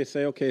effort if they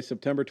say, okay,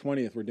 September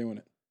 20th, we're doing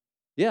it?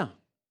 Yeah.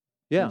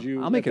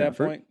 I'll make an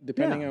effort. Point,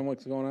 depending on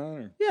what's going on?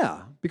 Or?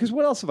 Yeah, because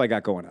what else have I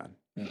got going on?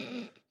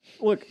 Yeah.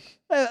 Look,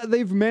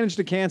 they've managed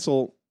to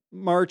cancel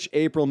March,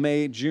 April,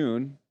 May,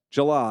 June,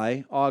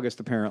 July, August,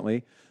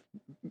 apparently.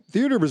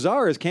 Theater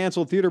Bazaar has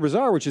canceled Theater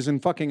Bazaar, which is in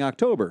fucking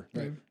October.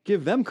 Right.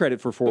 Give them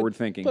credit for forward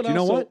thinking. Do you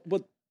know what?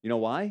 You know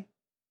why?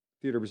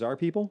 Theater Bazaar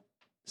people?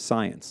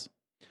 Science.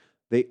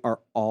 They are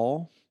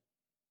all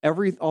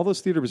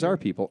those Theater Bazaar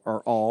people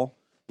are all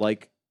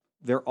like,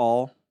 they're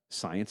all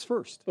science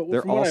first. But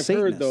they're from all what I've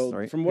Satanists, heard, though,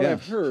 right? from what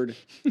I've heard,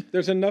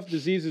 there's enough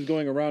diseases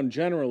going around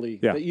generally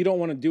that you don't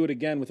want to do it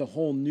again with a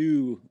whole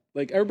new.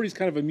 Like everybody's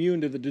kind of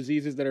immune to the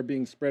diseases that are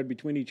being spread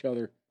between each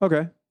other.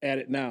 Okay. At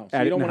it now,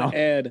 so you don't want to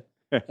add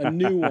a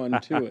new one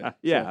to it.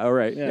 Yeah. So, all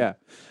right. Yeah.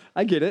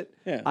 I get it.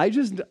 Yeah. I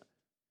just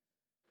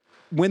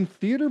when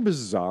Theater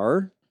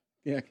Bazaar.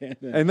 Yeah.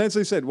 And as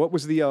I said, what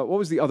was the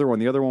other one?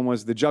 The other one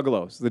was the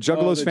Juggalos. The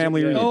Juggalos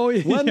family reunion. Oh,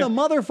 yeah. When the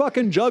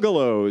motherfucking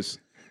Juggalos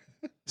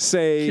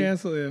say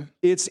cancel,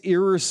 it's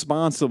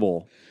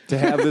irresponsible to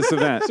have this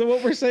event. So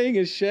what we're saying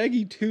is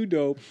Shaggy 2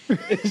 Dope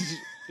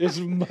is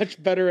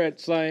much better at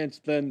science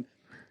than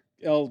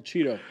El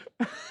Cheeto.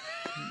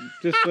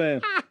 Just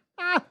saying.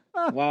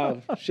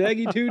 Wow.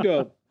 Shaggy 2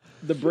 Dope,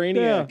 the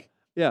brainiac.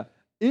 Yeah.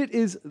 It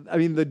is, I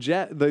mean, the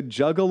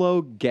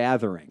Juggalo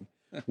gathering.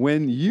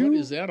 When you... What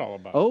is that all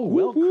about? Oh,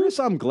 well, Chris,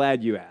 I'm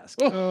glad you asked.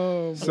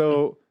 Oh.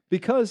 So,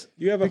 because...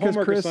 You have a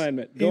homework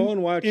assignment. Go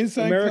and watch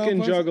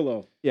American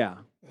Juggalo. Yeah.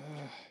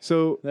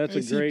 So... That's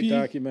a great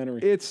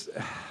documentary. It's...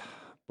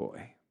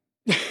 Boy.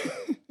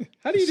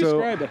 How do you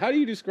describe it? How do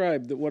you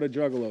describe what a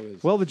Juggalo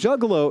is? Well, the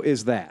Juggalo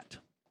is that,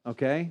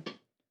 okay?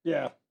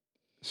 Yeah.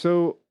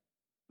 So,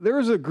 there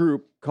is a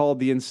group called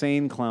the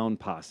Insane Clown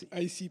Posse.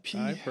 ICP.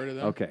 I've heard of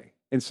that. Okay.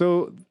 And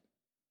so,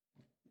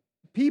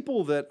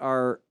 people that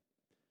are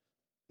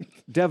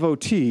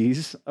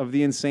devotees of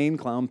the Insane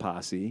Clown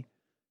Posse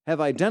have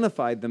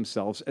identified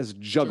themselves as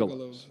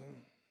juggalos.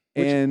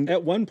 Which And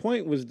at one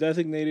point was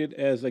designated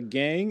as a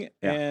gang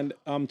and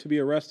to be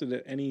arrested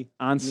at any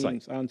on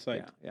site.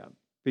 Yeah.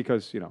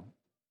 Because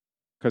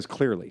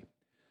clearly.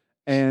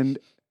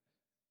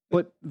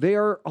 But they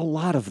are a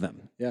lot of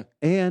them. Yeah.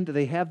 And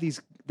they have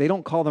they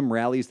don't call them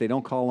rallies, they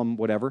don't call them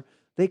whatever.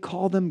 They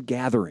call them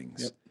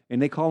gatherings. Yep.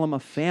 And they call them a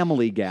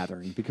family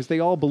gathering because they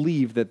all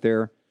believe that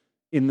they're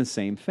in the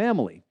same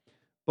family.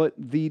 But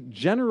the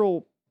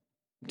general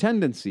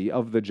tendency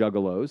of the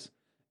Juggalos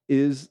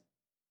is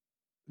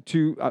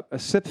to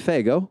sip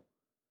Faygo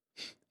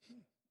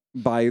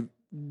by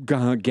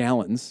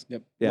gallons.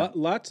 Yep. Yeah.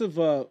 Lots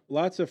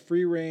of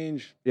free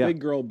range big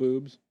girl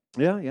boobs.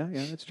 Yeah,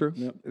 that's true.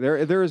 Yep.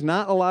 There is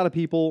not a lot of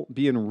people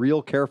being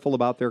real careful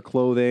about their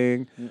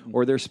clothing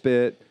or their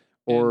spit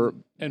or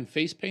and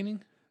face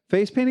painting.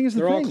 Face painting is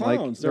the thing. All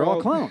clowns. They're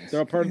all clowns. They're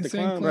all part of the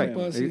clown, right?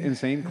 Posse.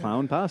 Insane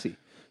Clown Posse.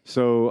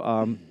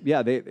 So they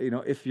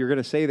if you're going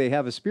to say they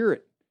have a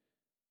spirit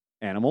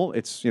animal,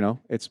 it's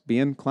it's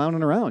being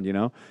clowning around,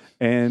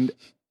 and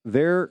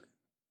their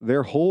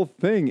whole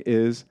thing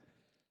is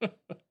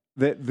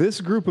that this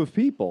group of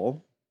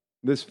people,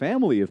 this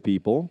family of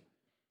people,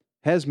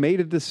 has made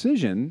a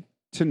decision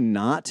to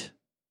not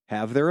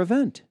have their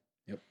event.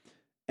 Yep.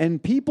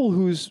 And people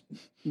whose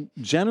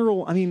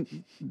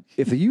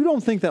if you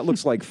don't think that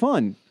looks like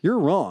fun, you're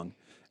wrong.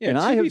 Yeah, and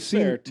I have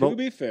seen. To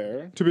be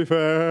fair,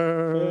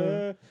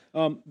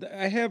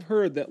 I have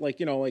heard that,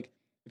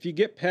 if you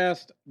get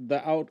past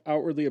the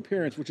outwardly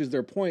appearance, which is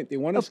their point, they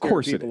want to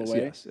scare people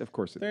away. Yes, of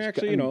course it is. They're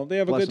actually, they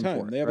have a good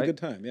time. They have a good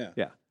time. Yeah.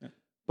 Yeah.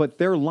 But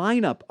their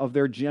lineup of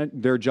their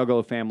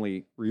Juggalo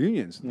family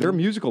reunions, their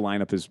musical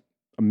lineup is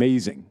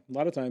amazing. A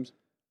lot of times,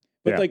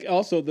 but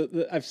also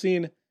I've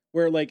seen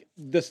where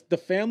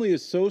the family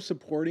is so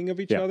supporting of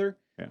each other.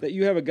 That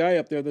you have a guy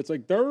up there that's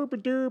like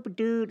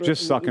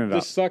just sucking it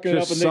up,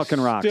 and they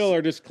rocks. Still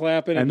are just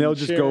clapping, and they'll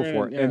just go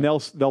for it, and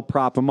they'll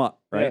prop them up,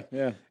 right?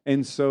 Yeah.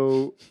 And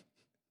so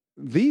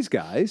these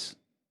guys,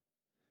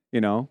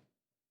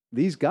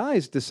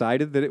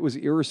 decided that it was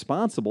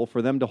irresponsible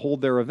for them to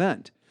hold their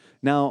event.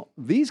 Now,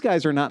 these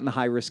guys are not in the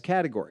high risk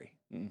category.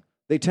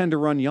 They tend to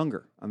run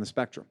younger on the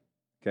spectrum.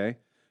 Okay.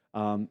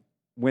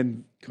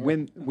 When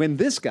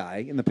this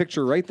guy in the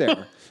picture right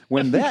there,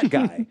 when that He's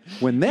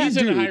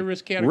dude in a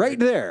high-risk category. right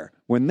there,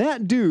 when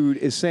that dude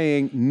is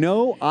saying,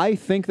 no, I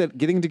think that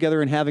getting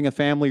together and having a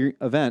family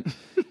event,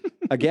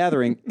 a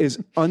gathering, is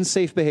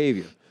unsafe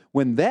behavior.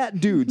 When that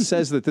dude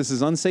says that this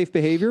is unsafe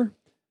behavior,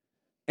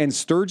 and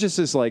Sturgis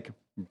is like,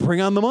 bring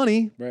on the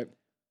money, right?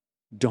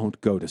 Don't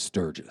go to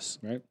Sturgis,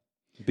 right?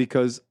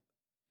 Because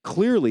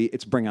clearly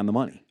it's bring on the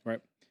money,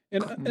 right?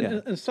 And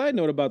a side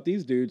note about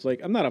these dudes,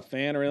 I'm not a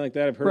fan or anything like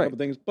that. I've heard a couple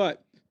things,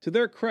 but to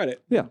their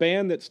credit, the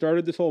band that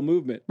started this whole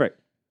movement, right?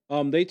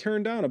 They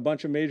turned down a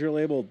bunch of major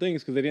label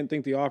things because they didn't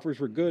think the offers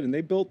were good, and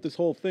they built this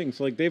whole thing.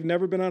 So like they've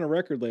never been on a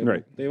record label.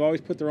 Right. They've always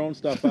put their own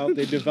stuff out.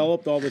 They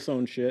developed all this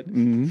own shit.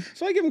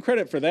 So I give them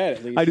credit for that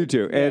at least. I do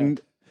too. Yeah.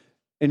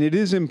 And it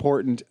is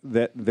important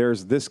that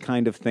there's this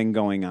kind of thing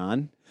going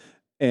on,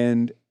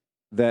 and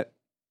that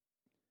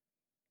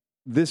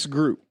this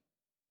group,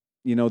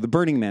 you know, the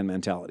Burning Man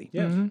mentality.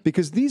 Yeah.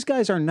 Because these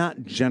guys are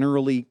not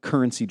generally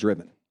currency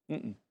driven.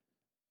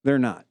 They're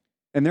not.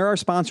 And there are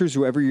sponsors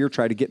who every year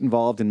try to get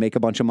involved and make a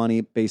bunch of money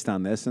based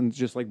on this, and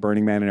just like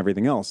Burning Man and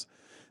everything else.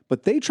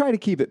 But they try to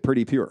keep it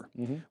pretty pure.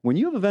 When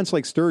you have events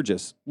like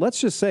Sturgis,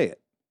 let's just say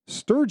it.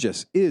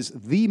 Sturgis is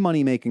the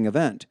money-making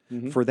event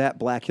for that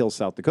Black Hills,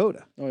 South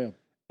Dakota. Oh, yeah.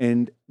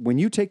 And when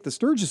you take the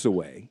Sturgis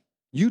away,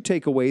 you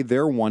take away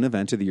their one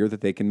event of the year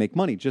that they can make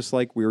money, just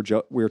like we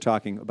were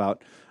talking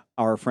about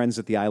our friends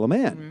at the Isle of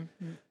Man.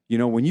 You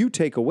know, when you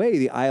take away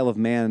the Isle of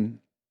Man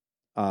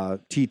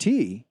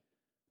TT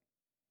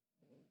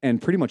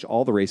and pretty much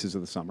all the races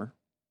of the summer,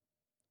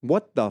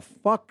 what the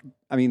fuck?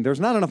 I mean, there's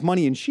not enough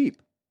money in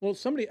sheep. Well,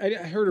 I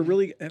heard a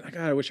really, and God,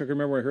 I wish I could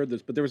remember where I heard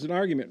this, but there was an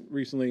argument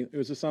recently. It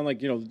was just on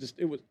like, you know, just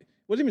it wasn't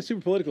even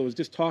super political. It was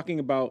just talking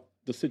about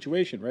the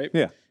situation, right?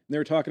 Yeah. And they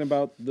were talking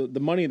about the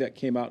money that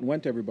came out and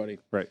went to everybody.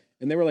 Right.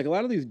 And they were like, a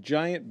lot of these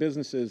giant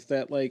businesses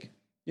that like,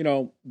 you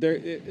know,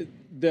 the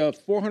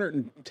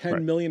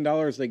 $410 million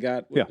they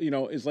got, you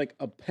know, is like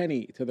a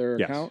penny to their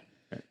account.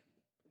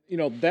 You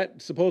know, that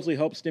supposedly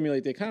helps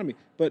stimulate the economy.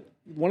 But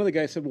one of the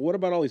guys said, well, what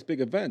about all these big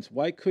events?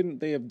 Why couldn't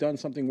they have done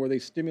something where they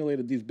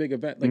stimulated these big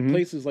events, like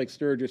places like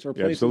Sturgis or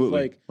places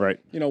like,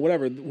 you know,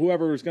 whatever,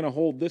 whoever was going to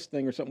hold this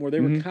thing or something where they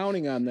were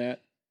counting on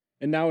that,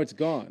 and now it's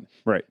gone.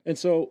 Right. And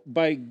so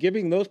by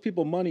giving those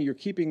people money, you're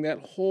keeping that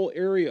whole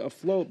area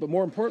afloat. But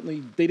more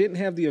importantly, they didn't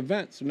have the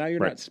event, so now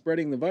you're not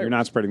spreading the virus. You're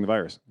not spreading the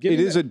virus. Giving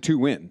it is a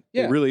two-win.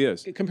 Yeah. It really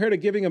is. Compared to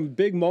giving a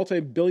big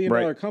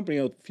multi-billion-dollar company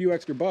a few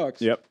extra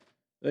bucks. Yep.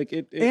 Like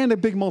and a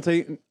big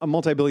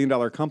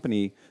multi-billion-dollar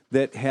company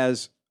that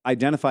has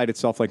identified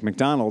itself like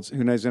McDonald's,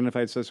 who has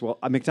identified itself, well,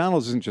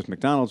 McDonald's isn't just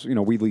McDonald's, you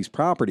know, we lease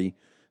property,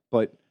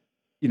 but,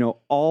 you know,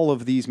 all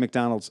of these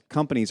McDonald's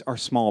companies are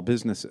small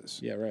businesses.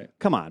 Yeah, right.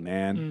 Come on,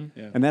 man.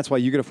 Yeah. And that's why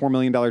you get a $4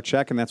 million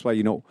check, and that's why,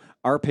 you know,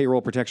 our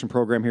payroll protection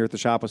program here at the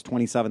shop was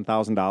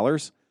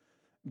 $27,000.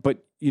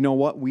 But you know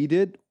what we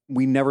did?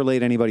 We never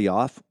laid anybody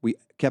off. We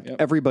kept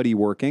everybody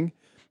working.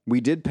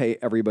 We did pay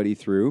everybody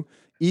through,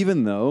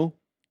 even though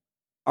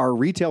our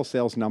retail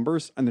sales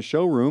numbers in the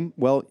showroom,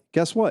 well,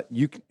 guess what?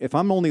 If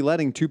I'm only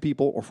letting 2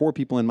 people or 4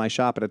 people in my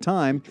shop at a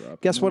time,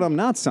 guess what I'm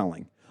not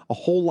selling? A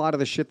whole lot of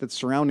the shit that's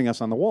surrounding us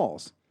on the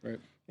walls. Right.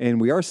 And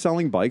we are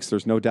selling bikes.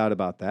 There's no doubt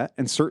about that.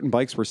 And certain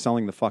bikes we're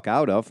selling the fuck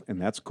out of,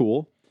 and that's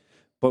cool.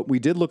 But we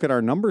did look at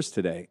our numbers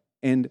today,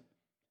 and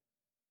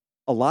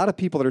a lot of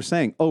people that are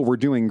saying, oh, we're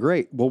doing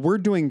great. Well, we're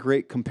doing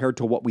great compared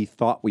to what we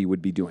thought we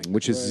would be doing,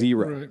 which is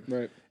zero.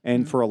 Right.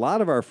 And for a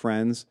lot of our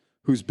friends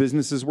whose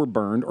businesses were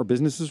burned or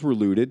businesses were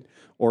looted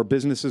or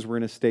businesses were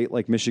in a state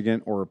like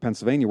Michigan or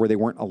Pennsylvania where they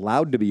weren't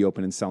allowed to be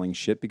open and selling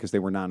shit because they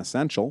were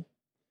non-essential,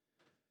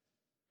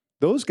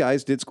 those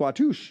guys did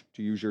squatoosh,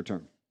 to use your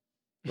term,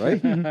 right?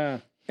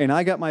 And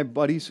I got my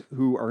buddies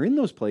who are in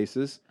those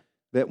places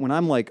that when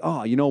I'm like,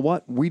 oh, you know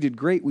what? We did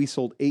great. We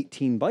sold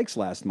 18 bikes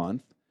last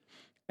month.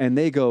 And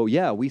they go,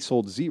 yeah, we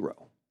sold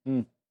 0.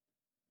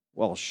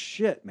 Well,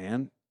 shit,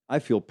 man. I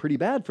feel pretty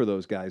bad for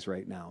those guys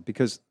right now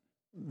because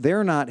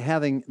they're not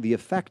having the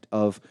effect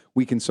of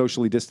we can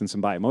socially distance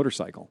and buy a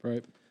motorcycle.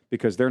 Right.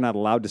 Because they're not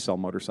allowed to sell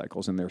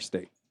motorcycles in their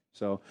state.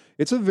 So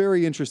it's a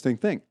very interesting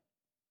thing.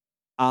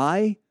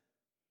 I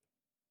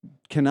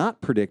cannot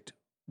predict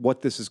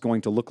what this is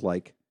going to look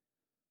like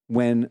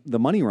when the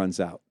money runs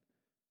out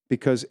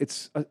because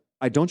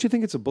don't you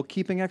think it's a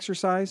bookkeeping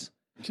exercise?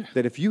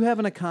 That if you have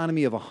an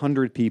economy of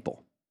 100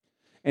 people,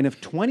 and if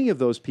 20 of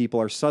those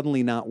people are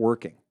suddenly not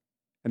working,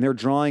 and they're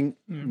drawing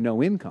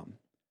no income,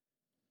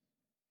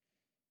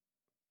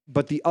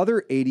 but the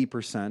other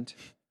 80%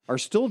 are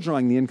still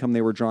drawing the income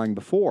they were drawing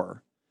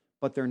before,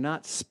 but they're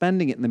not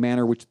spending it in the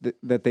manner which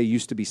that they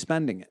used to be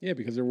spending it. Yeah,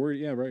 because they're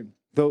worried. Yeah, right.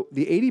 Though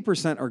the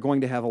 80% are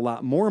going to have a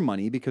lot more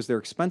money because their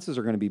expenses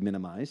are going to be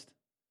minimized,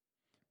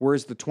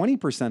 whereas the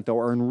 20%, though,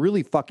 are in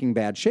really fucking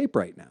bad shape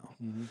right now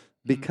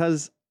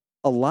because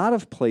a lot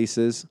of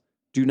places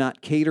do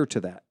not cater to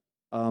that.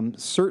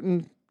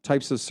 Certain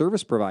types of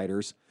service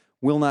providers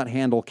will not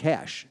handle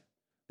cash.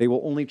 They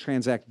will only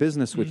transact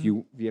business with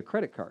you via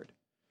credit card.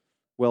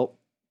 Well,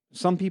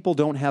 some people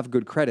don't have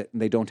good credit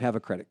and they don't have a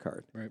credit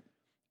card. Right.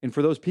 And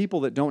for those people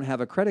that don't have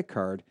a credit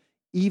card,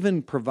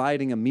 even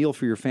providing a meal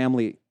for your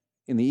family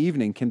in the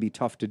evening can be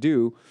tough to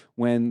do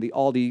when the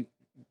Aldi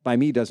by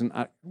me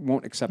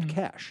won't accept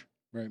cash.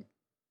 Right.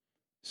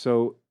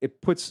 So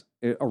it puts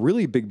a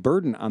really big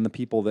burden on the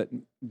people that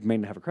may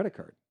not have a credit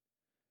card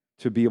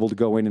to be able to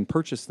go in and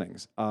purchase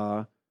things.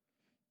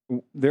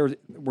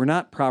 We're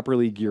not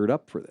properly geared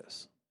up for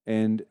this.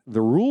 And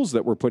the rules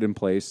that were put in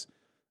place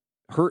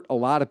hurt a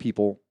lot of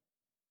people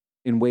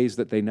in ways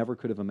that they never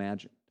could have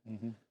imagined.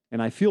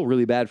 And I feel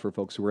really bad for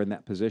folks who are in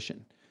that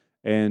position.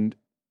 And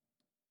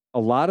a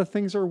lot of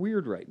things are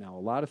weird right now. A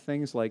lot of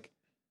things like,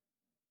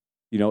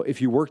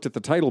 if you worked at the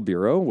Title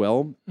Bureau,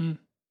 well,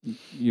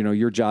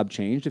 your job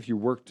changed. If you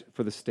worked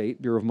for the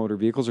State Bureau of Motor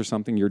Vehicles or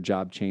something, your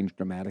job changed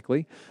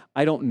dramatically.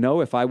 I don't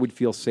know if I would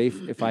feel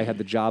safe if I had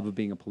the job of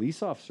being a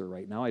police officer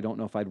right now. I don't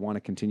know if I'd want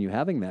to continue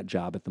having that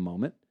job at the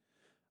moment.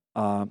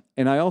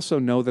 And I also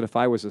know that if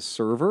I was a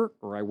server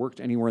or I worked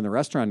anywhere in the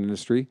restaurant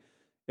industry,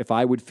 if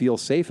I would feel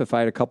safe if I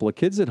had a couple of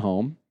kids at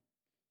home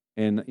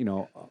and,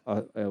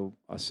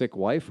 a sick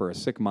wife or a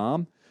sick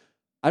mom,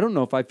 I don't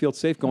know if I feel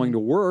safe going to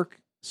work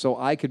so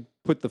I could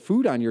put the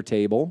food on your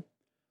table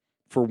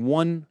for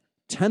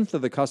 1/10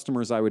 of the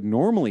customers I would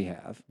normally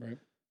have. Right.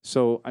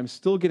 So I'm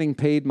still getting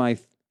paid my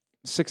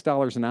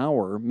 $6 an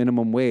hour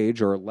minimum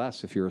wage or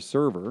less if you're a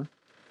server.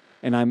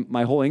 And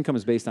my whole income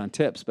is based on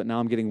tips, but now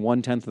I'm getting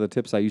 1/10 of the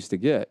tips I used to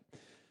get.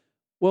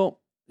 Well,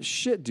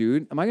 shit,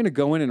 dude. Am I going to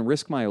go in and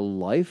risk my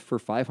life for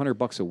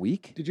 $500 a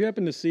week? Did you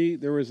happen to see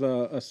there was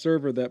a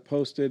server that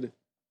posted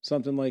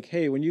something like,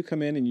 hey, when you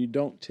come in and you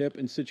don't tip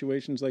in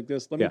situations like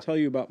this, let me tell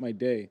you about my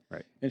day.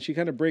 Right. And she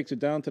kind of breaks it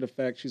down to the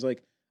fact, she's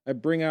like, I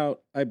bring out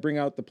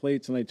the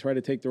plates and I try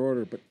to take their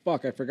order, but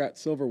fuck, I forgot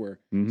silverware.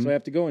 So I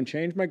have to go and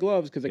change my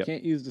gloves because I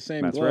can't use the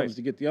same gloves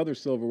to get the other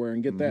silverware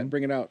and get that and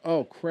bring it out.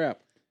 Oh,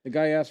 crap. The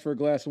guy asked for a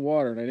glass of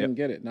water and I didn't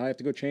get it. Now I have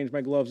to go change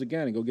my gloves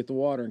again and go get the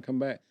water and come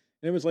back.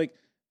 And it was like,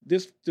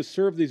 this to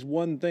serve this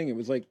one thing, it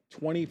was like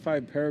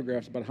 25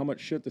 paragraphs about how much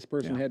shit this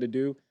person had to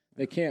do.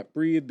 They can't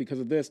breathe because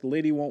of this. The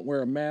lady won't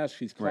wear a mask.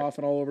 She's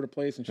coughing all over the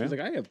place. And she's like,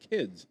 I have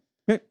kids.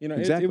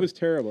 Exactly. It was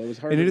terrible. It was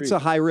hard and to read. It's a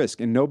high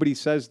risk. And nobody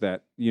says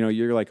that.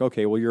 You're like,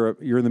 okay, well,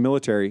 you're in the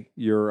military.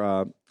 You're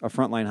a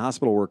frontline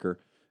hospital worker.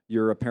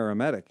 You're a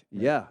paramedic.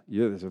 Yeah,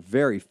 there's a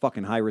very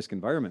fucking high risk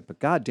environment. But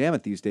God damn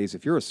it, these days,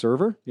 if you're a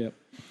server,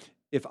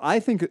 if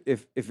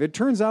it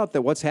turns out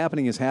that what's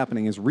happening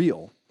is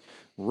real,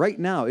 right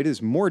now it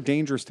is more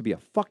dangerous to be a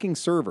fucking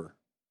server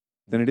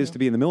than it is to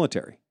be in the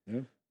military.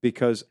 Yeah.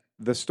 Because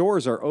the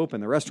stores are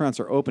open, the restaurants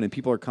are open, and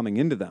people are coming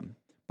into them.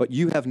 But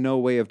you have no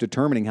way of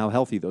determining how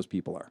healthy those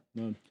people are.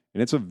 None.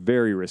 And it's a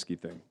very risky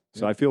thing.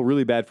 So I feel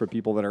really bad for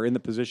people that are in the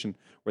position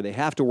where they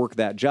have to work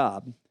that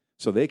job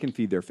so they can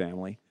feed their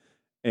family.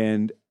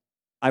 And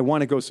I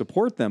want to go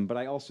support them, but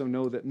I also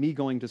know that me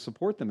going to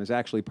support them is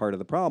actually part of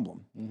the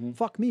problem.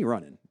 Fuck me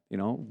running.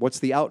 What's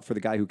the out for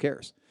the guy who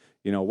cares?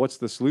 What's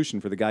the solution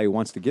for the guy who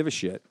wants to give a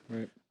shit?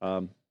 Right.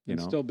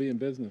 Still be in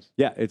business.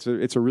 Yeah, it's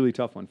a really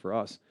tough one for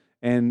us.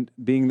 And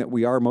being that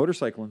we are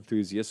motorcycle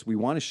enthusiasts, we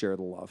want to share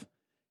the love.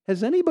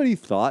 Has anybody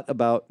thought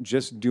about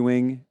just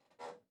doing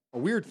a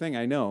weird thing,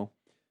 I know,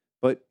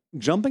 but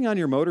jumping on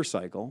your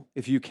motorcycle,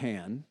 if you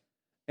can,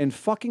 and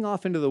fucking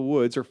off into the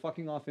woods or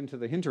fucking off into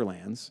the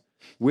hinterlands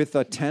with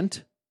a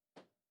tent?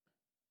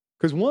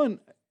 Because one,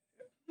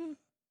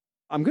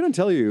 I'm going to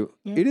tell you,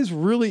 it is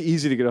really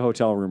easy to get a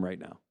hotel room right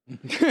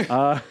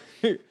now.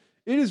 It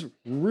is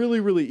really,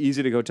 really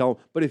easy to go tell.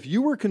 But if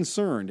you were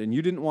concerned and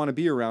you didn't want to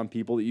be around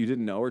people that you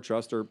didn't know or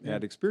trust or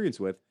had experience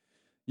with,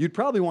 you'd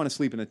probably want to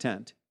sleep in a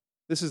tent.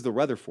 This is the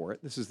weather for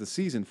it. This is the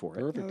season for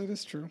it. Perfect. Yeah, that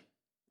is true.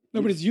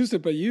 Nobody's used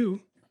it but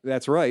you.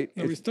 That's right.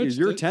 Nobody's it's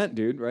your tent,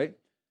 dude, right?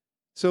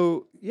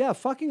 So, yeah,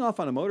 fucking off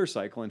on a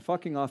motorcycle and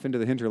fucking off into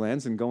the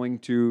hinterlands and going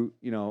to,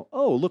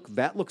 oh, look,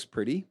 that looks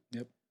pretty.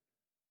 Yep.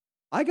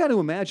 I got to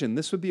imagine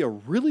this would be a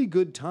really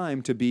good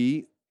time to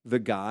be the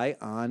guy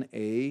on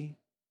a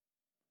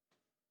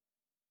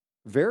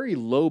very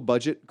low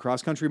budget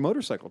cross-country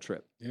motorcycle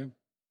trip. Yeah.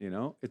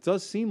 It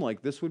does seem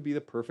like this would be the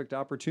perfect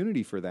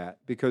opportunity for that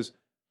because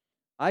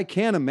I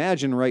can't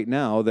imagine right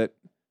now that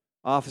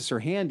Officer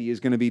Handy is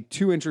going to be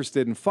too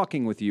interested in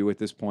fucking with you at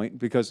this point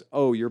because,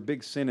 your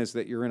big sin is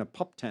that you're in a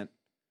pup tent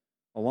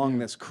along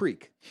this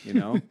creek,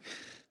 And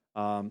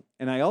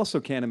I also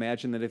can't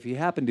imagine that if you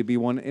happen to be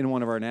in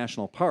one of our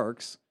national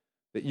parks,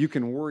 that you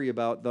can worry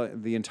about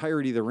the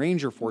entirety of the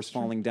ranger force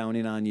falling down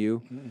in on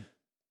you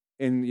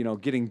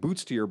and, getting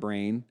boots to your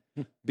brain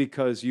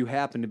because you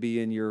happen to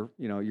be in your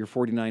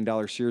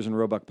 $49 Sears and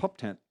Roebuck pup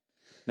tent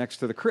next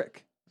to the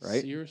creek,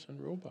 right? Sears and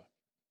Roebuck.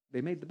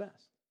 They made the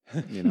best.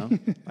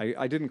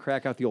 I didn't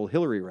crack out the old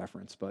Hillary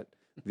reference, but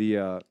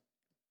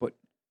but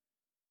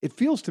it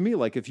feels to me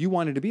like if you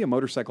wanted to be a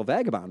motorcycle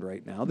vagabond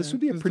right now, this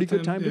would be a pretty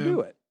good time to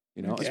do it.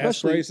 Gas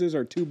especially prices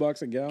are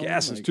 $2 a gallon.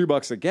 Gas is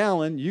 $2 a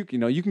gallon. You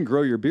can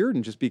grow your beard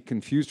and just be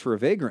confused for a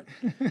vagrant.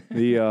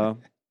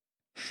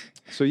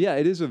 So yeah,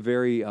 it is a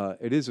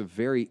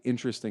very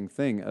interesting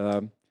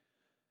thing.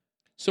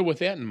 So with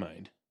that in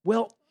mind,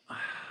 well,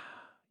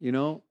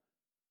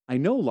 I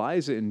know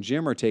Liza and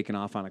Jim are taking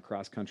off on a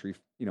cross-country,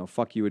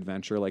 fuck you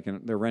adventure. Like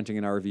they're renting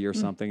an RV or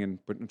something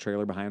and putting a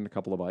trailer behind a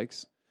couple of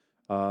bikes.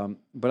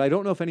 But I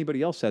don't know if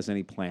anybody else has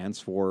any plans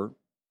for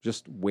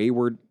just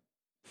wayward,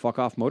 fuck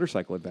off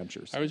motorcycle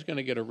adventures. I was going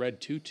to get a red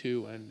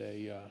tutu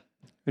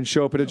and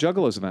show up at a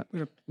Juggalos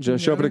event.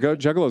 Just show up at a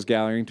Juggalos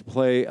gathering to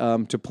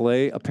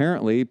play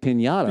apparently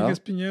pinata. Big ass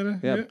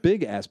pinata. Yeah,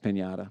 big ass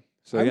pinata.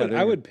 So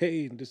I would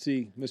pay to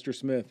see Mr.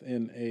 Smith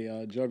in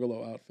a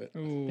Juggalo outfit.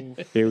 Ooh.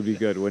 It would be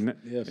good, wouldn't it?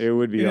 Yes. It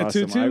would be In a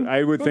awesome. tutu?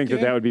 I would think Okay.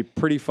 that would be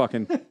pretty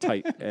fucking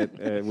tight.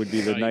 It would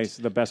be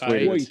the best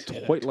way Tight.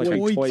 to toy, like a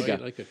Toy. toy Toy, guy.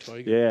 like a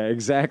toy guy. Yeah,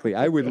 exactly.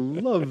 I would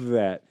love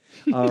that.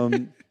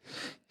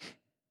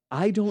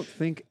 I don't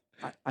think.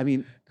 I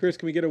mean, Chris,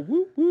 can we get a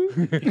whoop whoop?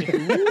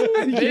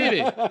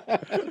 Baby.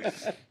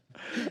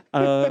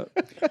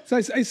 So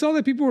I saw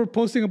that people were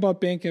posting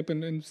about Bandcamp,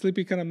 and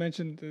Sleepy kind of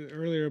mentioned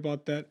earlier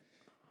about that.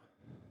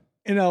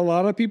 And a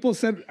lot of people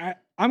said,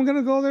 I'm going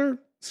to go there.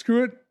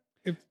 Screw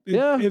it.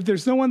 If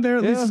there's no one there,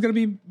 at least Yeah. it's going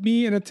to be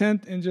me in a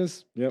tent and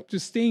just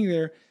staying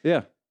there.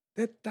 yeah.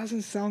 That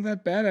doesn't sound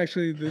that bad,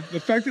 actually. The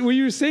fact that what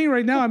you're saying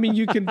right now, I mean,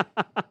 you can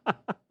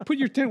put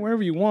your tent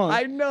wherever you want.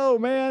 I know,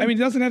 man. I mean,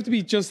 it doesn't have to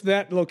be just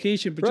that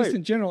location, but just Right.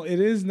 in general,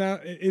 it's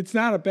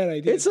not a bad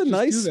idea. it's a Just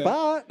nice do that.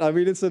 spot. I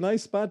mean, it's a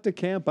nice spot to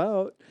camp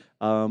out.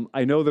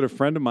 I know that a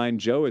friend of mine,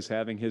 Joe, is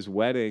having his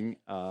wedding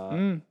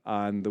on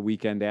the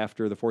weekend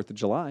after the 4th of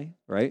July,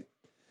 right?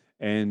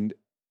 And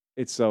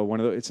it's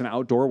it's an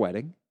outdoor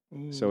wedding.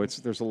 So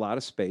there's a lot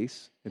of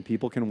space and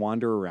people can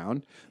wander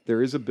around.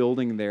 There is a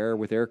building there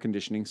with air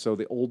conditioning, so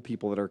the old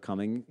people that are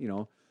coming,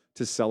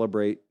 to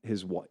celebrate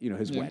his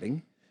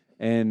wedding,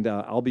 and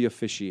I'll be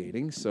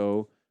officiating,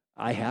 so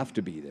I have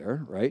to be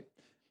there, right?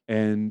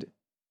 And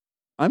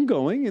I'm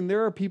going, and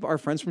there are people. Our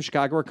friends from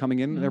Chicago are coming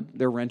in.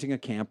 They're renting a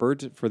camper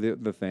for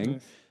the thing,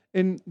 Nice.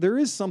 and there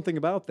is something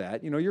about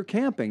that. You're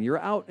camping. You're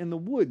out in the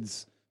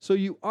woods. So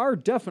you are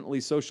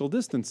definitely social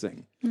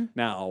distancing.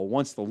 Now,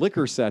 once the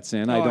liquor sets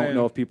in, I don't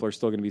know if people are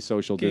still going to be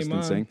social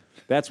distancing.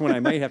 That's when I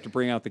may have to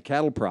bring out the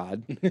cattle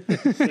prod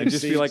and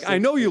just be like, I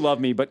know you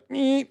love me, but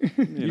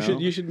You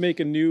should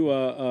make a new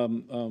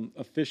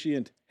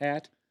officiant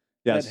hat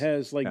Yes. that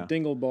has like Yeah.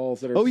 dingle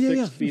balls that are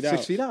 6 feet out.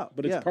 6 feet out.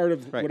 But it's Yeah. part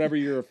of Right. whatever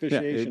your Yeah,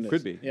 officiation it is.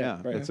 could be.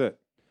 Yeah, right. that's it.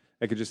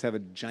 I could just have a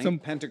giant Some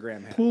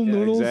pentagram hat. Pool Yeah,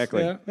 noodles.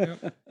 exactly. Yeah.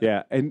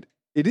 Yeah, and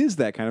it is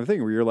that kind of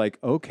thing where you're like,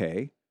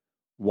 okay,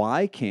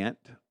 why can't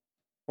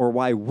or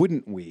why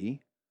wouldn't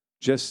we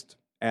just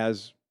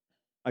as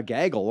a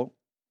gaggle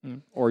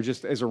or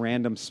just as a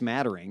random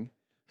smattering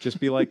just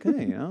be like,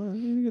 hey,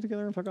 get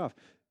together and fuck off.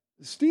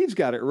 Steve's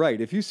got it right.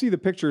 If you see the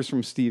pictures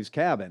from Steve's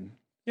cabin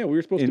Yeah, we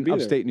were supposed to in be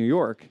upstate New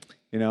York,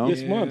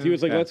 this month. He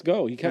was like, Yeah. let's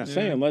go. He kept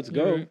saying, let's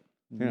go. Right.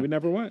 Yeah. We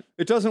never went.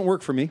 it doesn't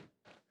work for me.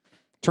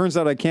 Turns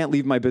out I can't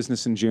leave my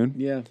business in June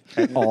Yeah.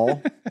 at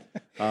all.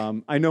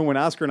 I know when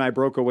Oscar and I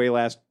broke away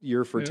last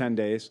year for 10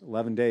 days,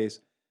 11 days,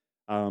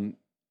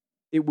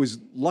 it was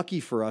lucky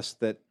for us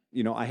that,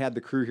 I had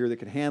the crew here that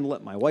could handle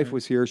it. My wife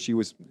was here. She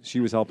was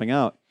helping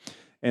out.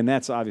 And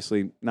that's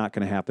obviously not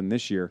going to happen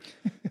this year.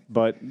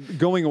 But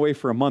going away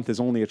for a month is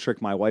only a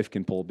trick my wife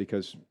can pull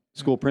because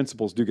school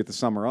principals do get the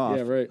summer off.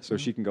 Yeah, right. So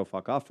she can go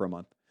fuck off for a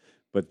month.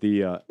 But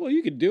Well,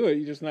 you could do it.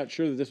 You're just not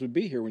sure that this would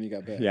be here when you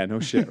got back. yeah, no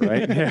shit,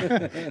 right?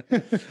 Yeah.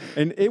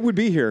 And it would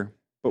be here,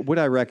 but would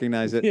I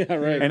recognize it? Yeah,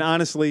 right. And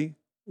honestly,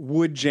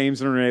 would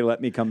James and Renee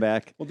let me come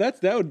back? Well, that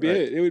would be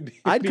it. It would be.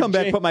 I'd come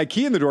back, put my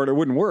key in the door, and it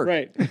wouldn't work.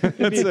 Right.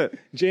 That's it.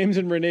 James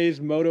and Renee's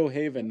Moto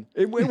Haven.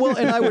 Well,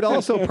 and I would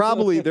also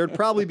there'd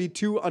probably be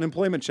 2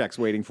 unemployment checks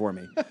waiting for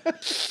me.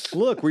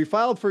 Look, we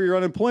filed for your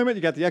unemployment.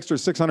 You got the extra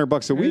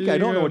 $600 a week. There I you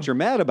don't know go. what you're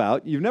mad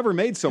about. You've never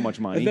made so much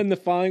money. And then the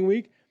following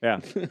week, yeah.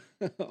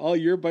 all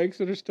your bikes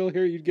that are still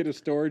here, you'd get a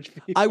storage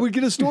fee. I would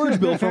get a storage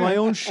bill for my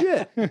own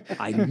shit.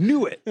 I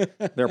knew it.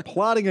 They're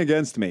plotting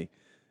against me.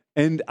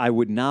 And I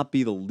would not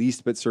be the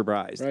least bit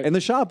surprised. Right. And the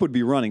shop would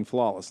be running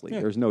flawlessly.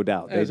 There's no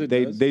doubt. As it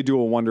They does. do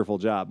a wonderful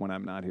job when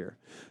I'm not here.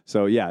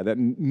 So yeah,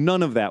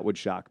 none of that would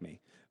shock me.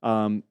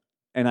 And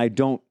I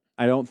don't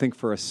think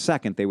for a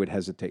second they would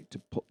hesitate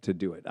to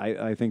do it.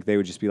 I think they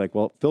would just be like,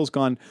 well, Phil's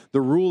gone.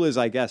 The rule is,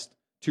 I guess,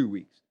 2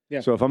 weeks.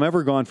 Yeah. So if I'm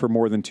ever gone for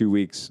more than 2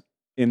 weeks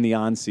in the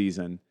on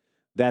season,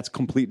 that's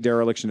complete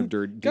dereliction of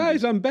duty.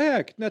 Guys, I'm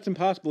back. That's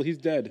impossible. He's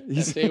dead.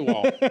 That's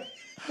AWOL.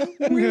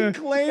 We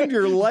claimed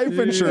your life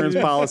insurance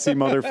policy,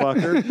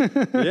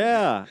 motherfucker.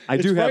 Yeah, I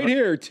do It's have right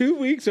here. 2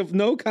 weeks of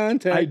no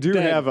contact. I do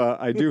dead. have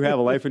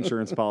a life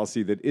insurance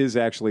policy that is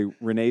actually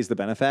Renee's the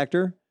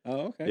benefactor.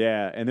 Oh, okay.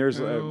 Yeah, and there's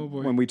Oh,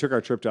 boy. when we took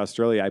our trip to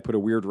Australia, I put a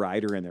weird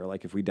rider in there,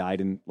 like if we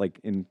died in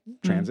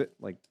transit,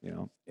 like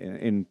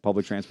in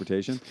public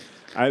transportation,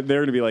 they're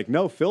going to be like,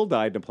 no, Phil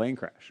died in a plane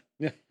crash.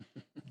 Yeah.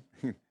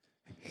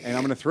 And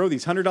I'm going to throw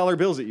these $100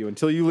 bills at you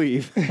until you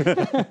leave.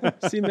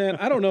 See, man,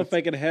 I don't know if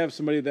I could have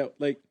somebody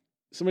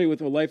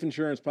with a life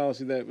insurance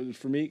policy that was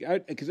for me.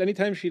 Because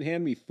anytime she'd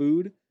hand me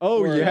food,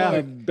 Oh, or yeah.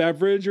 a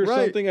beverage or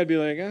Right. something, I'd be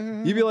like,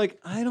 You'd be like,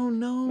 I don't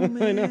know,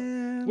 man. I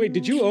know. Wait,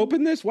 did you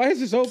open this? Why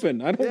is this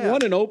open? I don't Yeah.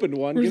 want an opened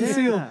one. Where's Give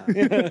the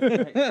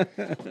me-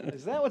 seal?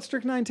 Is that what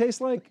strychnine tastes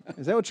like?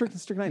 Is that what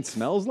strychnine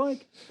smells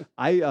like?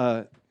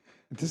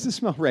 Does this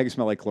smell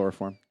like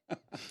chloroform?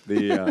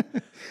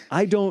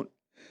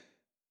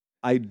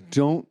 I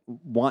don't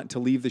want to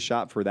leave the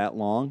shop for that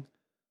long,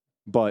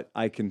 but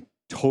I can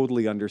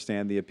totally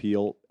understand the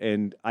appeal,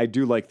 and I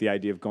do like the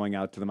idea of going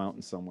out to the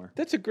mountains somewhere.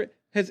 That's a great.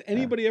 Has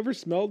anybody ever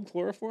smelled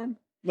chloroform?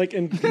 Like,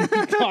 and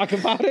talk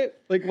about it?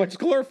 Like, what's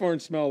chloroform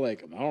smell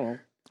like? I don't know.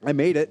 I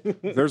made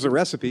it. There's a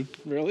recipe.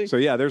 Really? So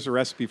yeah, there's a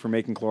recipe for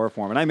making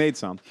chloroform, and I made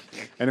some.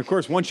 And of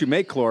course, once you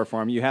make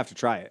chloroform, you have to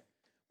try it.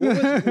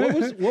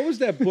 What was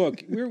that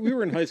book? We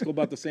were in high school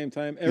about the same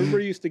time.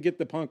 Everybody used to get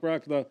the punk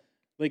rock.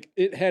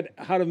 It had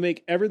how to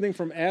make everything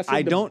from acid.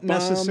 I to don't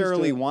bombs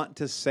necessarily to... want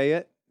to say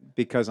it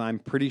because I'm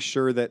pretty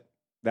sure that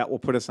will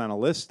put us on a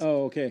list.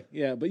 Oh, okay,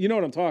 yeah, but you know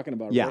what I'm talking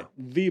about, yeah. Right?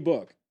 The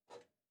book.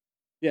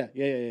 Yeah.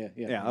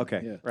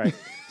 Okay, yeah. right.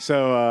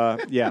 So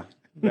yeah,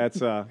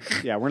 that's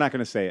yeah. We're not going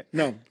to say it.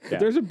 No, yeah.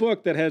 There's a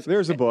book that has.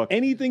 There's a book.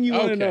 Anything you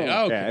want to know.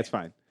 Okay. Yeah, it's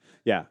fine.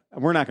 Yeah,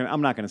 I'm not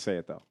going to say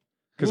it though.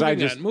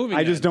 Because Moving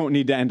I just don't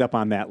need to end up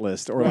on that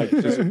list, or like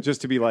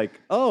just to be like,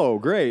 oh,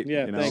 great.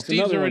 Yeah, you know? thanks.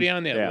 Steve's already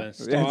on that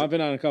list. Oh, I've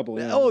been on a couple.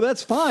 Yeah. Oh,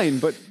 that's fine,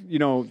 but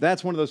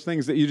that's one of those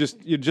things that you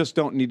just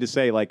don't need to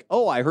say like,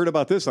 oh, I heard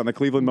about this on the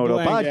Cleveland Moto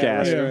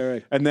podcast,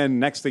 right. and then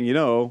next thing you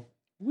know,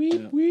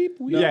 weep.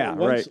 No, yeah,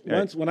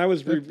 once when I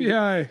was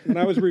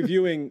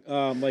reviewing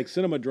like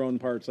cinema drone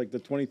parts, like the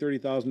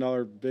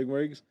 $20,000-$30,000 big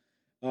rigs,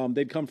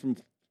 they'd come from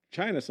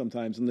China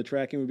sometimes, and the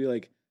tracking would be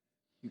like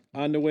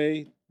on the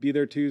way. Be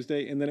there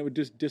Tuesday, and then it would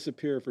just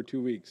disappear for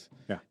 2 weeks.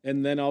 Yeah.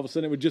 And then all of a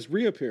sudden it would just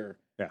reappear.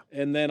 Yeah.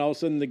 And then all of a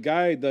sudden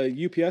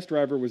the UPS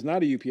driver was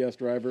not a UPS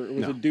driver. It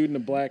was a dude in a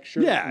black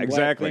shirt. Yeah, and black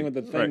exactly. thing with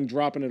the thing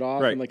dropping it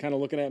off Right. and like kind of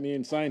looking at me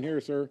and sign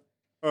here, sir.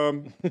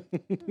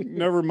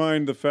 Never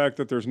mind the fact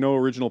that there's no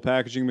original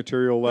packaging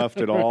material left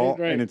at all,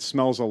 right. and it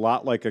smells a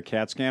lot like a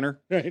CAT scanner.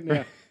 Right.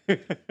 Yeah.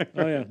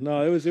 Oh yeah.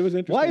 No, it was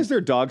interesting. Why is there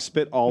dog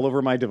spit all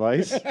over my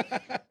device?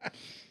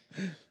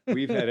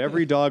 We've had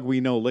every dog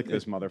we know lick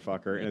this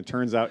motherfucker, and it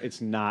turns out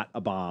it's not a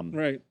bomb.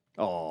 Right.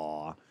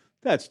 Aw,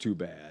 that's too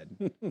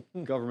bad.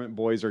 Government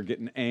boys are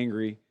getting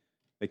angry.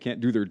 They can't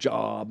do their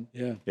job.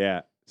 Yeah.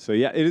 Yeah. So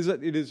yeah, it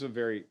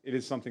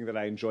is something that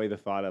I enjoy the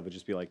thought of.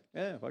 Just be like,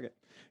 fuck it.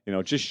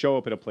 Just show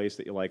up at a place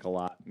that you like a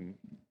lot and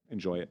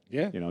enjoy it.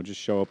 Yeah. Just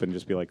show up and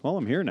just be like, well,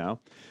 I'm here now.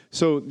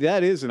 So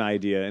that is an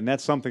idea, and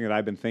that's something that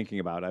I've been thinking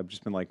about. I've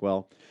just been like,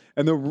 well,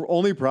 and the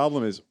only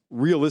problem is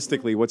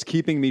realistically, what's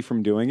keeping me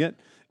from doing it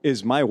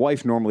is my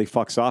wife normally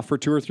fucks off for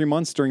 2 or 3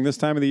 months during this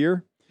time of the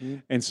year. Mm-hmm.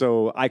 And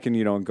so I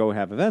can, go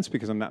have events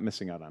because I'm not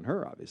missing out on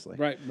her, obviously.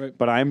 Right.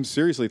 But I'm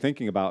seriously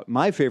thinking about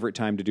my favorite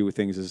time to do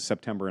things is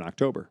September and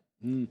October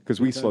because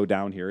we slow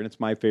down here, and it's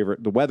my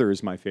favorite. The weather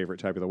is my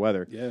favorite type of the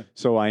weather. Yeah.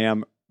 So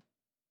I'm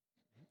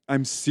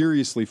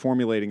seriously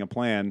formulating a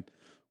plan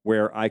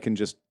where I can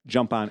just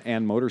jump on a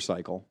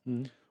motorcycle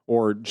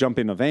or jump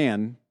in a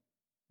van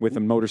with a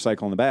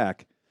motorcycle in the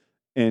back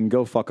and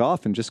go fuck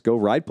off and just go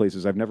ride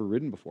places I've never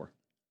ridden before.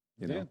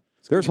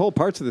 There's whole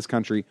parts of this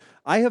country.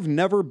 I have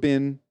never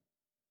been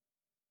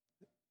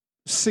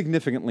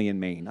significantly in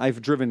Maine.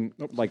 I've driven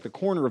like the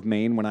corner of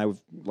Maine when I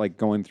was like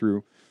going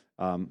through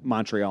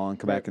Montreal and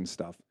Quebec and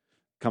stuff,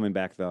 coming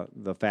back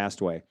the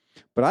fast way.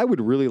 But I would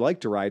really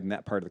like to ride in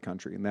that part of the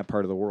country, in that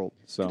part of the world.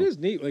 So it is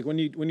neat, like when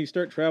you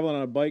start traveling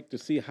on a bike to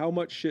see how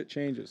much shit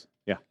changes.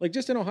 Yeah, like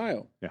just in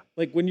Ohio. Yeah,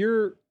 like when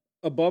you're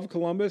above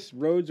Columbus,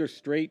 roads are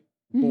straight,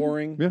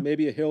 boring,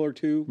 maybe a hill or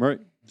two, right,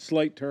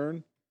 slight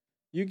turn.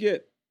 You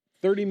get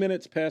 30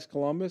 minutes past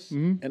Columbus,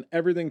 and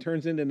everything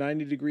turns into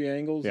 90-degree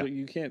angles. Yeah. That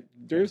you can't.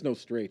 There's no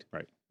straight.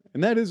 Right,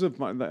 and that is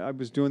I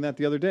was doing that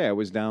the other day. I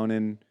was down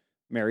in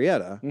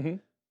Marietta. Mm-hmm.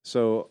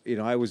 So,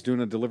 I was doing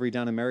a delivery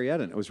down in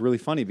Marietta, and it was really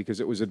funny because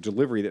it was a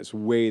delivery that's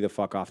way the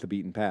fuck off the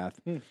beaten path.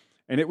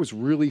 And it was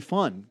really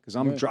fun because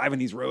I'm driving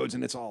these roads,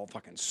 and it's all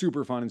fucking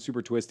super fun and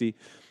super twisty.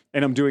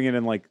 And I'm doing it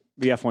in like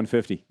the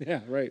F-150. Yeah,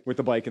 right. With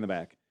the bike in the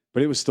back.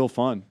 But it was still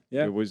fun.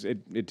 Yeah.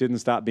 It didn't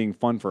stop being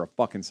fun for a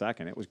fucking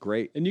second. It was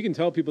great. And you can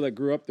tell people that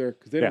grew up there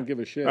because they don't give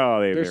a shit. Oh,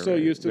 they're so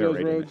used to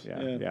those roads.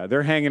 Yeah.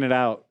 They're hanging it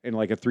out in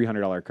like a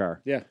 $300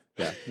 car. Yeah.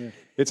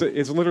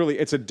 It's literally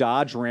a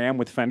Dodge Ram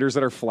with fenders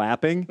that are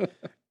flapping.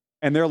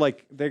 And they're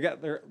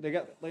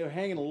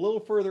hanging a little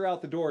further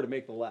out the door to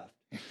make the left.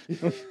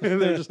 And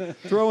they're just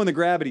throwing the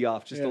gravity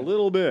off just a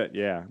little bit.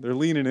 Yeah, they're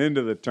leaning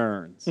into the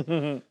turns.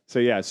 So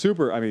yeah,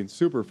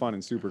 super fun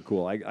and super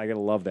cool. I gotta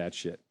love that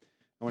shit.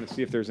 I want to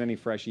see if there's any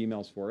fresh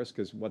emails for us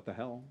because what the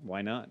hell?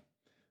 Why not?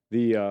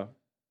 Anybody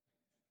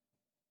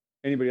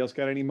else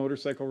got any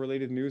motorcycle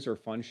related news or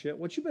fun shit?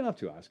 What you been up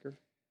to, Oscar?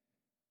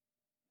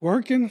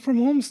 Working from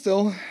home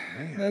still.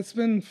 Man. That's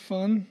been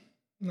fun.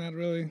 Not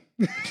really.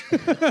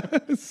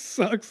 It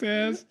sucks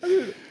ass.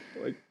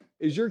 Like,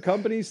 is your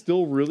company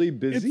still really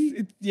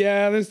busy?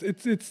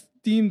 It's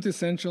deemed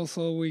essential,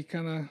 so we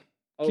kind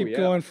of keep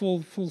going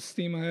full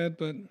steam ahead.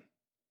 But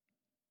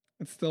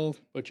it's still.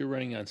 But you're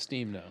running on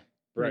Steam now,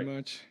 pretty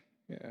much.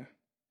 Yeah.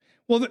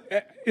 Well,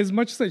 as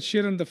much as I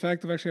shit on the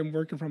fact of actually I'm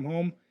working from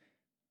home,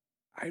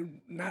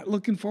 I'm not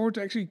looking forward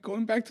to actually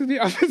going back to the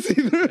office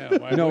either.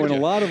 Yeah, no, and a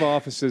lot of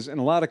offices and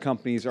a lot of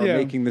companies are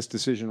making this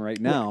decision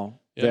right now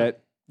that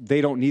they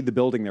don't need the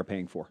building they're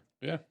paying for.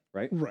 Yeah.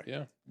 Right? Right.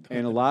 Yeah.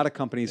 And a lot of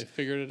companies... They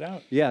figured it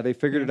out. Yeah, they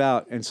figured it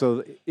out. And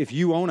so if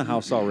you own a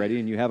house already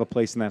and you have a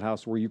place in that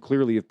house where you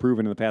clearly have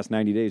proven in the past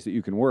 90 days that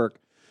you can work,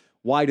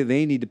 why do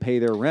they need to pay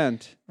their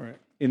rent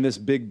in this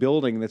big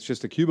building that's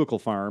just a cubicle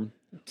farm?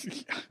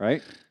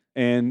 Right?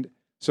 And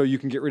So you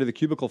can get rid of the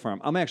cubicle farm.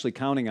 I'm actually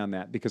counting on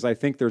that because I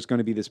think there's going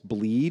to be this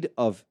bleed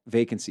of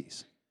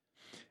vacancies.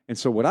 And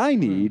so what I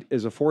need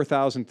is a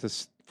 4,000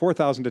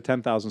 to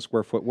 10,000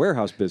 square foot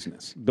warehouse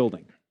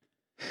building.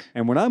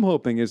 And what I'm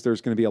hoping is there's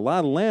going to be a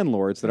lot of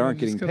landlords that aren't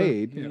getting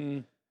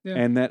paid.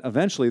 And that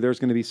eventually there's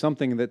going to be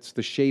something that's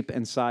the shape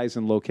and size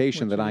and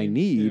location that I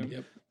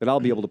need that I'll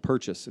be able to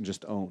purchase and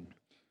just own.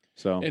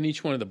 So, and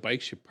each one of the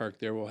bikes you park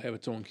there will have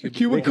its own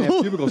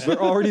cubicle. Cubicles.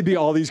 There'll already be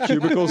all these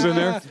cubicles in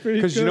there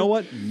because you know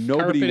what?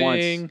 Nobody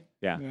wants.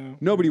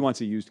 Nobody wants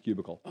a used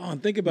cubicle. Oh,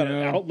 and think about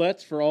it.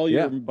 Outlets for all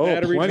your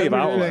batteries. Plenty of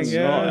outlets.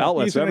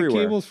 Outlets Ethernet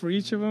everywhere. Cables for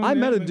each of them. I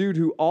met a dude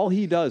who all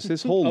he does,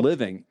 his whole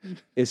living,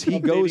 is he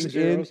goes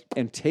in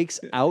and takes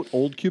out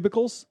old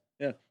cubicles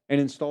and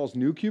installs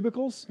new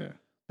cubicles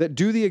that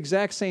do the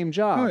exact same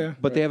job,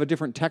 but they have a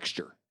different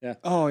texture. Yeah.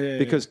 Oh, yeah.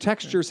 Because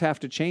textures have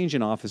to change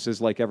in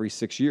offices like every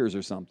 6 years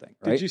or something,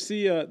 right? Did you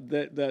see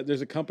that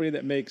there's a company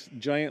that makes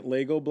giant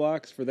Lego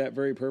blocks for that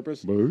very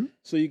purpose?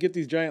 So you get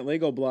these giant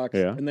Lego blocks,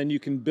 and then you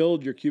can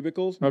build your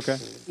cubicles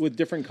with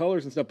different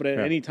colors and stuff. But at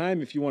any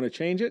time, if you want to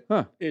change it,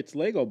 it's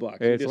Lego blocks.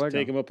 You just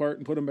take them apart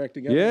and put them back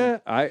together. Yeah,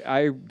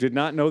 I did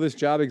not know this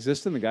job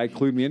existed. The guy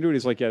clued me into it.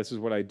 He's like, yeah, this is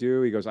what I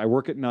do. He goes, I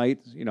work at night.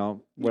 You know,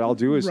 what I'll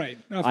do is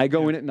I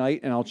go in at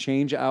night and I'll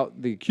change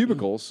out the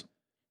cubicles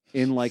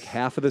in like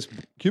half of this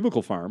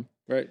cubicle farm.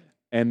 Right.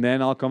 And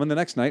then I'll come in the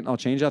next night and I'll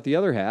change out the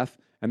other half.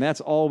 And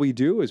that's all we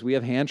do is we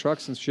have hand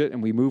trucks and shit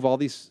and we move all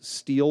these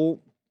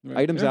steel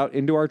items out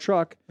into our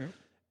truck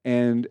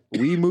and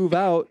we move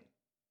out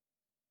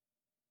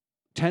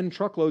 10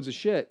 truckloads of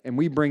shit and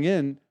we bring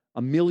in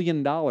 $1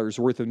 million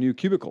worth of new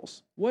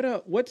cubicles.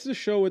 What's the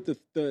show with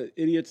the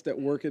idiots that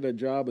work at a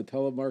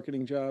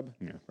telemarketing job?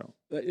 Yeah,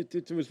 probably.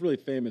 It was really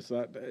famous.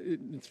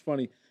 It's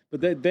funny.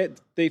 But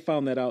they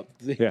found that out.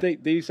 They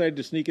decided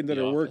to sneak into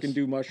their work and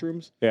do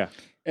mushrooms. Yeah.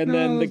 And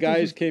then the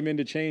guys came in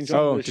to change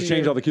all the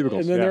change all the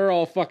cubicles. And then they're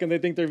all fucking, they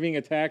think they're being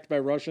attacked by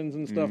Russians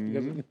and stuff.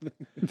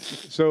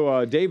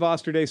 So Dave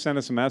Osterday sent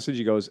us a message.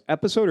 He goes,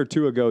 episode or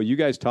two ago, you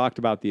guys talked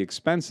about the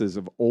expenses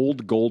of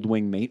old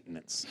Goldwing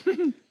maintenance.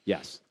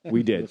 Yes,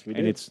 we did. Yes, we did.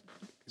 And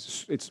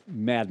it's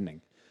maddening.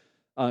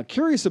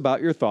 Curious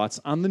about your thoughts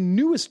on the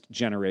newest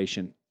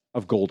generation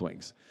of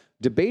Goldwings.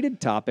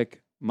 Debated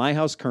topic. My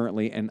house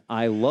currently, and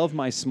I love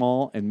my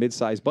small and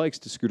mid-sized bikes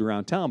to scoot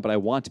around town, but I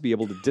want to be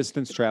able to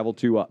distance travel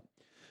two up.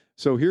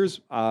 So here's,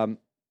 at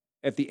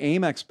the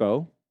AIM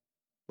Expo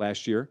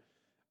last year,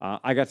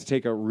 I got to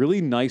take a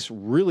really nice,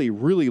 really,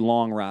 really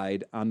long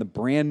ride on the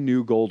brand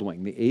new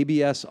Goldwing, the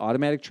ABS,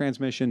 automatic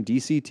transmission,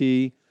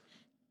 DCT,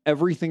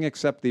 everything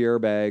except the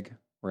airbag,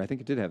 or I think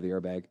it did have the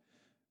airbag.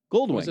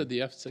 Goldwing. Was it the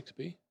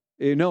F6B?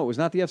 No, it was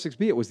not the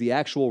F6B. It was the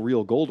actual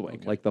real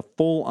Goldwing, like the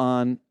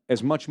full-on,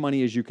 as much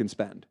money as you can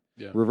spend.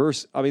 Yeah.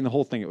 Reverse, I mean, the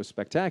whole thing, it was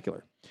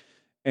spectacular.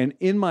 And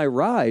in my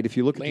ride, if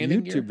you look at the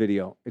YouTube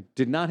video, it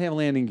did not have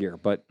landing gear,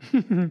 but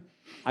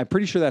I'm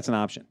pretty sure that's an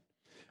option.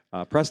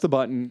 Press the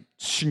button,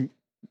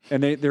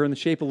 and they're in the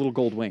shape of little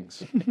gold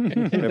wings.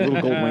 They have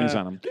little gold wings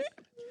on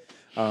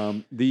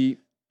them.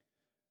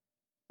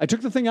 I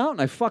took the thing out, and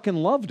I fucking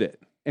loved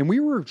it. And we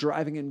were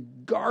driving in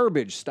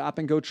garbage,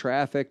 stop-and-go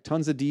traffic,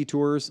 tons of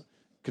detours,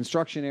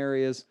 construction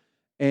areas,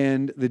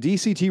 and the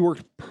DCT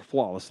worked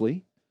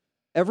flawlessly.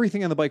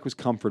 Everything on the bike was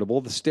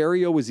comfortable. The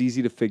stereo was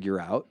easy to figure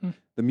out.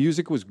 The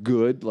music was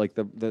good. Like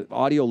the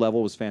audio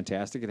level was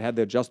fantastic. It had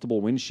the adjustable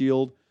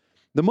windshield.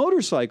 The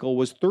motorcycle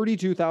was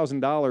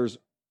 $32,000,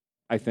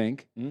 I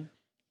think,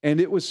 and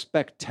it was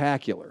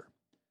spectacular.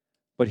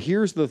 But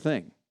here's the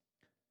thing.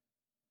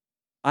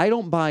 I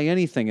don't buy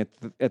anything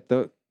at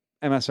the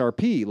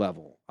MSRP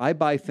level. I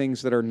buy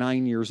things that are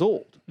 9 years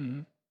old.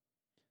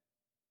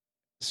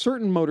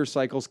 Certain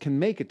motorcycles can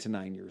make it to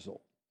 9 years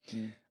old.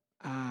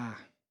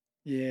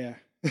 Yeah.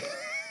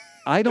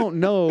 I don't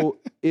know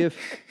if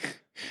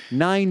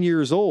 9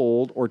 years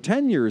old or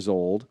 10 years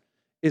old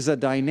is a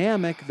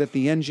dynamic that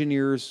the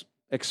engineers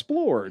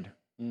explored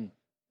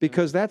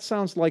because that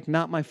sounds like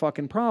not my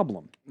fucking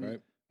problem.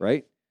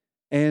 Right.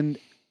 And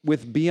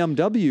with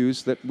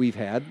BMWs that we've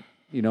had,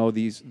 you know,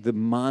 the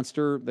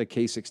Monster, the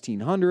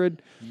K1600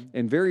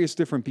 and various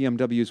different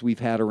BMWs we've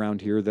had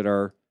around here that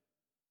are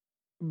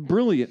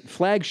brilliant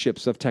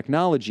flagships of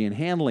technology and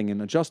handling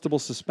and adjustable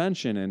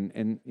suspension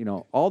and you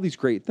know, all these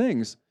great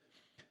things,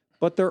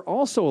 but they're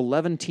also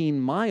 11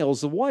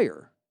 miles of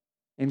wire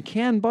and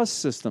CAN bus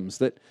systems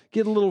that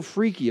get a little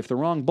freaky if the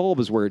wrong bulb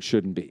is where it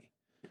shouldn't be.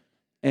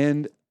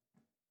 And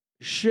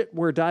shit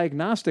where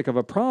diagnostic of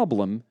a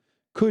problem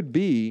could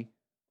be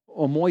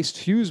a moist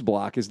fuse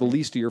block is the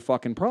least of your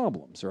fucking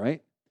problems,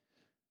 right?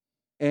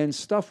 And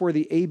stuff where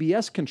the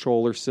ABS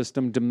controller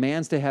system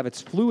demands to have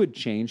its fluid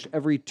changed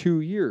every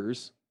 2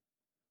 years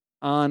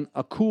on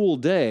a cool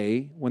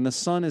day when the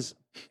sun is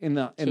in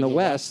the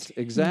west,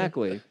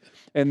 exactly,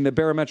 and the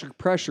barometric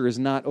pressure is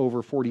not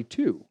over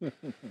 42.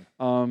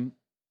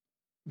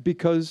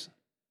 Because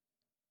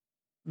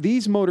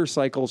these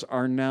motorcycles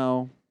are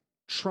now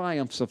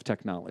triumphs of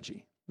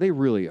technology. They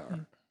really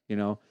are. You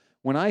know,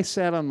 when I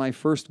sat on my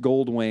first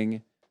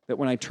Goldwing, that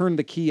when I turned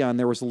the key on,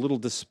 there was a little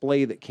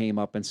display that came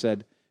up and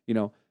said,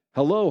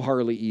 hello,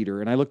 Harley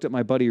Eater. And I looked at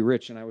my buddy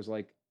Rich and I was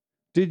like,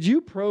 did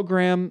you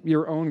program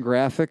your own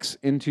graphics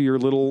into your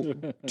little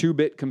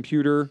 2-bit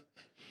computer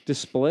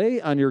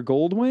display on your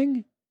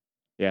Goldwing?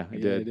 Yeah, I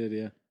did. I did,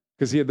 yeah.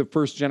 Because he had the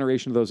first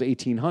generation of those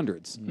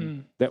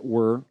 1800s that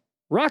were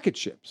rocket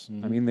ships.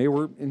 I mean, they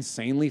were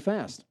insanely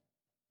fast.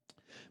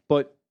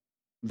 But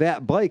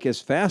that bike,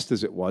 as fast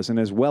as it was and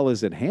as well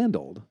as it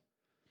handled,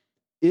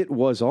 it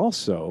was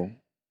also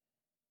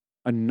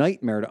a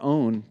nightmare to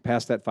own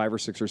past that 5 or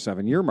 6 or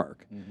 7 year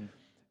mark.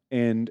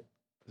 And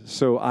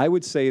so I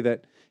would say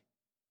that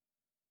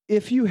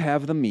if you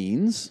have the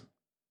means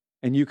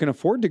and you can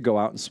afford to go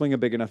out and swing a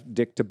big enough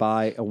dick to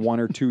buy a 1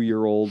 or 2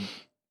 year old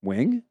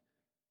wing,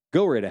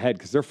 go right ahead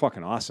because they're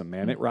fucking awesome,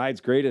 man. It rides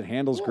great. It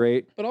handles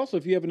great. But also,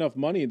 if you have enough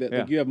money that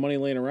like, you have money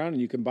laying around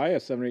and you can buy a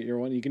 7 or 8 year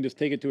one, you can just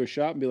take it to a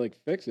shop and be like,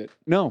 fix it.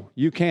 No,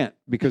 you can't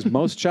because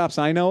most shops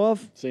I know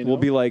of will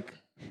be like,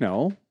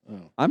 no,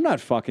 I'm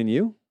not fucking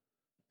you.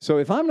 So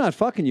if I'm not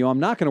fucking you, I'm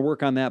not going to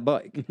work on that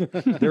bike.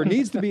 There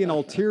needs to be an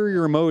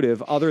ulterior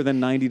motive other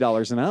than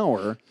 $90 an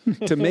hour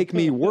to make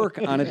me work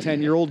on a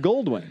 10-year-old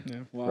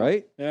Goldwing,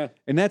 right? Yeah.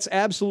 And that's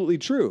absolutely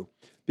true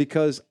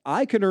because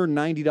I could earn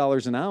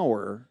 $90 an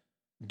hour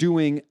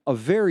doing a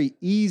very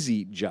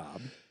easy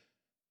job,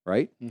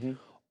 right?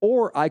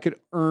 Or I could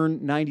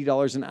earn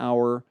 $90 an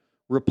hour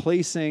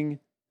replacing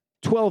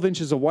 12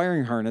 inches of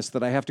wiring harness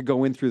that I have to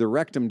go in through the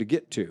rectum to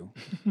get to.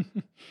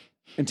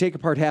 And take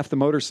apart half the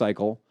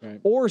motorcycle,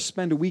 or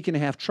spend a week and a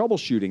half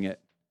troubleshooting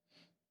it,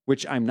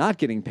 which I'm not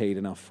getting paid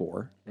enough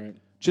for,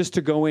 just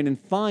to go in and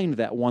find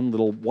that one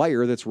little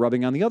wire that's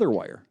rubbing on the other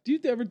wire. Do you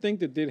ever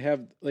think that they'd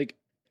have like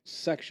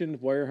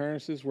sectioned wire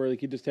harnesses where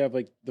like you just have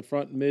like the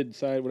front, mid,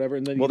 side, whatever?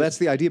 And then that's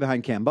the idea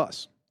behind CAN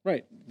bus.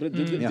 Right. But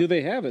do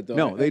they have it though?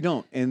 No, they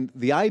don't. And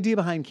the idea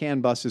behind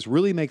CAN buses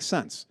really makes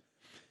sense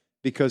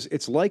because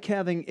it's like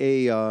having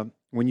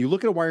when you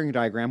look at a wiring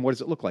diagram, what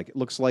does it look like? It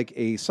looks like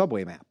a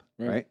subway map,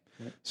 right?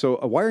 So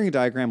a wiring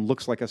diagram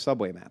looks like a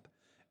subway map.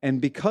 And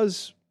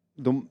because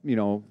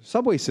the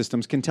subway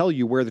systems can tell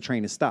you where the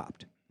train is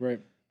stopped.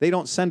 Right. They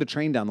don't send a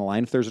train down the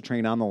line if there's a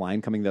train on the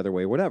line coming the other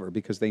way, whatever,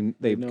 because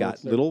they've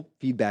got little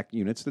feedback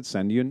units that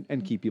send you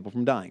and keep people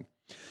from dying.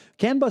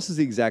 CAN bus is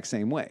the exact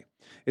same way.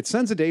 It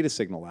sends a data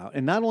signal out,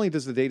 and not only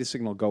does the data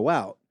signal go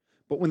out,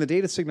 but when the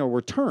data signal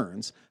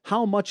returns,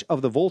 how much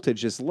of the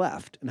voltage is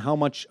left and how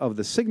much of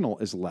the signal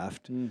is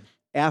left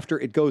after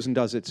it goes and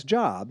does its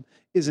job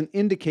is an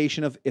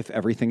indication of if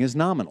everything is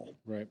nominal.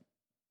 Right.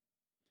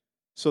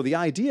 So the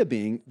idea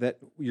being that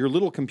your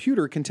little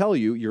computer can tell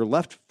you your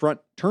left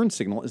front turn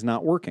signal is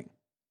not working.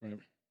 Right.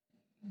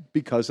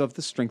 Because of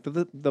the strength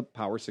of the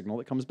power signal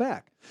that comes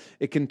back.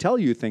 It can tell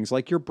you things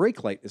like your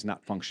brake light is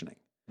not functioning.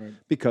 Right.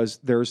 Because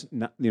there's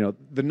not,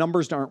 the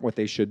numbers aren't what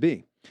they should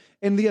be.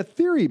 And the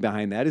theory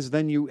behind that is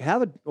then you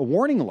have a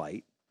warning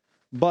light,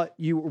 but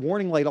your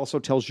warning light also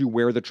tells you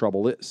where the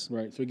trouble is.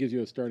 Right. So it gives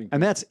you a starting point.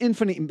 And that's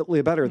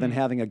infinitely better than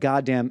having a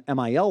goddamn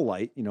MIL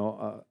light,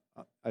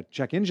 a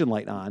check engine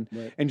light on,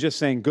 and just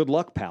saying, good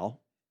luck, pal.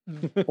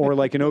 Or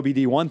like an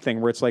OBD1 thing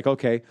where it's like,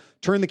 okay,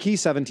 turn the key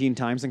 17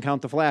 times and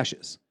count the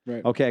flashes.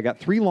 Right. Okay, I got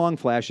 3 long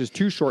flashes,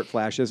 2 short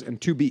flashes, and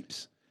 2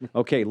 beeps.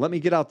 Okay, let me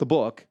get out the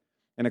book.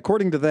 And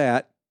according to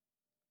that,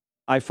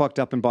 I fucked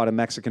up and bought a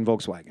Mexican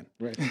Volkswagen.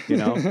 Right.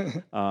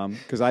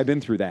 Because I've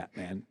been through that,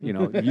 man.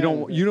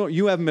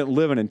 You haven't been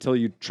living until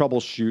you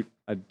troubleshoot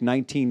a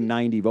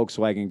 1990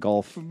 Volkswagen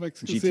Golf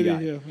GTI.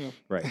 City,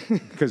 Right.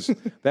 Because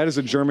that is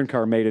a German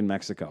car made in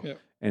Mexico. Yeah.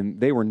 And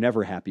they were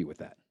never happy with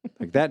that.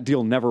 Like that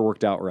deal never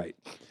worked out right.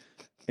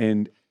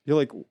 And you're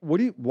like,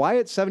 why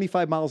at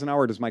 75 miles an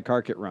hour does my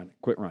car quit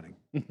running?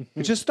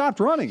 It just stopped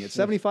running at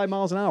 75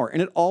 miles an hour.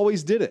 And it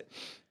always did it.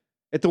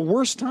 At the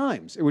worst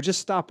times, it would just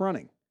stop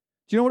running.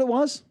 Do you know what it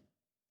was?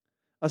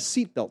 A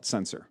seatbelt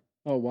sensor.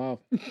 Oh, wow.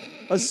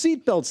 A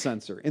seatbelt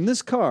sensor in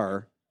this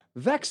car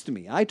vexed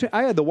me. I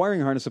had the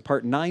wiring harness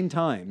apart 9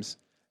 times.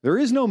 There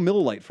is no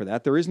mill light for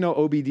that. There is no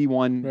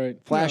OBD1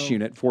 flash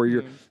unit for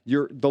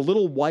the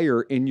little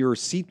wire in your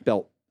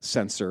seatbelt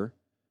sensor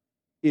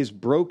is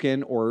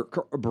broken or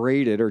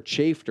braided or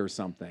chafed or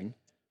something.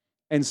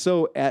 And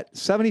so at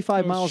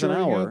 75 miles an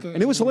hour,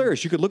 and it was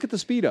hilarious. You could look at the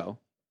speedo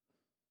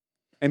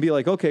and be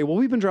like, okay, well,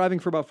 we've been driving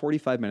for about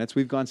 45 minutes.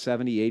 We've gone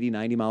 70, 80,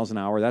 90 miles an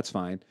hour. That's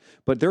fine.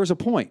 But there's a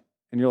point,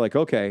 and you're like,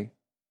 okay,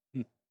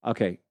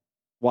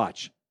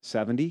 watch.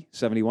 70,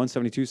 71,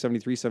 72,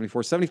 73,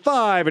 74,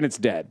 75, and it's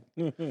dead.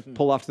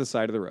 Pull off to the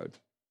side of the road.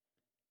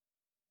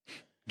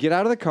 Get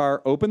out of the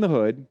car, open the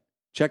hood,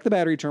 check the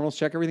battery terminals,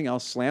 check everything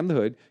else, slam the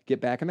hood,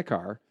 get back in the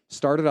car,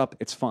 start it up,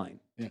 it's fine.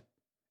 Yeah.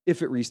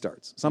 If it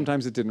restarts.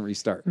 Sometimes it didn't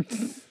restart.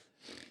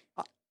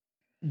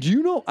 Do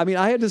you know? I mean,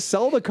 I had to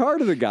sell the car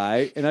to the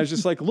guy, and I was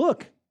just like,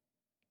 look,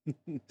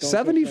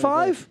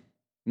 75,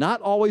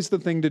 not always the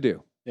thing to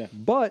do. Yeah.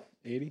 But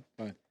 80,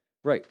 fine.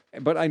 Right.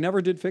 But I never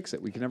did fix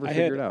it. We could never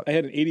figure it out. I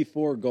had an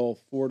 84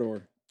 Golf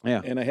 4-door.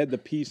 Yeah. And I had the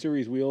P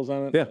series wheels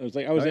on it. Yeah.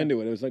 I was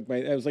into it. It was like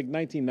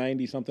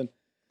 1990 something.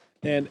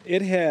 And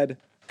it had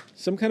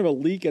some kind of a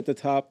leak at the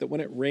top that when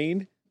it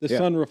rained, the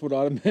sunroof would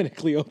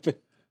automatically open.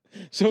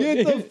 So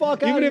Get the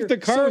fuck out even of if the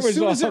here. car So was as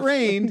soon as it off,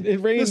 rained, the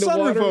sunroof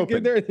water would opened.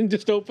 get there and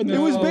just open the It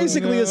was door.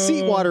 basically a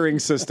seat no. watering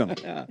system.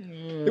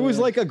 It was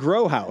like a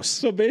grow house.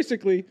 So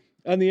basically,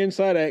 on the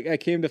inside, I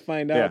came to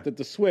find out Yeah. that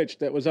the switch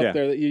that was up Yeah.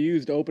 there that you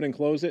used to open and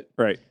close it,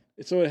 Right.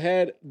 so it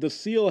had the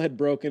seal had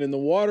broken, and the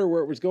water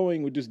where it was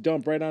going would just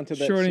dump right onto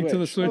that Shorting switch. to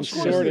the switch. Of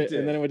course Short it it, did.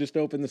 and then it would just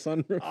open the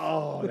sunroof.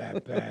 Oh,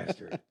 that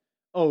bastard.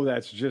 Oh,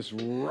 that's just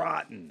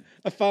rotten.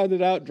 I found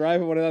it out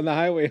driving one on the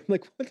highway. I'm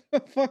like, what the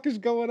fuck is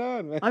going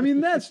on, man? I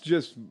mean, that's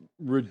just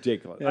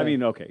ridiculous. Yeah. I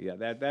mean, okay, yeah,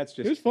 that's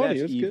just It was funny.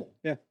 That's It was evil. good.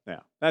 Yeah. Yeah,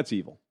 that's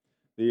evil.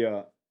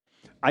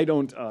 I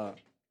don't.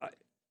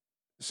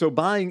 So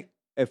buying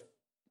a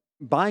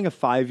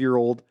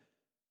 5-year-old.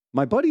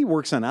 My buddy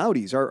works on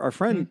Audis. Our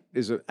friend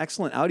is an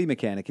excellent Audi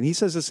mechanic, and he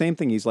says the same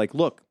thing. He's like,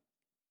 look,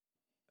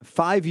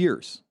 5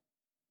 years.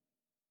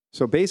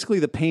 So basically,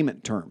 the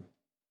payment term,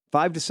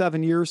 5 to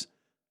 7 years.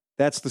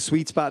 That's the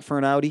sweet spot for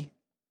an Audi.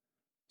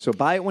 So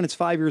buy it when it's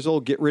 5 years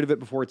old. Get rid of it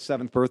before its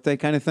 7th birthday,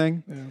 kind of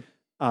thing.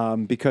 Yeah.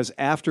 Because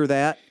after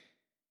that,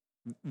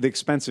 the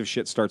expensive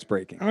shit starts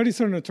breaking. Audis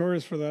are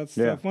notorious for that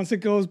stuff. Yeah. Once it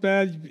goes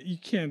bad, you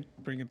can't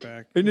bring it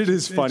back. And it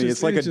is funny. just-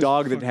 It's like a just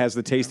dog that fucking- has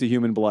the taste of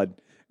human blood.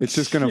 It's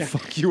just going to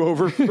fuck you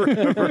over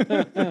forever.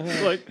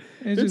 Like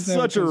It it's just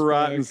never such a comes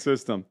rotten back.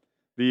 system.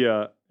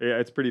 Yeah,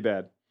 it's pretty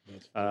bad.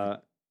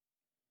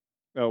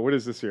 What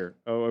is this here?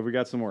 Oh, have we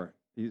got some more?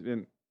 He's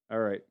been all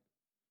right.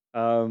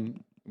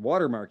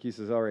 Watermark. He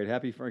says, "All right,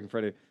 happy fucking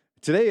Friday."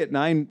 Today at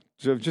 9,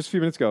 just a few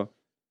minutes ago,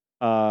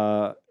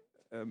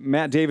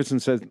 Matt Davidson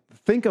says,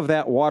 "Think of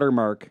that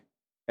watermark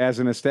as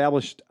an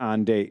established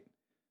on date."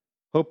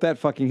 Hope that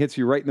fucking hits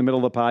you right in the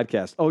middle of the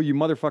podcast. Oh, you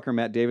motherfucker,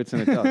 Matt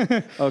Davidson, it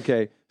does.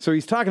 Okay, so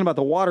he's talking about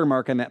the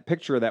watermark on that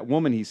picture of that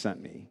woman he sent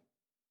me,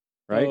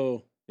 right?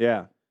 Oh,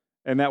 Yeah,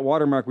 and that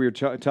watermark we were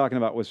talking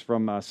about was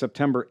from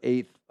September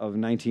 8th of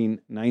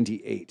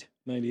 1998.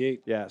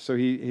 98. Yeah, so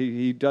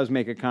he does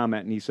make a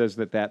comment, and he says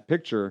that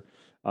picture,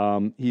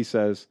 he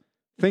says,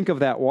 think of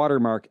that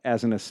watermark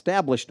as an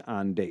established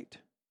on date.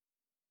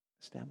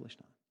 Established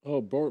on.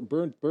 Oh,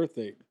 burnt birth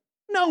date.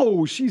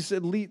 No, she's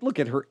at least, look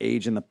at her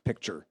age in the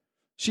picture.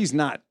 She's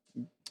not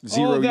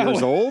 0 that years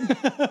one.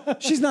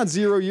 old. She's not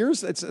 0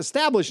 years. It's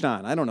established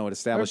on. I don't know what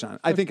established on.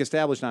 I think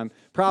established on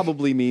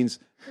probably means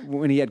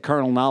when he had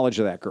carnal knowledge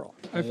of that girl.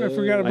 I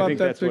forgot I about think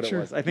that that's what it picture.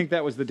 was. I think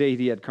that was the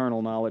date he had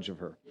carnal knowledge of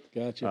her.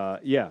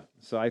 Gotcha. Yeah.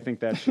 So I think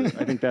that's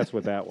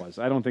what that was.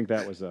 I don't think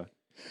that was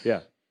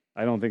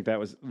I don't think that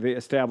was the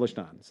established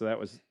on. So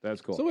that's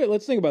cool. So wait,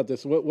 let's think about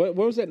this. What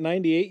was that?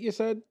 98? You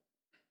said?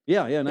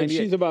 yeah, And 98.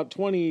 she's about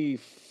 20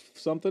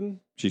 something.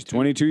 She's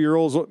 22 years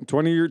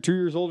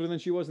older than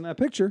she was in that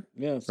picture.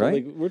 Yeah. So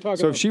Right? like, we're talking.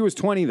 So about, if she was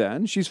 20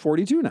 then, she's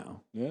 42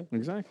 now. yeah.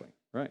 Exactly.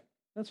 Right.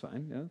 That's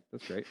fine. Yeah,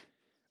 that's great.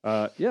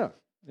 Yeah.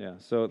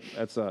 So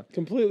that's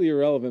Completely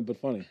irrelevant, but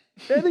funny.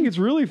 I think it's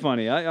really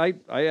funny. I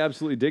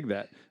absolutely dig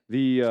that.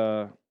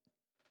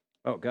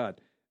 Oh God.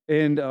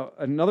 And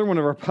another one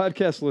of our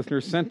podcast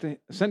listeners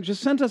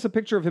sent us a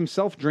picture of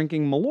himself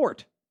drinking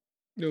Malort.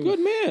 Good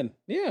man.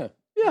 Yeah.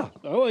 Yeah.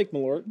 I like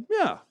Malort.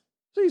 Yeah.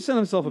 So he sent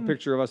himself a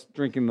picture of us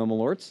drinking the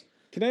Malorts.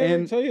 Can I ever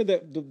And- tell you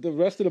that the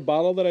rest of the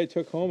bottle that I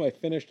took home, I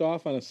finished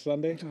off on a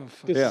Sunday,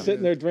 just Yeah.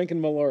 sitting there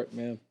drinking Malort,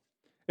 man,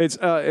 It's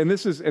and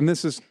this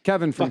is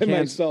Kevin from by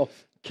Kansas.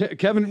 myself.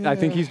 Kevin, I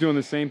think he's doing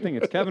the same thing.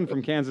 It's Kevin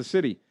from Kansas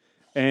City,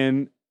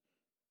 and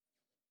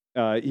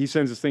he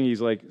sends this thing.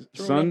 He's like, Throw it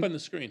 "Son," up on the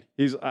screen.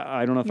 he's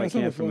I don't know if No, I it's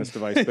on can the from this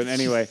phone. device, but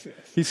anyway,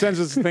 he sends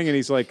us a thing, and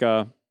he's like,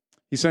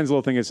 he sends a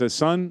little thing that says,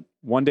 "Son,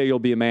 one day you'll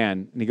be a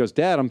man." And he goes,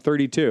 "Dad, I'm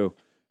 32,"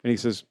 and he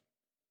says,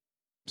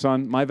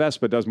 "Son, my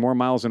Vespa does more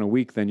miles in a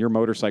week than your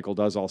motorcycle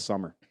does all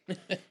summer."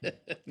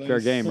 Fair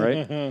game,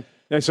 right?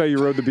 I saw you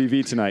rode the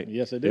BV tonight.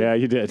 Yes, I did. Yeah,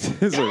 you did.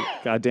 It's like,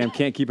 goddamn,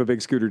 can't keep a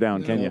big scooter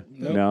down, can you?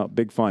 Nope. No,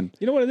 big fun.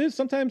 You know what it is?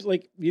 Sometimes,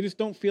 like, you just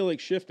don't feel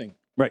like shifting.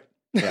 Right.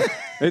 Yeah.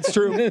 It's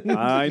true.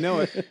 I know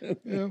it.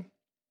 Yeah.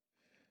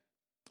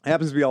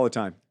 Happens to be all the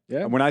time.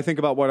 Yeah. When I think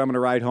about what I'm going to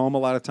ride home, a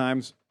lot of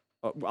times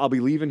I'll be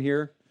leaving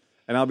here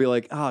and I'll be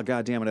like, oh,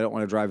 God damn it, I don't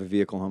want to drive a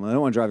vehicle home. I don't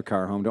want to drive a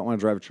car home. Don't want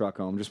to drive a truck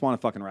home. Just want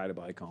to fucking ride a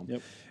bike home.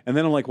 Yep. And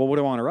then I'm like, well, what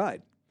do I want to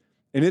ride?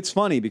 And it's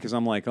funny because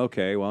I'm like,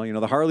 okay, well,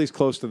 the Harley's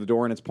close to the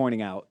door and it's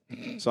pointing out.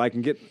 So I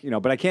can get,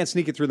 but I can't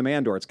sneak it through the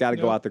man door. It's got to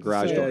go out the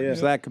garage door. yeah.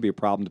 So that could be a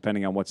problem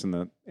depending on what's in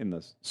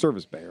the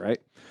service bay, right?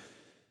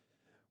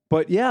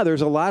 But yeah,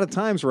 there's a lot of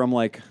times where I'm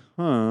like,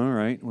 all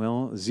right,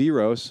 well,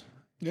 Zeros.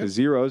 Yep. The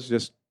Zero's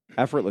just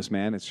effortless,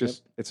 man. It's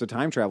just, it's a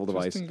time travel Twist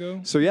device. and go.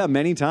 So yeah,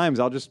 many times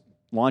I'll just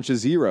launch a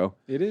Zero.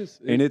 It is.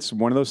 And it's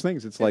one of those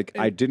things. It's like,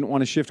 and- I didn't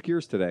want to shift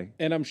gears today.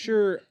 And I'm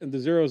sure the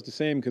Zero's the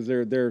same because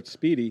they're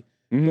speedy.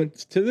 Mhm. But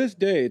to this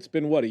day, it's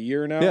been, a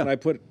year now? Yeah. And I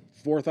put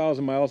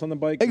 4,000 miles on the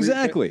bike.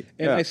 Exactly.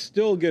 And Yeah. I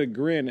still get a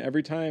grin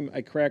every time I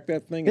crack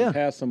that thing Yeah. and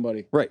pass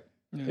somebody. Right.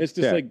 It's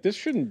just Yeah. like, this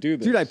shouldn't do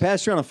this. Dude, I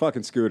passed you on a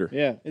fucking scooter.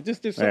 Yeah. It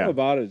just, there's something Yeah.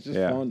 about it. It's just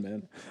Yeah. fun,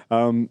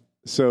 man.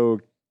 So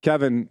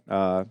Kevin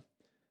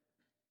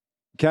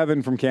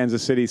from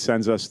Kansas City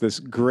sends us this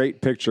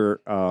great picture.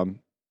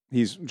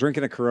 He's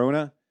drinking a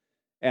Corona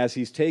as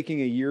he's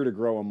taking a year to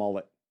grow a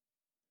mullet.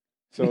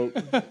 So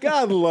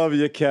God love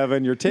you,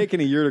 Kevin. You're taking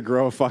a year to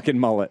grow a fucking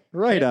mullet.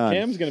 Right on.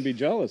 Cam's going to be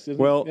jealous.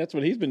 Well, that's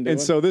what he's been doing.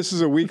 And so this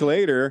is a week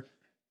later.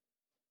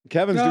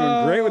 Kevin's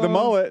doing great with the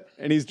mullet,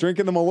 and he's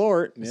drinking the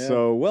Malort. Yeah.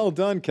 So well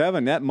done,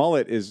 Kevin. That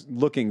mullet is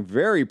looking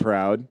very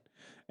proud.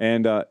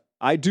 And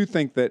I do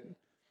think that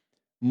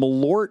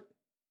Malort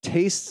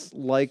tastes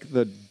like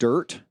the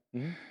dirt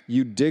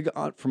you dig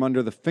out from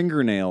under the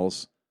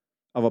fingernails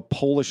of a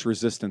Polish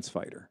resistance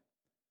fighter.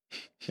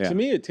 Yeah. To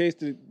me, it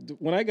tasted,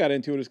 when I got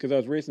into it, is because I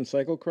was racing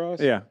cyclocross.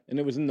 Yeah. And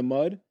it was in the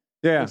mud.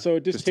 Yeah. And so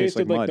it just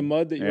tasted like the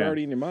mud that you're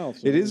already in your mouth.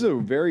 So it is a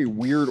very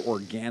weird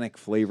organic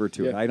flavor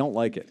to it. I don't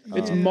like it.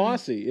 It's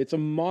mossy. It's a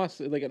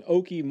mossy, like an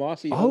oaky,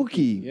 mossy.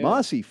 Oaky,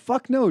 mossy.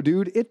 Fuck no,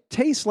 dude. It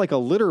tastes like a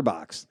litter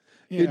box.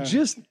 Yeah. It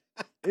just,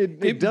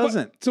 it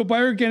doesn't. So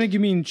by organic, you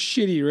mean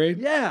shitty, right?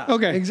 Yeah.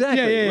 Okay.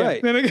 Exactly. Yeah.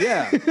 Right. Then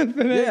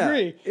Then I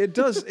agree. It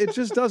does. It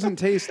just doesn't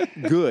taste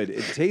good.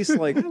 It tastes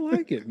like. I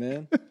like it,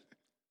 man.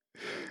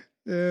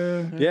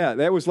 Yeah,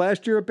 that was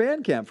last year at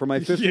band camp for my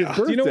 50th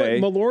birthday. Do you know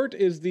what Malort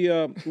is?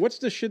 The what's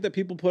the shit that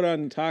people put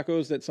on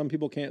tacos that some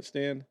people can't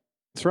stand?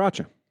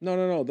 Sriracha.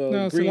 No.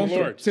 The green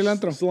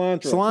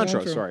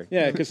cilantro. Sorry.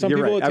 Yeah, because some You're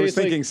people right. it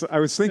tastes I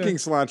was thinking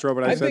cilantro,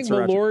 but I said think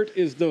sriracha. Malort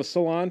is the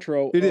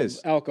cilantro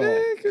of alcohol.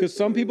 Because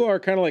some people are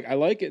kind of like, I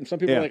like it, and some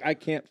people are like, I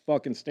can't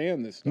fucking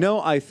stand this stuff.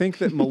 No, I think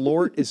that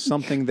Malort is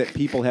something that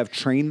people have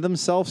trained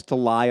themselves to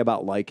lie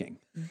about liking.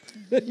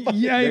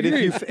 Yeah, I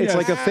agree. It's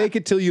like a fake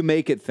it till you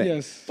make it thing.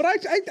 Yes. But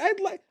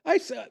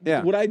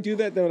would I do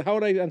that? Then how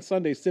would I on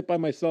Sunday sit by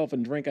myself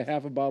and drink a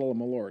half a bottle of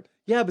Malort?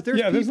 Yeah, but there's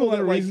there's people a lot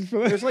that of like reasons for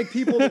that. there's like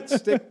people that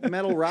stick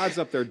metal rods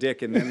up their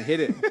dick and then hit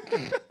it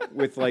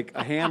with like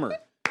a hammer,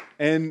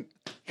 and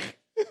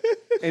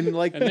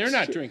like And they're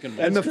not drinking.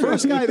 And the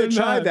first guy that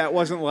tried that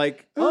wasn't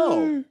like,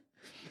 oh,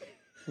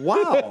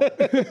 wow,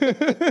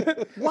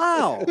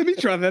 wow, Let me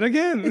try that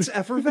again. it's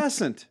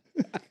effervescent.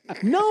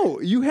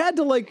 No, you had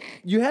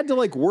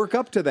to work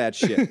up to that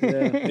shit,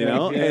 you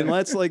know. And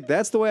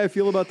that's the way I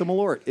feel about the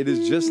Malort. It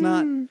is just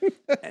not.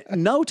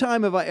 No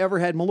time have I ever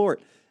had Malort,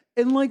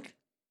 and like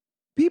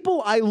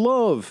people I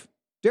love,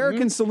 Derek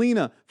and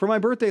Selena, for my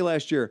birthday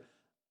last year,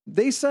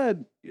 they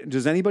said,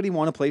 "Does anybody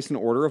want to place an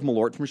order of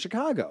Malort from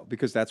Chicago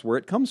because that's where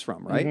it comes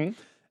from, right?"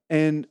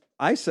 And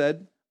I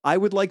said, I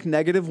would like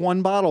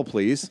 -1 bottle,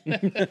 please.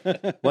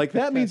 Like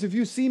that means if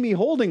you see me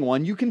holding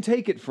one, you can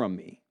take it from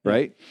me,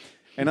 right?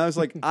 And I was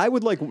like, I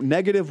would like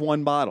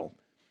 -1 bottle.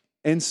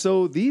 And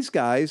so these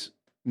guys,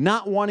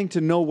 not wanting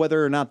to know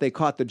whether or not they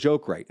caught the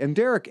joke right, and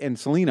Derek and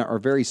Selena are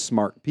very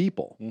smart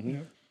people,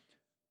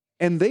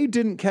 and they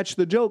didn't catch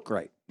the joke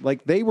right.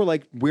 Like they were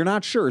like, we're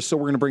not sure, so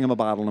we're going to bring them a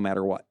bottle no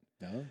matter what.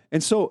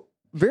 And so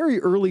very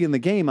early in the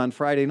game on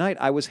Friday night,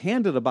 I was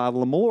handed a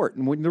bottle of Malort.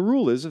 And when the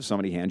rule is, if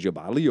somebody hands you a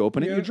bottle, you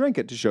open it, you drink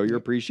it to show your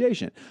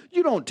appreciation.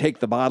 You don't take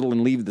the bottle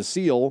and leave the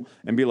seal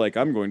and be like,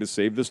 I'm going to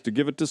save this to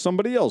give it to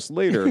somebody else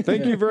later.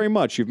 Thank you very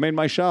much. You've made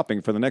my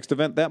shopping for the next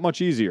event that much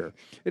easier.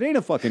 It ain't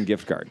a fucking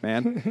gift card,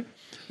 man.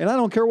 And I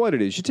don't care what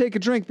it is. You take a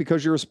drink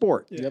because you're a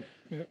sport. Yep.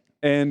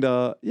 And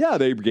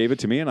they gave it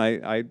to me, and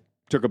I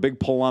took a big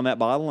pull on that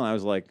bottle, and I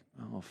was like,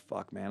 oh,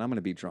 fuck, man, I'm going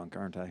to be drunk,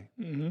 aren't I?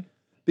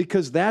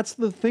 Because that's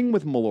the thing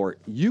with Malort.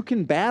 You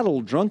can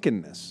battle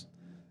drunkenness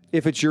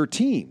if it's your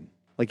team.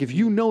 Like if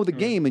you know the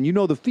game and you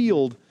know the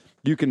field,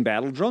 you can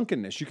battle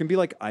drunkenness. You can be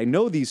like, I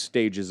know these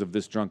stages of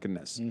this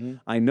drunkenness.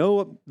 I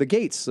know the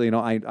gates. You know,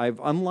 I've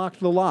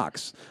unlocked the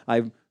locks.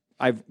 I've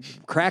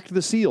cracked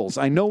the seals.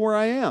 I know where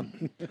I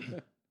am.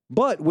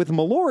 But with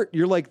Malort,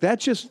 you're like, that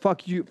just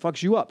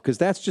fucks you up because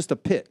that's just a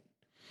pit.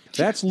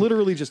 That's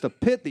literally just a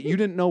pit that you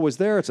didn't know was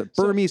there. It's a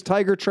Burmese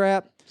tiger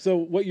trap. So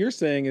what you're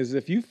saying is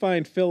if you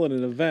find Phil at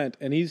an event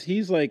and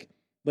he's like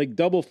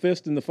double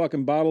fist in the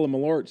fucking bottle of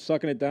Malort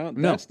sucking it down,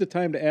 that's the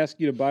time to ask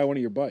you to buy one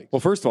of your bikes.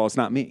 Well, first of all, it's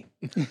not me.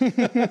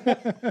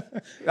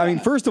 I mean,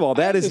 first of all,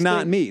 that is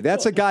not me.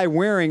 That's a guy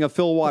wearing a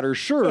Phil Waters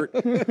shirt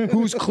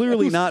who's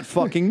clearly not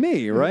fucking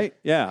me, right?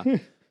 Yeah.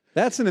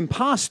 That's an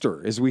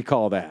imposter, as we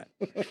call that.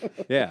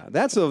 Yeah,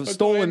 that's a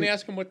stolen. And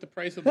ask him what the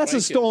price of That's the a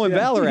bike stolen is.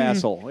 valor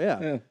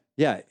asshole.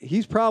 Yeah,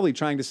 he's probably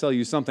trying to sell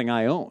you something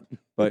I own.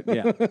 But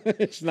yeah,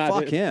 it's not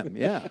fuck him.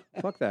 Yeah,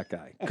 fuck that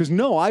guy. Because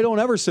no, I don't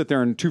ever sit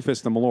there and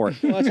two-fist the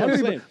Malort. Well, that's what I'm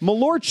saying.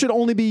 Malort should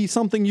only be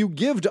something you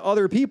give to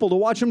other people to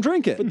watch them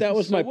drink it. But that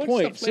was So my what's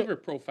point. the flavor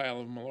profile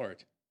of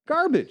Malort?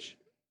 Garbage.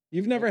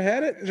 You've never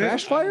had it?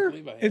 Trash I fire?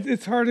 don't believe I have.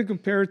 It's hard to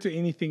compare it to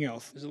anything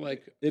else. Is it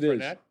like It is.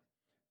 Fernet?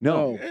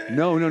 No.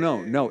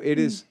 It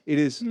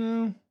is.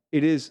 No.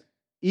 It is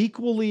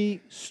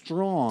equally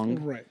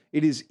strong. Right.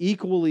 It is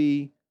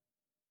equally.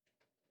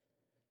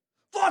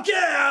 Fuck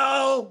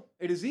you!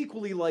 It is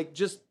equally like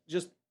just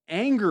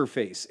anger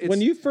face. It's,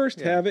 When you first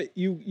have it,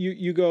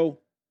 you go,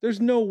 there's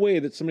no way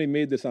that somebody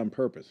made this on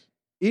purpose.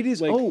 It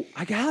is. like-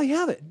 I gotta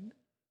have it.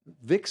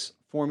 Vicks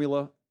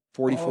Formula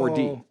 44D.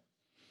 Oh.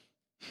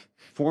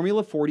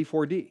 Formula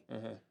 44D.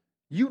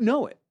 You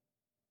know it.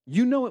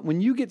 You know it when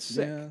you get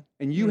sick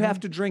and you have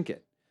to drink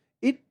it.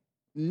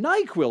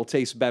 NyQuil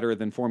tastes better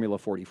than Formula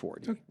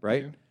 44D,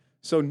 right? Yeah.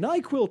 So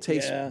NyQuil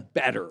tastes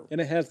better. And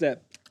it has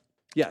that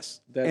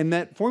Yes. And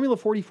that Formula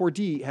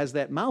 44D has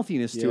that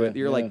mouthiness to it.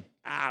 You're like,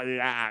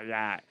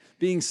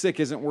 being sick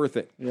isn't worth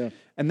it. Yeah.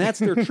 And that's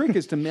their trick,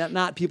 is to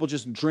not people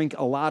just drink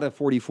a lot of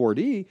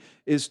 44D,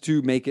 is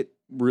to make it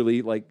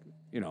really like,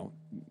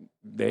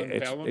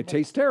 it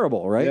tastes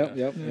terrible, right?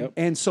 Yep.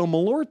 And so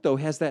Malort, though,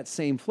 has that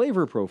same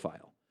flavor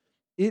profile.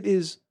 It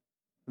is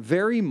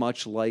very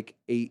much like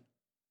it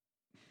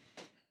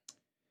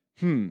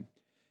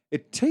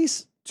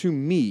tastes to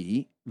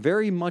me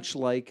very much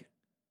like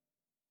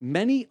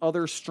many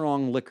other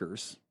strong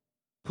liquors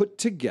put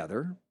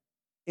together,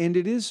 and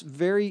it is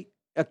very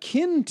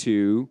akin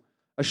to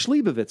a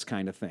Schlebovitz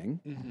kind of thing.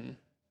 Mm-hmm.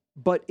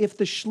 But if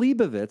the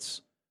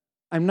Schlebovitz,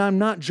 I'm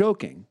not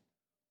joking,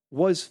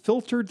 was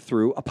filtered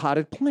through a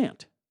potted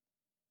plant.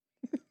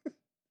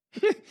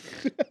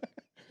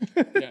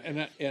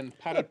 And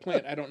potted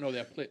plant, I don't know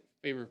that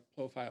flavor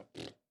profile.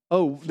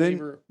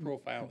 Flavor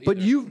profile.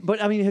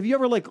 But I mean, have you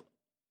ever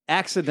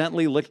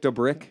accidentally licked a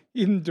brick?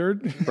 Eating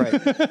dirt. Right.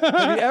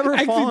 Have you ever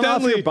fallen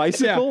off your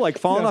bicycle?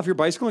 Yeah. Off your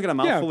bicycle and got a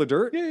mouthful of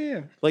dirt?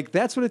 Yeah.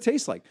 That's what it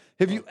tastes like.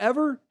 Have you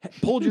ever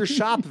pulled your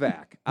shop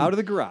vac out of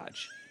the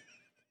garage,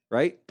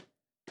 right?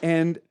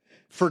 And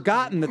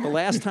forgotten that the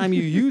last time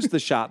you used the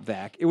shop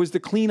vac, it was to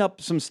clean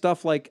up some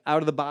stuff out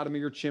of the bottom of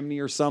your chimney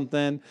or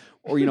something,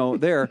 or,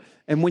 there.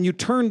 And when you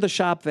turned the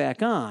shop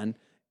vac on,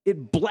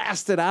 it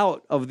blasted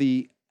out of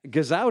the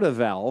Gazauta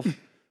valve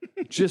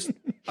just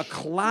a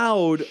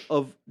cloud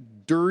of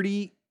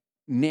dirty,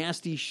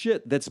 nasty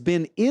shit that's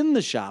been in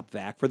the shop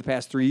vac for the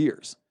past 3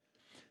 years.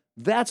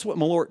 That's what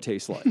Malort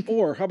tastes like.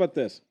 Or how about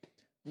this?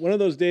 One of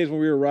those days when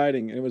we were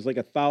riding and it was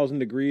 1,000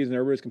 degrees and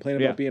everybody was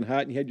complaining about being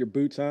hot and you had your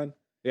boots on.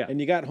 Yeah. And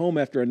you got home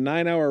after a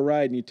 9-hour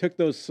ride and you took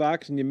those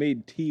socks and you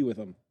made tea with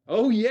them.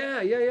 Oh,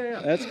 yeah.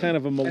 That's kind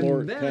of a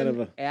Malort, kind of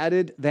a...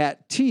 added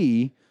that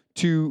tea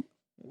to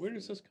Where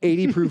does this come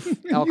 80 proof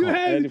alcohol.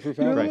 You're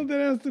the one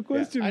that asked the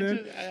question,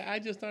 man. I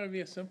just thought it'd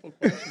be a simple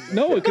question.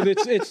 No, because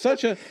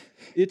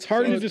it's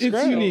hard to describe.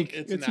 It's unique.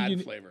 It's an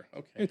odd flavor.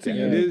 Okay. It's It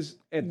is,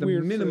 at the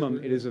weird minimum,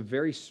 flavor. it is a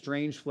very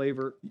strange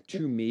flavor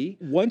to me.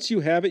 Once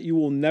you have it, you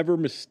will never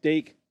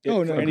mistake it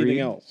for anything Agreed.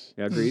 else.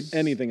 Yeah, agreed.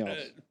 Anything else.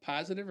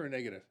 Positive or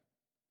negative?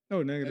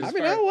 No, negative. I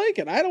mean, I like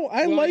it.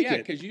 I like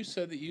it. because you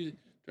said that you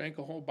drank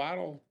a whole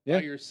bottle Yeah.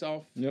 by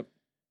yourself Yep.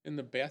 in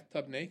the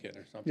bathtub naked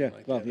or something Yeah.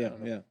 like Well, that. I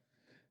don't know. yeah.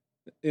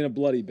 In a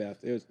bloody bath.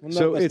 It was, well,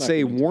 So let's it's not a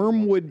get into it.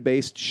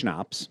 wormwood-based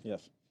schnapps.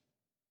 Yes.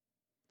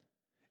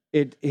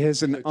 It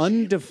has an The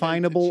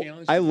undefinable.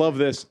 challenge I is- love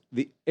this.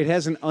 It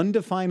has an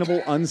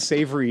undefinable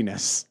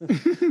unsavoriness.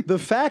 The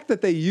fact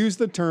that they use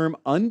the term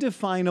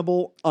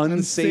undefinable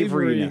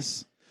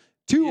unsavoriness,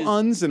 two Is-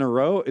 uns in a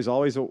row, is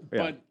always a. Yeah.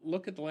 But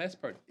look at the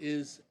last part.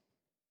 Is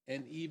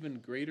an even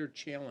greater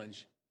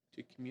challenge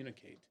to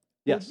communicate.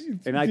 Yes,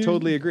 and I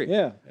totally agree.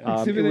 Yeah. It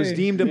Exhibit was A.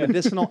 deemed a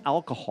medicinal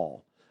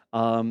alcohol.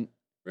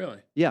 Really?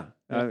 Yeah,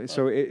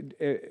 so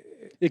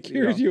It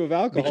cures you of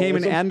alcohol. became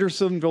an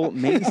Andersonville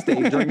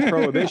mainstay during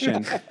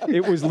Prohibition.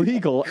 It was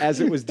legal as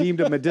it was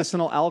deemed a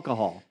medicinal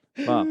alcohol.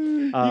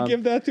 You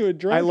give that to a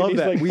drunk. I love and he's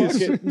that. Like, We fuck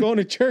assu- it, going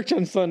to church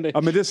on Sunday.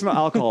 A medicinal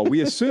alcohol.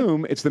 We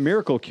assume it's the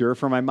miracle cure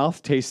for my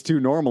mouth tastes too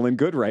normal and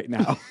good right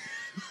now.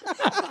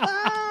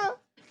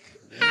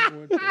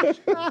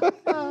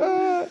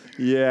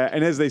 Yeah,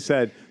 and as they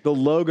said, the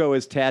logo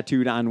is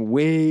tattooed on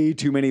way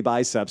too many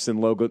biceps in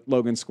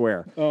Logan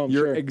Square. Oh, I'm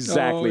You're sure.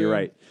 exactly Oh, yeah.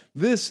 right.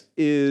 This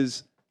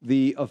is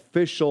the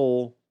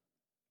official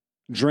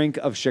drink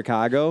of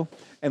Chicago,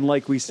 and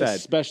like we said,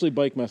 Especially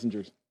bike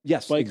messengers.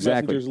 yes, Bike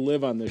exactly. messengers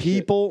live on this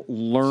People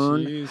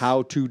learn Jeez.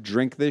 how to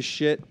drink this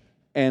shit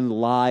and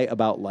lie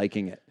about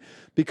liking it.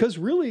 Because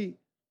really,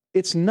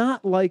 it's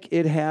not like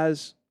it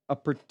has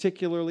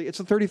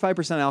it's a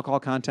 35% alcohol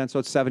content, so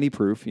it's 70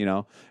 proof,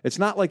 It's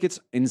not like it's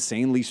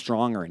insanely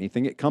strong or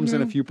anything. It comes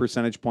in a few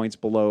percentage points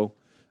below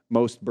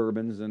most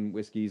bourbons and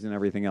whiskeys and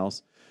everything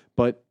else.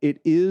 But it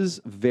is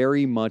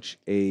very much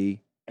I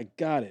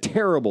got it.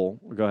 terrible.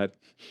 Go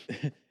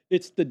ahead.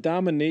 It's the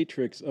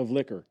dominatrix of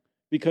liquor.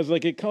 Because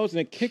it goes and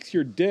it kicks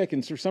your dick,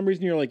 and for some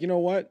reason you're like, you know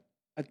what?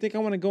 I think I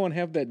want to go and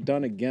have that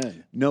done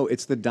again. No,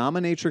 it's the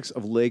dominatrix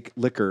of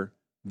liquor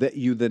that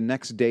you the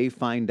next day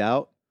find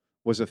out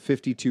was a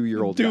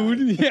 52-year-old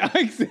Dude, guy. yeah,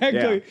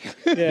 exactly.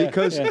 Yeah,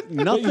 Because yeah.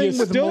 nothing But you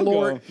with still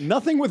Malort, go.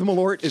 nothing with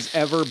Malort is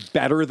ever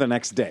better the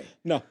next day.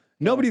 No.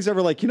 Nobody's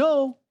ever like,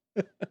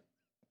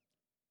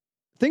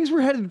 things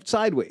were headed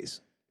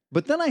sideways.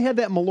 But then I had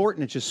that Malort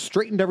and it just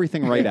straightened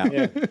everything right out.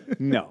 Yeah.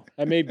 No.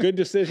 I made good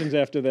decisions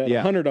after that. Yeah.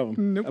 100 of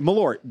them.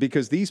 Malort,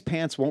 because these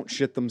pants won't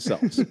shit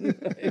themselves.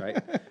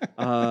 Right?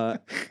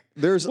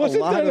 There's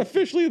Wasn't a lot that of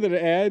officially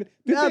the ad?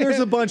 Yeah, there's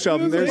a bunch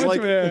of them. There's There's a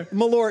like bunch of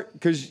Malort,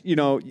 because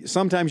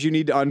sometimes you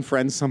need to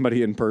unfriend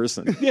somebody in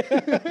person.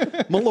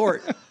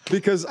 Malort,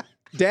 because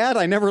Dad,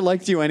 I never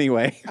liked you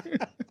anyway.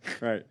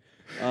 Right.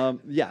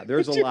 Yeah,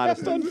 there's a lot of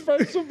You stuff. have to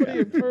unfriend somebody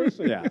in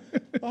person. Yeah.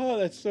 Oh,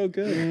 that's so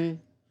good.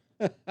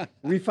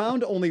 We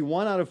found only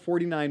 1 out of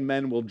 49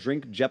 men will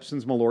drink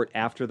Jeppson's Malort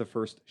after the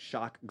first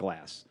shock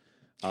glass.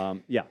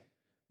 Yeah.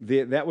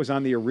 that was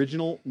on the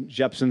original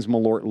Jeppson's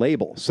Malort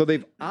label. So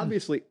they've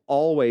obviously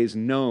always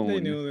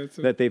known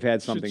that they've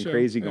had something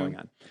crazy going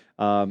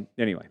on.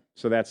 Anyway,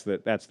 so that's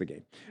the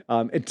game.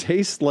 It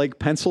tastes like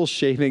pencil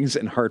shavings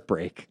and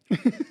heartbreak.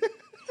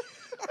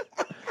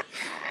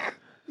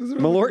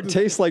 Malort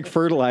tastes like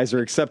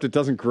fertilizer, except it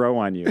doesn't grow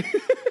on you.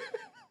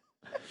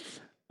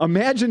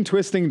 Imagine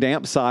twisting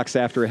damp socks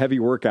after a heavy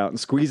workout and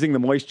squeezing the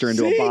moisture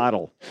into a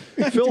bottle.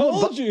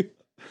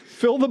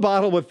 Fill the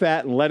bottle with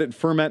that and let it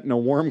ferment in a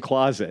warm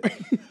closet.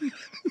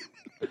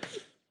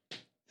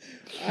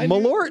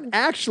 Malort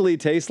actually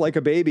tastes like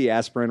a baby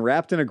aspirin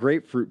wrapped in a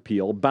grapefruit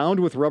peel, bound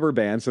with rubber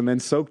bands, and then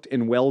soaked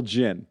in well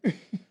gin.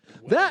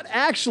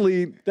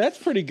 That's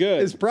pretty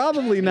good. Is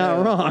probably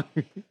not wrong.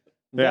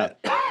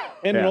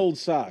 And an old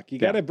sock. You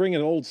got to bring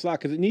an old sock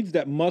because it needs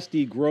that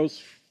musty,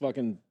 gross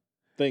fucking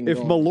thing. If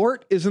Malort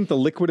isn't the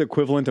liquid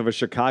equivalent of a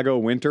Chicago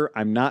winter,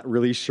 I'm not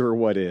really sure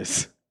what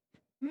is.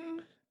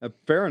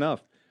 Fair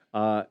enough.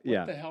 What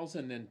the hell's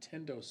a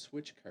Nintendo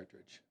Switch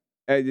cartridge?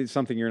 It's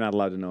something you're not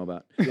allowed to know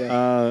about.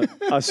 Yeah.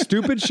 A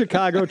stupid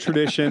Chicago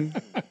tradition.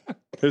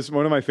 This is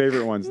one of my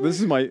favorite ones.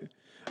 This is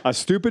a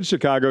stupid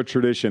Chicago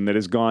tradition that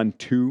has gone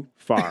too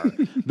far.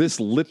 This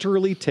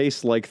literally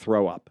tastes like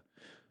throw up.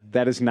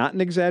 That is not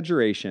an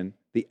exaggeration.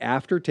 The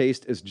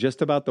aftertaste is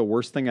just about the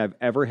worst thing I've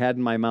ever had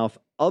in my mouth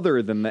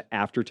other than the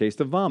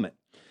aftertaste of vomit.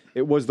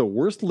 It was the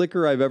worst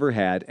liquor I've ever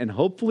had, and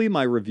hopefully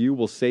my review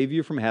will save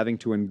you from having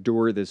to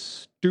endure this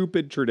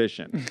stupid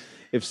tradition.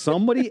 If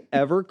somebody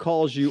ever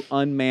calls you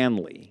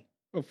unmanly...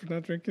 Oh, for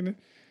not drinking it?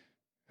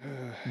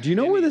 Do you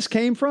know where this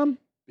came from?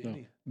 No.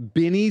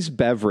 Binny's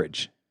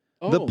Beverage.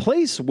 The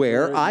place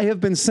where I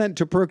have been sent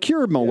to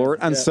procure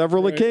Malort on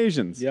several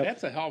occasions. Yep.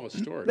 That's a hell of a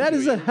story. That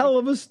is a hell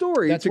of a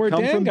story. That's where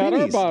Dan got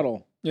our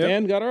bottle. Yep.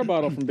 Dan got our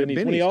bottle from Binny's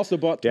when he also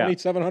bought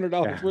 $2,700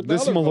 worth of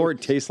This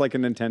Malort tastes like a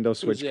Nintendo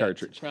Switch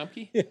cartridge.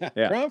 Kromke?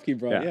 Yeah. Kromke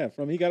brought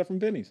he got it from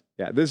Binny's.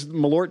 Yeah, this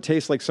Malort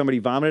tastes like somebody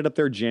vomited up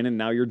their gin and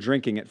now you're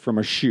drinking it from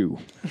a shoe.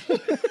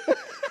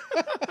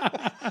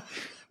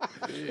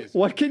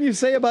 What can you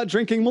say about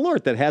drinking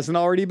Malort that hasn't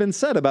already been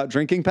said about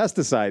drinking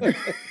pesticide?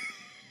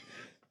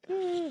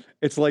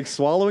 It's like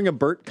swallowing a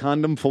burnt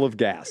condom full of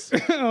gas.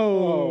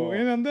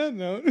 And on that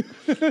note.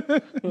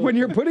 When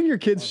you're putting your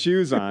kids'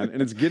 shoes on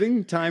and it's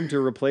getting time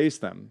to replace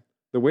them,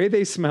 the way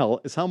they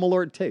smell is how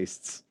Malort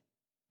tastes.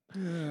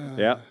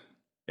 Yeah.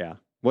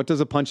 What does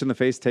a punch in the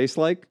face taste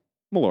like?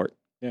 Malort.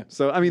 Yeah.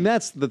 So, I mean,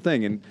 that's the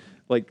thing. And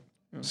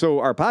so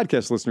our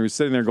podcast listener is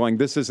sitting there going,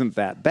 this isn't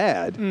that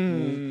bad.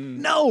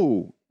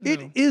 No,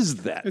 it is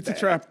that It's bad. a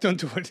trap. Don't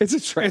do it. It's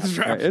a trap. It's a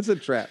trap. Right, it's a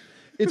trap.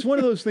 It's one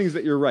of those things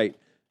that you're right.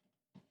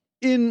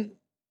 In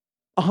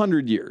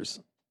 100 years,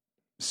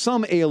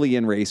 some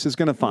alien race is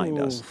going to find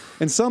us.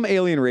 And some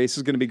alien race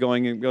is going to be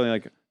going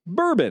like,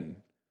 bourbon.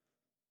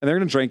 And they're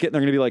going to drink it, and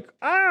they're going to be like,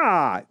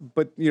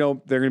 but, they're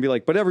going to be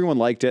like, but everyone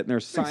liked it, and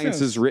there's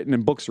sciences written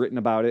and books written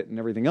about it and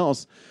everything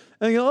else.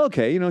 And you go,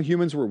 okay,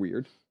 humans were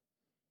weird.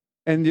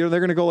 And they're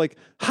going to go like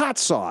hot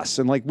sauce,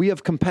 and like we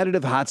have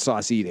competitive hot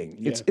sauce eating.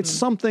 Yeah. It's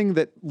something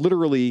that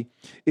literally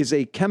is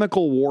a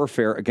chemical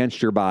warfare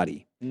against your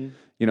body.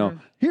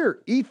 Here,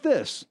 eat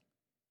this.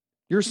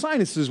 Your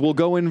sinuses will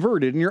go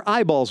inverted and your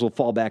eyeballs will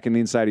fall back in the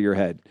inside of your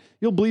head.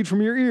 You'll bleed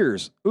from your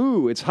ears.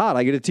 Ooh, it's hot.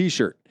 I get a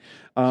t-shirt.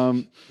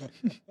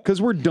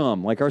 Because we're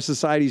dumb. Like our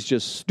society's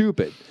just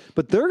stupid.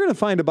 But they're going to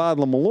find a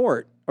bottle of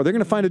Malort, or they're going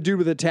to find a dude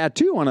with a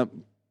tattoo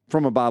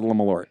from a bottle of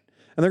Malort.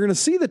 And they're going to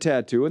see the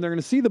tattoo and they're going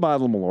to see the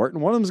bottle of Malort,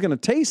 and one of them's going to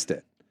taste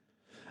it.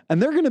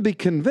 And they're going to be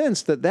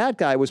convinced that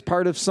guy was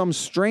part of some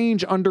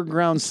strange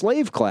underground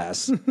slave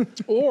class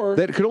or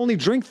that could only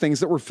drink things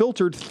that were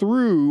filtered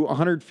through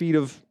 100 feet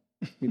of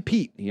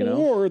peat,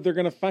 Or they're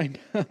going to find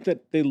out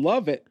that they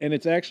love it and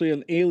it's actually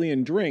an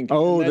alien drink.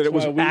 Oh, that it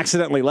was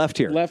accidentally left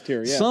here.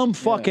 Yeah. Some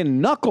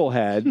fucking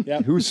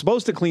knucklehead who's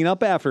supposed to clean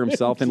up after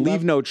himself and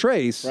leave no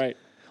trace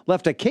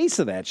left a case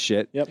of that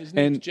shit. Yep. His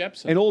name's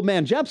Jeppson. And old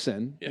man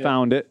Jeppson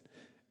found it,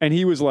 and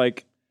he was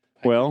like,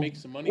 I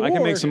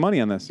can make some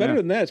money on this. Better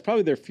than that, it's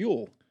probably their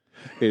fuel.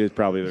 It is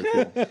probably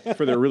their fuel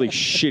for their really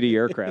shitty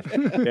aircraft.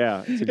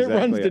 Yeah, it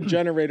runs the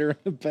generator on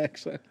the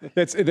backside.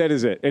 That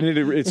is it, and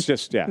it's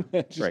just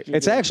right.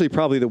 It's actually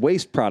probably the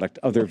waste product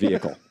of their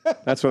vehicle.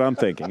 That's what I'm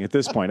thinking at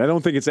this point. I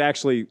don't think it's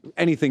actually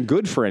anything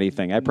good for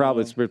anything. You're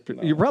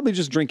probably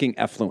just drinking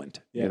effluent.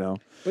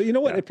 But you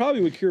know what? It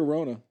probably would cure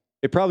Rona.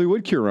 It probably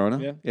would cure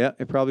Rona. Yeah,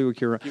 it probably would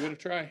cure Rona. Give it a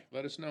try.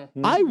 Let us know.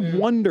 I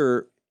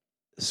wonder.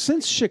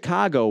 Since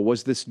Chicago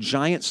was this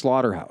giant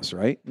slaughterhouse,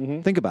 right?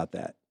 Mm-hmm. Think about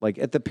that. Like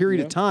at the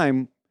period of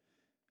time,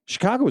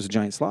 Chicago was a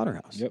giant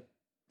slaughterhouse. Yep.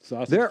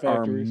 Sausage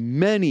factories. Are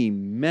many,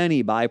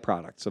 many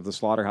byproducts of the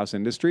slaughterhouse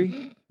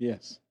industry.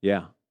 Yes.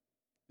 Yeah.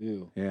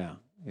 Ew.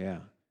 Yeah.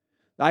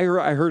 I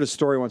heard a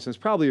story once, and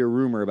it's probably a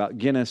rumor about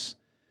Guinness,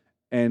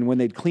 and when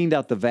they'd cleaned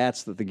out the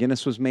vats that the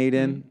Guinness was made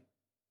in,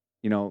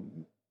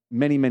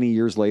 many, many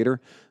years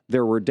later,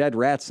 there were dead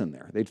rats in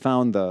there. They'd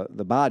found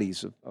the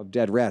bodies of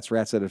dead rats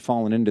that had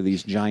fallen into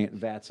these giant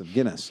vats of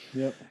Guinness.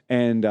 Yep.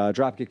 And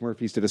Dropkick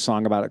Murphys did a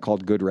song about it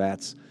called Good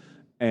Rats.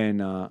 And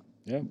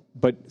Yeah.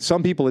 But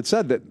some people had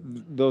said that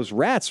those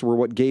rats were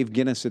what gave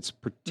Guinness its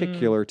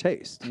particular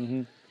taste.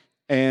 Mm-hmm.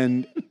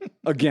 And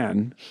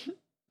again,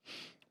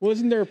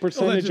 Wasn't there a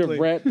percentage Allegedly.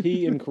 of rat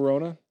pee in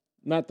Corona?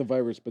 Not the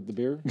virus, but the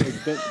beer.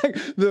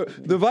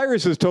 the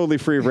virus is totally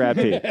free of rat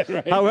pee.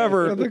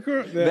 However, that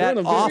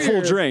Corona awful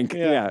beer. drink,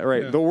 Yeah.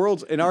 right. Yeah. The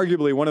world's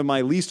inarguably one of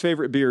my least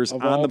favorite beers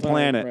Of on all the time,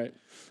 planet. Right.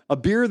 A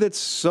beer that's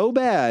so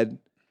bad,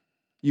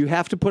 you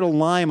have to put a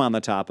lime on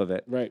the top of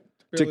it Right.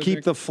 to Barely keep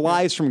drink the it.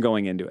 flies from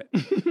going into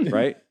it,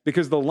 right?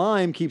 Because the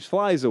lime keeps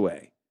flies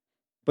away.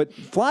 But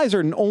flies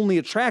are only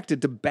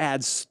attracted to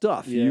bad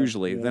stuff Yeah,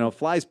 usually. yeah. You know,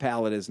 flies'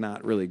 palate is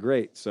not really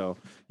great. So,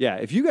 yeah,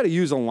 if you got to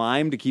use a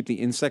lime to keep the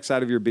insects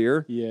out of your beer,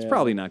 it's Yeah.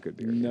 probably not good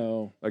beer.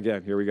 No.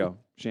 Again, here we go.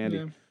 Shandy.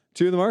 Yeah.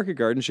 To the Market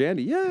Garden,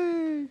 Shandy.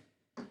 Yay.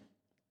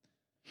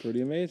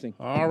 Pretty amazing.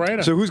 All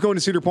right. So, who's going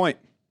to Cedar Point?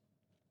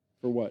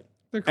 For what?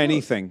 They're closed.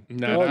 Anything.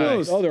 not Oh,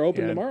 I. they're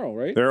open Yeah. tomorrow,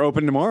 right? They're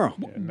open tomorrow.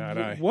 Yeah, not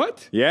I.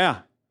 What? Yeah.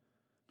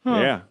 Huh.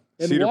 Yeah.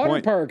 And Cedar water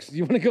Point. parks.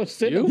 You want to go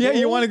sit? in Yeah,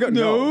 you those? want to go?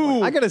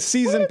 No. I got a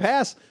season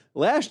pass.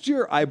 Last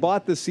year, I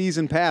bought the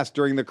season pass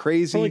during the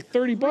crazy. For like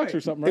 $30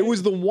 or something, right? It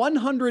was the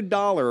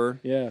 $100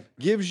 Yeah.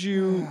 gives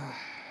you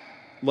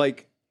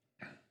like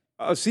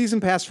a season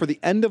pass for the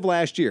end of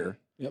last year.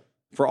 Yep.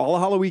 For all the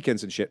Hollow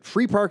weekends and shit.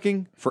 Free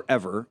parking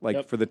forever, like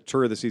Yep. for the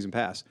tour of the season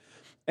pass.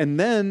 And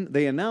then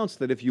they announced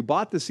that if you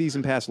bought the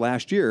season pass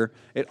last year,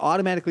 it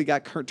automatically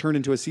got turned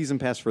into a season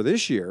pass for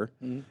this year.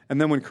 Mm-hmm.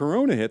 And then when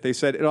Corona hit, they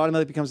said it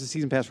automatically becomes a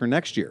season pass for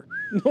next year.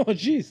 Oh,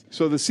 jeez.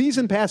 So the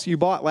season pass you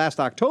bought last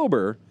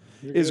October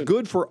is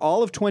good for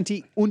all of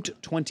 20 and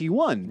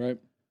 21. Right.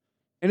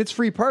 And it's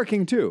free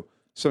parking too.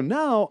 So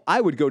now I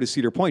would go to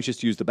Cedar Point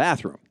just to use the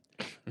bathroom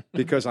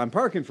because I'm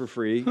parking for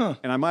free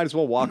and I might as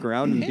well walk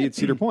around and be at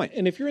Cedar Point.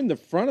 And if you're in the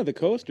front of the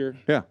coaster,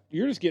 Yeah.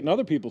 you're just getting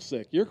other people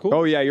sick. You're cool.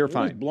 Oh, yeah, you're just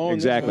fine. blowing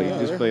this Exactly. one out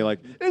Just there. play like,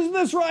 isn't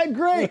this ride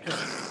great?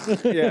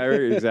 Yeah,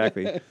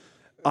 exactly.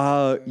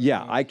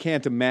 Yeah, I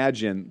can't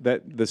imagine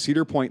that the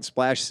Cedar Point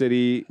Splash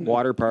City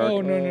water park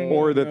Oh, no, no, no,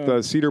 or that no.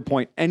 the Cedar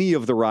Point, any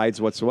of the rides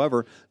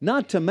whatsoever,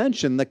 not to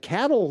mention the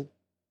cattle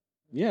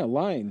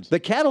lines.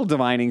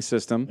 divining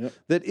system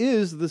that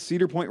is the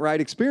Cedar Point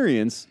ride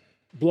experience.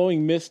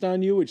 Blowing mist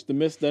on you, which the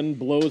mist then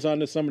blows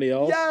onto somebody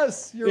else.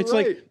 Yes, you're It's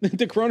right. like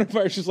the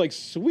coronavirus is like,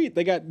 sweet.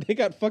 They got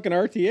fucking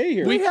RTA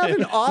here. We have an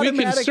We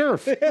automatic. can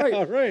surf.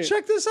 Yeah, right.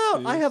 Check this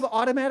out. I have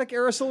automatic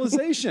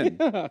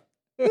aerosolization.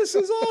 This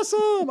is awesome.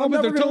 Oh, I'm but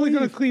never they're totally gonna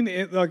going leave. to clean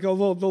it, like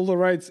all the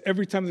rides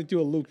every time they do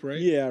a loop, right?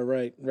 Yeah,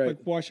 right. Like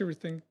wash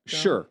everything down.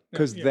 Sure,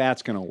 because Yeah.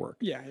 that's going to work.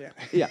 Yeah.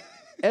 Yeah.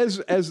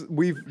 As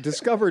we've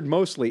discovered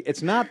mostly,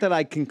 it's not that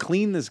I can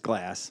clean this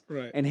glass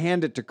Right. and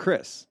hand it to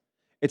Chris.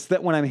 It's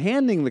that when I'm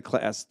handing the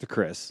glass to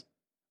Chris,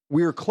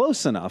 we're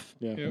close enough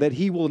Yeah. Yep. that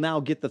he will now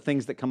get the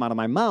things that come out of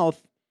my mouth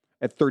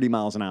at 30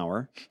 miles an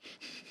hour.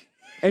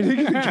 And he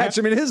can catch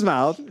them in his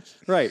mouth.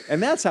 Right.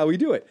 And that's how we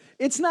do it.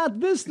 It's not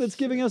this that's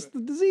giving us the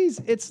disease.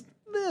 It's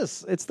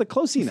this. It's the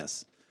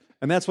closeness.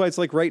 And that's why it's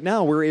like right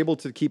now we're able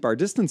to keep our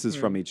distances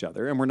from each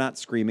other and we're not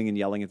screaming and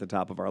yelling at the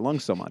top of our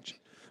lungs so much.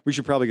 We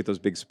should probably get those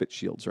big spit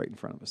shields right in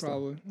front of us. though.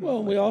 Probably.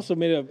 Well, we also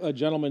made a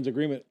gentleman's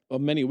agreement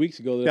many weeks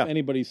ago that Yeah. if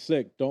anybody's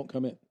sick, don't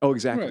come in. Oh,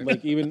 exactly. Right.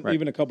 Like even Right.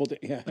 even a couple days.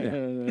 Yeah.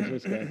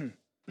 This guy.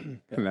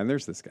 And then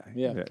there's this guy.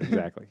 Yeah.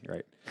 Exactly.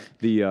 Right.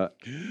 The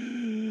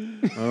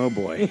oh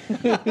boy.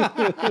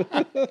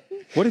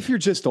 What if you're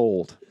just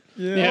old?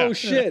 Yeah. Oh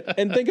shit!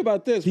 And think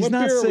about this. He's what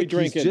not beer are we sick.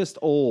 drinking? He's just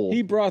old.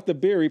 He brought the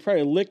beer. He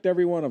probably licked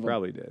every one of them.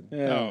 probably did.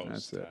 Yeah. Oh,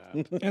 That's it.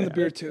 And the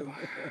beer too.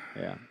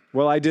 Yeah.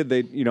 Well, I did.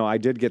 I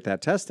did get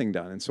that testing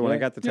done, and so when I Yeah.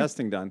 got the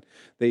testing done,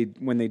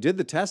 when they did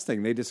the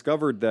testing, they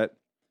discovered that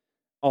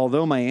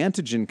although my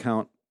antigen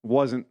count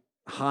wasn't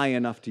high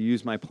enough to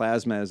use my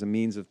plasma as a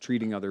means of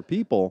treating other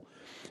people,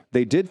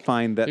 they did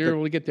find that They were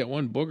able to get that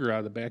one booger out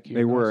of the back of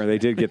your nose. they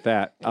did get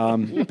that.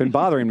 Been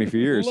bothering me for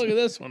years. Look at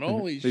this one.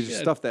 Holy They shit. just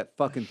stuffed that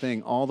fucking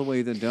thing all the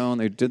way to the dome.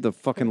 They did the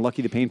fucking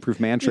Lucky the Pain Proof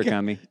Man trick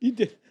on me. You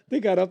did. They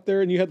got up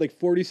there and you had like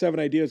 47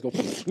 ideas go.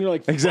 And you're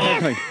like,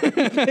 Exactly.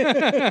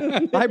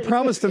 I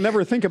promise to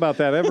never think about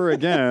that ever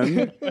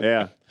again.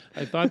 Yeah.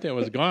 I thought that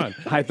was gone.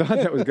 I thought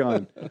that was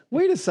gone.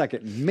 Wait a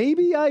second.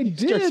 Maybe I did.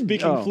 start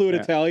speaking Oh, fluid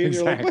yeah, Italian.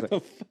 You're like, exactly.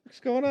 what the fuck's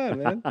going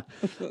on,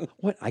 man?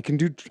 What? I can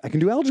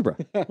do algebra.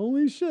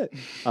 Holy shit.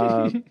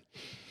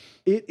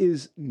 It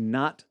is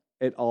not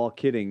at all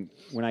kidding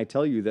when I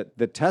tell you that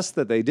the test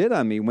that they did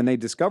on me when they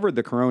discovered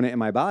the corona in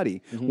my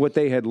body, what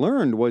they had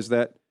learned was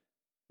that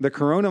the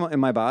corona in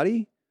my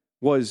body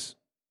was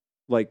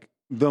like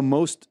the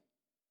most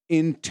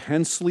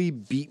intensely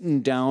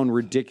beaten down,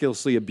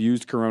 ridiculously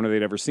abused corona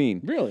they'd ever seen.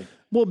 Really?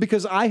 Well,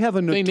 because I have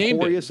a They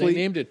notoriously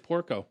named it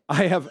Porco.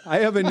 I have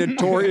a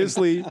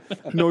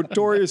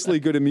notoriously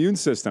good immune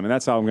system, and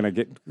that's how I'm going to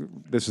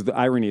get. This is the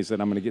irony is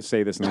that I'm going to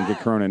say this and then get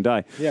corona and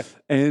die. Yeah.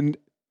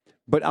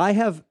 But I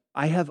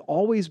have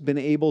always been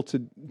able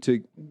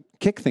to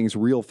kick things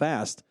real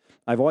fast,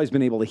 I've always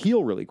been able to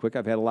heal really quick.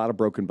 I've had a lot of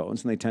broken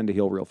bones, and they tend to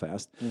heal real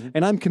fast.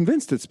 And I'm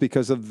convinced it's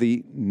because of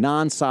the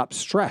nonstop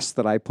stress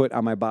that I put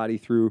on my body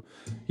through,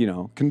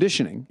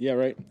 conditioning. Yeah,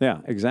 right. Yeah,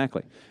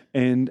 exactly.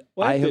 And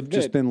I have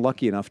just been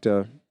lucky enough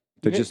to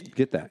just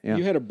get that. Yeah.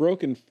 You had a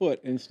broken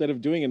foot. Instead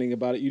of doing anything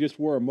about it, you just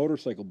wore a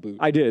motorcycle boot.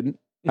 I did.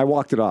 I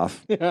walked it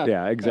off.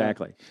 Yeah,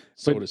 exactly.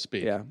 So to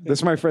speak. Yeah. This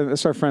is my friend.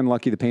 This is our friend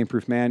Lucky, the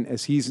pain-proof man,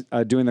 as he's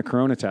doing the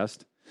corona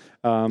test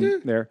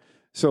there.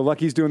 So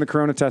Lucky's doing the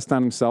corona test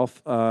on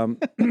himself.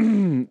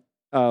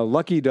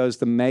 Lucky does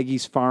the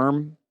Maggie's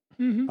Farm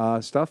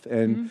stuff.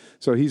 And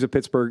so he's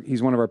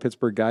one of our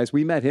Pittsburgh guys.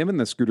 We met him in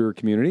the scooter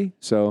community.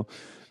 So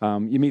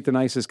you meet the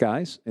nicest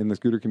guys in the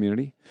scooter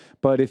community.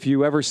 But if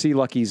you ever see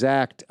Lucky's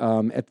act,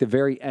 at the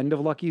very end of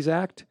Lucky's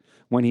act,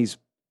 when he's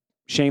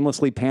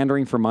shamelessly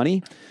pandering for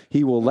money,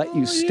 he will let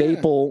you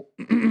staple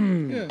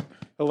he'll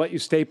let you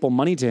staple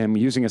money to him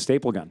using a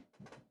staple gun.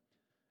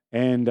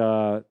 And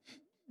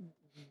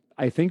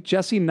I think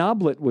Jesse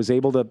Noblet was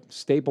able to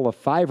staple a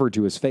 $5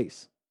 to his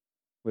face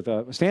with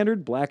a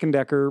standard Black &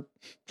 Decker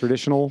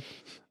traditional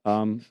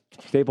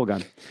staple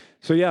gun.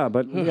 So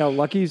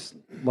Lucky's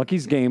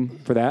game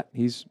for that.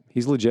 He's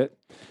legit.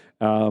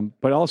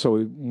 But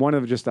also one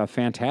of just a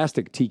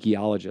fantastic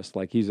tikiologist.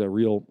 Like he's a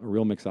real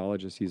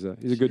mixologist. He's a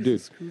good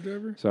dude.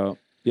 Screwdriver. So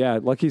yeah,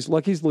 Lucky's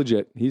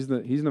legit. He's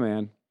the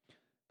man.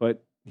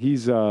 But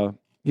he's a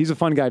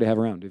fun guy to have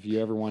around if you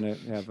ever want to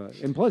have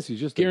and plus he's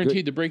just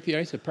guaranteed to break the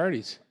ice at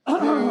parties.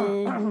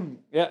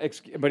 Yeah,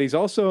 but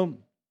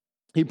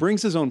he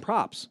brings his own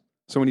props.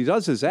 So when he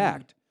does his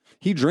act,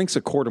 he drinks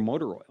a quart of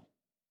motor oil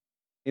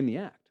in the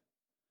act.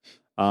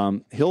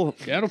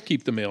 That'll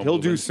keep the mail. He'll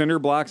do cinder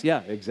blocks.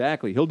 Yeah,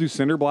 exactly. He'll do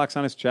cinder blocks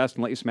on his chest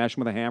and let you smash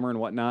him with a hammer and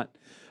whatnot.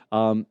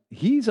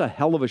 He's a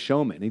hell of a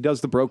showman. He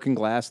does the broken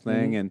glass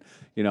thing, and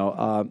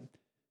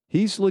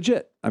he's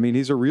legit. I mean,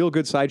 he's a real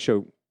good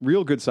sideshow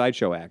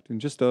act,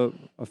 and just a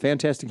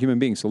fantastic human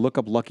being. So look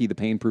up Lucky the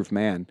Pain-Proof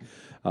Man.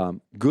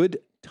 Good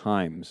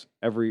times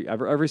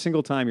every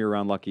single time you're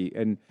around Lucky,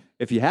 and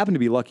if you happen to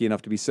be lucky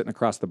enough to be sitting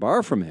across the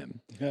bar from him,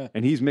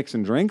 and he's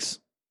mixing drinks,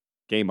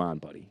 game on,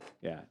 buddy.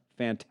 Yeah.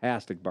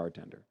 Fantastic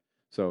bartender.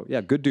 So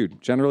yeah, good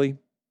dude. Generally,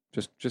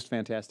 just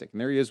fantastic. And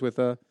there he is with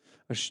a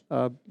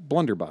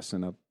blunderbuss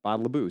and a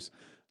bottle of booze.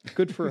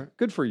 Good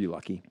for you,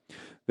 Lucky.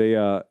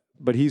 But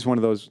he's one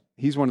of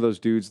those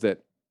dudes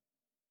that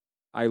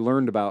I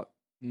learned about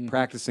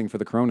practicing for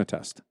the corona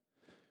test.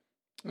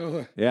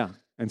 Oh. Yeah,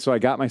 and so I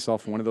got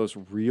myself one of those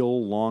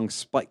real long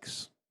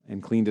spikes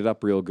and cleaned it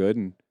up real good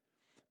and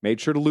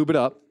made sure to lube it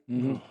up.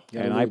 And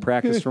I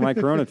practiced for my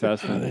corona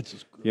test.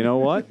 And you know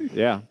what?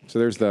 Yeah. So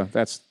there's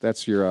that's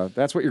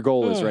what your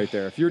goal is right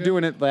there. If you're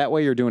doing it that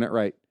way, you're doing it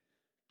right.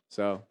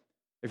 So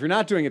if you're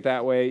not doing it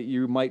that way,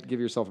 you might give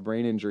yourself a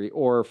brain injury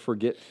or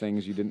forget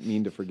things you didn't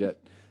mean to forget.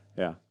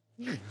 Yeah.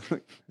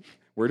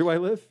 Where do I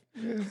live?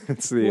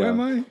 It's Where am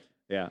I?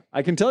 Yeah.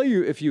 I can tell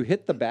you, if you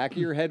hit the back of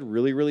your head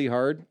really, really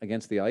hard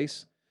against the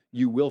ice,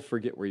 you will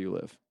forget where you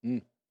live.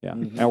 Yeah.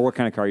 And what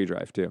kind of car you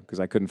drive too,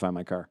 because I couldn't find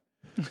my car.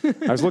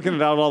 I was looking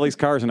at all these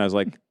cars and I was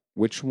like,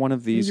 which one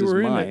of these is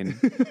mine?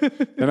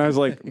 And I was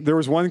like, there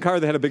was one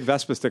car that had a big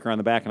Vespa sticker on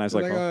the back, and I was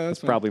like, oh, that's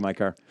probably my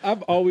car.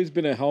 I've always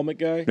been a helmet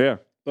guy. Yeah.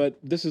 But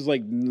this is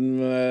like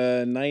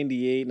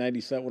 98,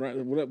 97,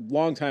 a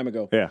long time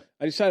ago. Yeah.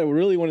 I decided I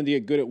really wanted to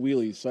get good at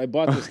wheelies. So I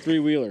bought this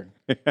three-wheeler.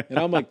 And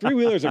I'm like,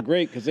 three-wheelers are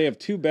great because they have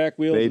two back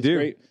wheels. They it's do.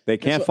 Great. They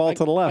can't fall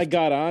to the left. I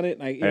got on it,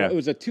 and it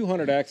was a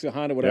 200 axle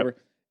Honda, whatever. Yep.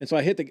 And so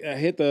I hit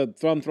the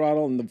thumb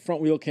throttle, and the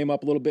front wheel came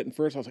up a little bit. And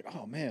first I was like,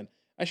 oh, man,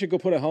 I should go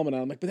put a helmet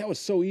on. I'm like, but that was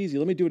so easy.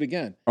 Let me do it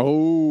again.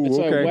 Oh, and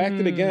so I whacked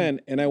it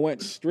again, and I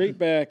went straight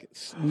back,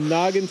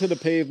 noggin to the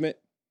pavement.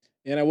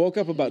 And I woke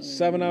up about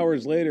 7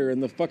 hours later,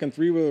 and the fucking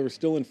three-wheeler was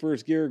still in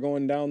first gear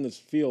going down this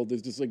field.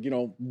 It's just like,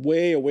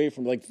 way away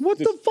from like what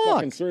the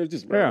fuck?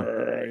 Just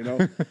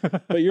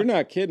But you're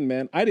not kidding,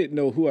 man. I didn't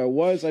know who I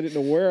was. I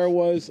didn't know where I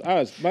was.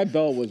 My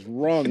bell was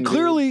rung. And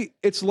clearly,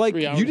 it's like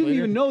you didn't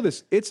even know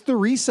this. It's the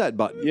reset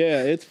button.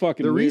 Yeah, it's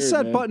fucking the weird,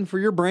 reset man. button for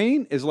your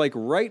brain is like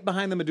right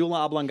behind the medulla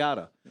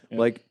oblongata. Yeah.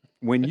 Like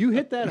when you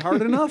hit that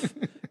hard enough,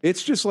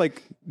 it's just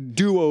like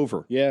do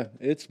over. Yeah,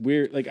 it's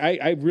weird. Like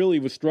I really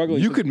was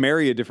struggling. You could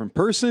marry a different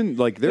person.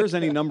 Like there's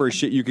any number of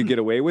shit you could get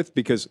away with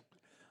because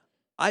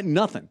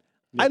nothing.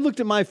 Yeah. I looked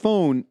at my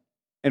phone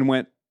and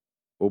went,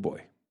 oh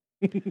boy.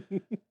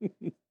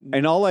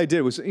 And all I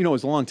did was, it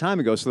was a long time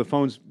ago, so the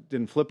phones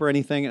didn't flip or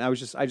anything. And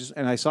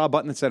I saw a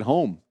button that said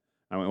home.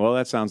 I went, well,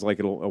 that sounds like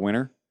a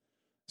winner.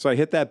 So I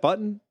hit that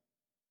button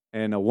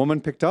and a woman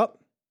picked up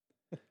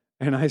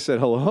and I said,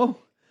 hello.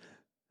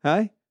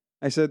 Hi.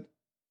 I said,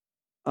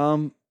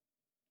 do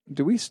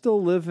we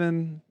still live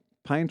in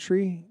Pine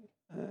Tree?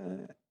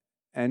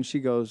 And she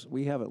goes,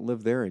 we haven't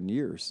lived there in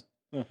years.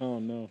 Oh,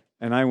 no.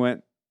 And I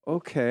went,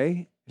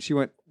 okay. She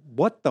went,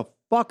 what the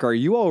fuck? Are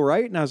you all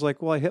right? And I was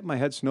like, well, I hit my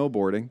head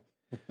snowboarding.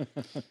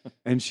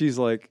 And she's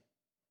like,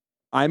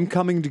 I'm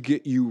coming to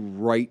get you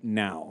right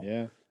now.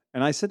 Yeah.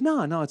 And I said,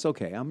 no, it's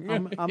okay.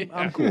 I'm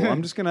cool.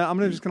 I'm just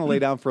gonna lay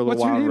down for a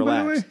little while and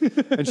relax.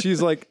 And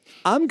she's like,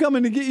 I'm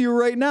coming to get you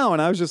right now.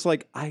 And I was just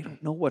like, I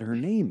don't know what her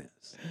name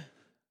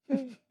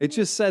is. It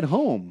just said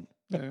home.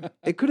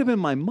 It could have been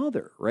my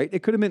mother, right?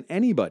 It could have been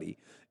anybody.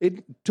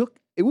 It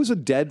was a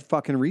dead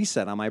fucking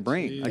reset on my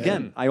brain. Yeah.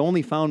 Again, I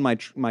only found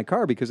my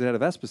car because it had a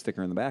Vespa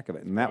sticker in the back of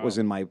it, and that was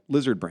in my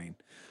lizard brain.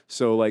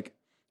 So like,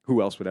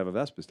 who else would have a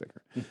Vespa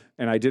sticker?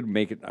 And I did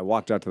make it. I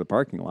walked out to the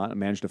parking lot and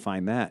managed to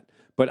find that.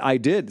 But I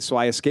did. So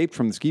I escaped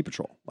from the ski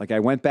patrol. Like I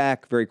went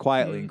back very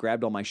quietly and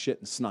grabbed all my shit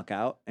and snuck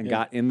out and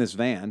got in this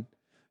van,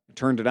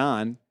 turned it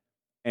on,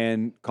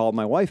 and called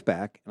my wife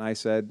back. And I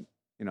said,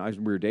 we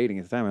were dating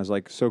at the time. I was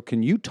like, so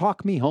can you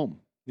talk me home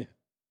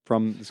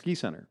from the ski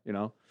center,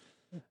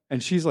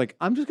 And she's like,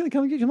 I'm just going to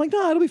come and get you. I'm like,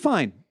 no, it'll be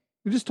fine.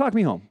 You just talk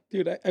me home.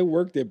 Dude, I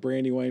worked at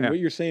Brandywine. Yeah. What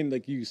you're saying,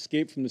 like you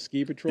escaped from the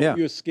ski patrol,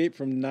 you escaped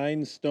from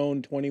 9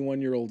 stone,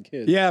 21-year-old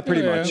kids. Yeah,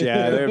 pretty much.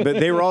 Yeah. But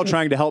they were all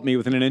trying to help me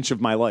within an inch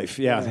of my life.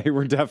 Yeah, they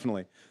were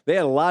definitely. They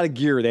had a lot of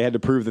gear they had to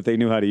prove that they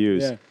knew how to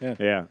use.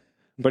 Yeah.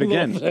 But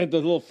again, the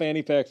little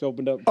fanny packs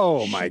opened up.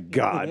 Oh my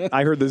God.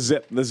 I heard the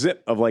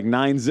zip of like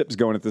 9 zips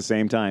going at the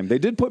same time. They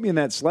did put me in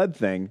that sled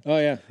thing. Oh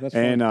yeah. That's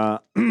fun.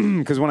 And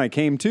because when I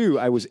came to,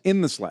 I was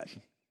in the sled.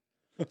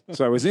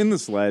 So I was in the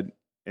sled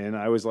and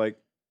I was like,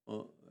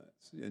 oh,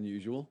 that's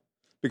unusual.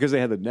 Because they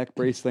had the neck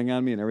brace thing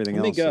on me and everything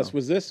else. Let me guess,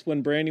 was this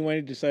when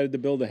Brandywine decided to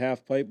build a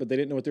half pipe, but they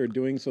didn't know what they were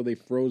doing, so they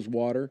froze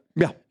water?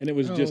 Yeah. And it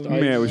was just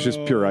ice? Yeah, it was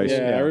just pure ice.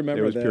 Yeah, I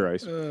remember that. It was pure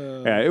ice.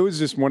 Yeah, it was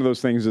just one of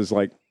those things is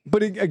like,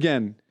 but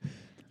again,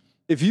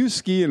 if you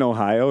ski in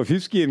Ohio, if you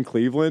ski in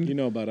Cleveland, you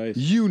know about ice.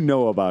 You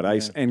know about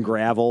ice and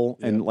gravel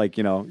and like,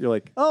 you're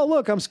like, oh,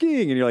 look, I'm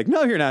skiing. And you're like,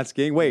 no, you're not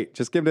skiing. Wait,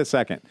 just give it a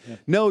second. Yeah.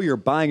 No, you're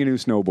buying a new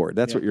snowboard.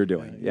 That's what you're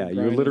doing. Yeah,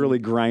 you're literally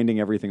grinding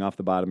everything off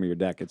the bottom of your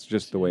deck. It's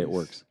just the way it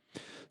works.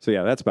 So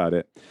yeah, that's about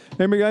it.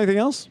 Anybody got anything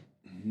else?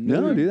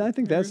 No, dude, I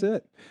think that's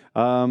it.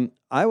 I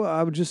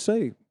would just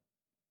say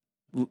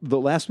the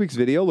last week's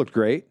video looked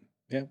great.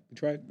 Yeah, we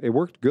tried. It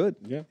worked good.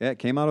 Yeah, it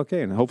came out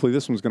okay, and hopefully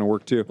this one's going to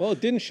work too. Well,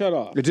 it didn't shut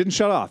off. It didn't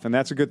shut off, and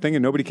that's a good thing.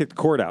 And nobody kicked the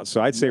cord out, so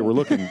I'd say we're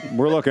looking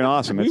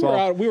awesome. We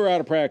were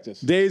out of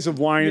practice. Days of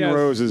wine and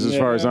roses, as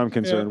far as I'm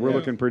concerned. We're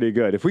looking pretty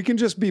good. If we can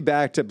just be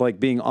back to like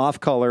being off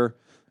color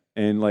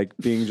and like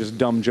being just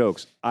dumb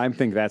jokes, I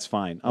think that's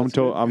fine. I'm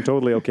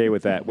totally okay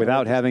with that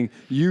without having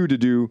you to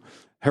do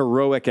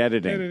heroic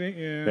editing.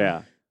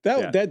 Yeah.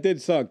 That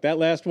did suck. That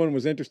last one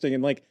was interesting,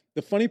 and like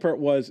the funny part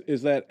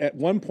is that at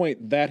one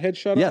point that had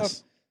shut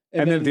off.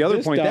 And then at the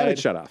other point, that had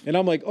shut off. And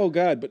I'm like, oh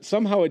God, but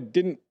somehow it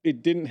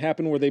didn't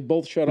happen where they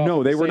both shut off.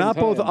 No, they were not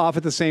both off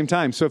at the same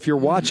time. So if you're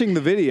watching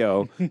the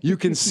video, you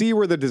can see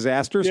where the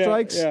disaster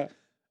strikes. Yeah.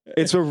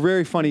 It's a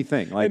very funny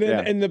thing. Like,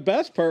 and the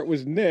best part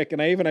was Nick,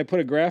 and I put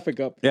a graphic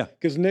up. Yeah.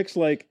 Because Nick's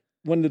like,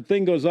 when the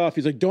thing goes off,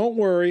 he's like, don't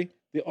worry,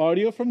 the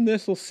audio from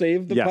this will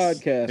save the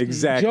podcast.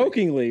 Exactly.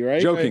 Jokingly,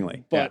 right?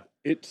 Jokingly. But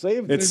it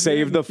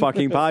saved the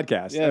fucking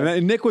podcast.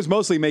 And Nick was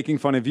mostly making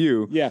fun of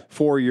you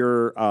for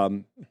your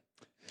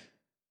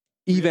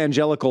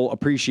evangelical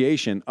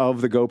appreciation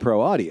of the GoPro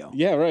audio.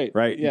 Yeah, right.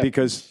 Right? Yeah.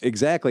 Because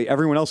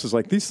everyone else is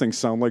like, these things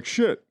sound like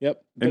shit.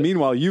 Yep. And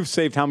meanwhile, you've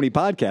saved how many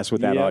podcasts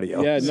with that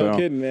audio? Yeah, no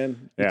kidding,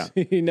 man. Yeah.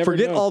 You never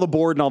Forget know. all the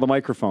board and all the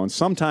microphones.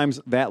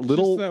 Sometimes that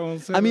little,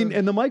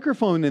 and the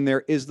microphone in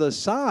there is the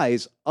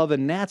size of a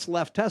gnat's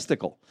left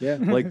testicle. Yeah.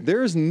 Like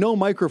there's no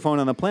microphone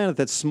on the planet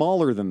that's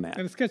smaller than that.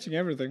 And it's catching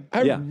everything.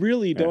 I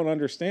really don't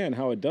understand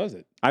how it does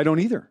it. I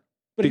don't either.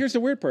 But here's the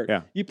weird part.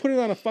 Yeah. You put it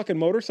on a fucking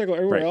motorcycle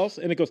everywhere else,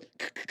 and it goes.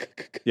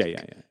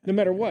 Yeah. No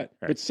matter what.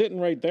 Right. It's sitting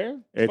right there.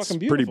 It's fucking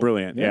beautiful. Pretty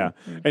brilliant. Yeah.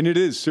 And it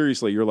is,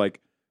 seriously. You're like,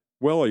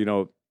 well,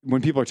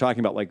 when people are talking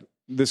about like,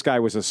 this guy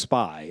was a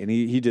spy and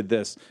he did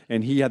this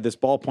and he had this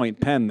ballpoint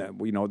pen that,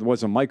 there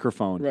was a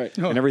microphone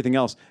and everything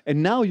else.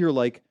 And now you're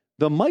like,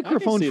 the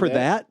microphone for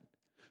that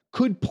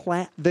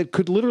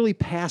could literally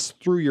pass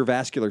through your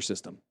vascular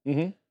system.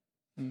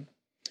 Mm-hmm.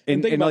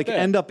 And like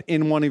end up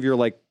in one of your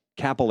like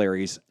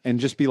capillaries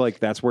and just be like,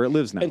 that's where it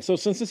lives now. And so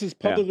since this is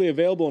publicly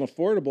available and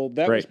affordable,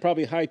 that was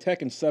probably high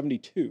tech in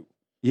 72.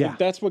 Yeah. Like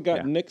that's what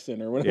got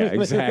Nixon or whatever. Yeah,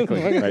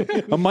 exactly.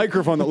 Right. A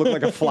microphone that looked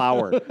like a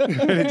flower. No,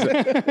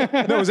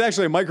 it was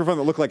actually a microphone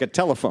that looked like a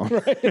telephone.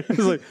 Right. It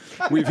was like,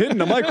 we've hidden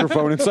a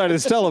microphone inside of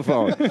this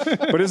telephone.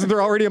 But isn't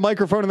there already a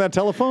microphone in that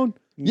telephone?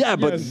 Yeah,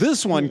 but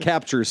this one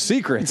captures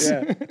secrets.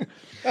 Yeah.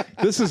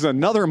 This is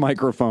another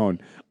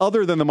microphone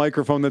other than the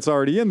microphone that's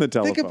already in the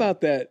telephone. Think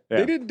about that. Yeah.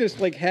 They didn't just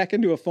like hack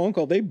into a phone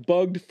call. They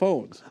bugged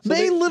phones. So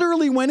they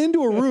literally went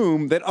into a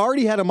room that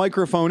already had a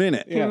microphone in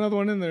it. Put another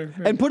one in there.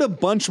 And put a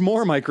bunch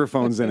more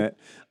microphones in it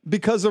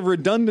because of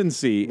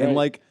redundancy. And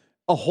like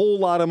a whole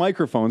lot of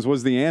microphones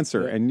was the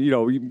answer. Yeah.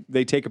 And,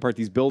 they take apart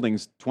these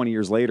buildings 20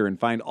 years later and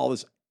find all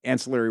this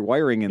ancillary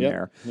wiring in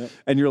there. Yep.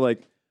 And you're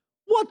like,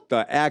 what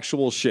the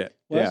actual shit?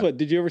 Well, that's what.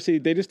 Did you ever see?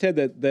 They just had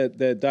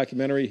that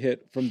documentary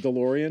hit from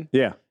DeLorean.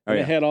 Yeah. And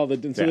it had all the.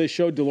 And so they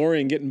showed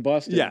DeLorean getting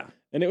busted. Yeah.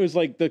 And it was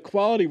like the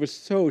quality was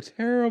so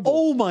terrible.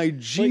 Oh my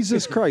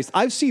Jesus Christ.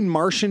 I've seen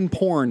Martian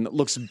porn that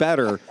looks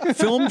better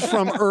filmed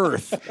from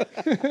Earth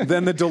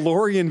than the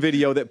DeLorean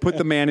video that put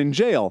the man in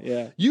jail.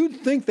 Yeah.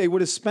 You'd think they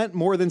would have spent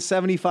more than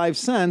 75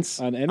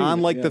 cents on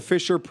the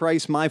Fisher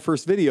Price My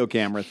First Video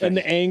camera thing. And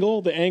the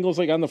angle's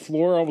like on the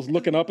floor. I was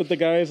looking up at the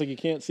guys like you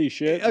can't see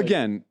shit.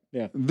 Again,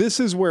 yeah.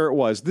 This is where it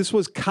was. This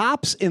was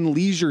cops in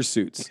leisure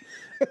suits.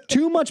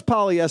 Too much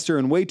polyester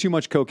and way too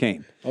much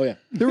cocaine. Oh, yeah.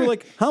 They were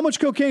like, how much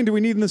cocaine do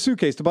we need in the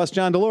suitcase to bust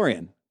John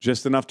DeLorean?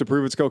 Just enough to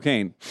prove it's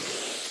cocaine.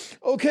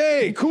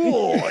 Okay,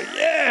 cool.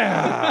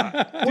 Yeah.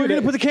 Where are we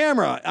going to put the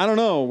camera? I don't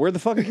know. Where'd the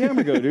fucking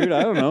camera go, dude?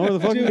 I don't know where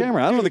the fucking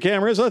camera. I don't know where the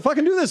camera is. Let's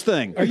fucking do this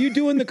thing. Are you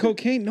doing the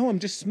cocaine? No, I'm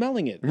just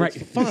smelling it. Right.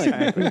 It's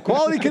fun.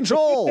 Quality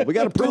control. We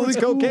got to prove it's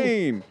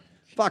cocaine.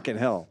 Fucking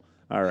hell.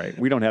 All right.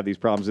 We don't have these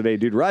problems today,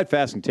 dude. Ride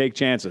fast and take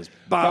chances.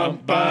 Press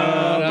the red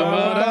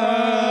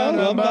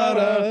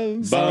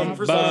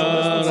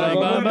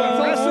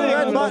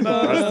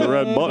button. Press the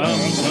red button.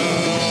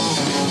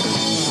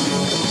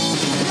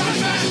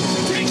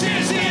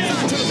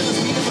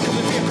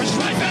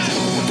 Ride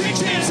fast, take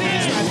chances.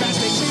 Ride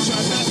fast, make changes.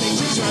 Ride fast, make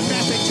changes. Ride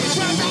fast, make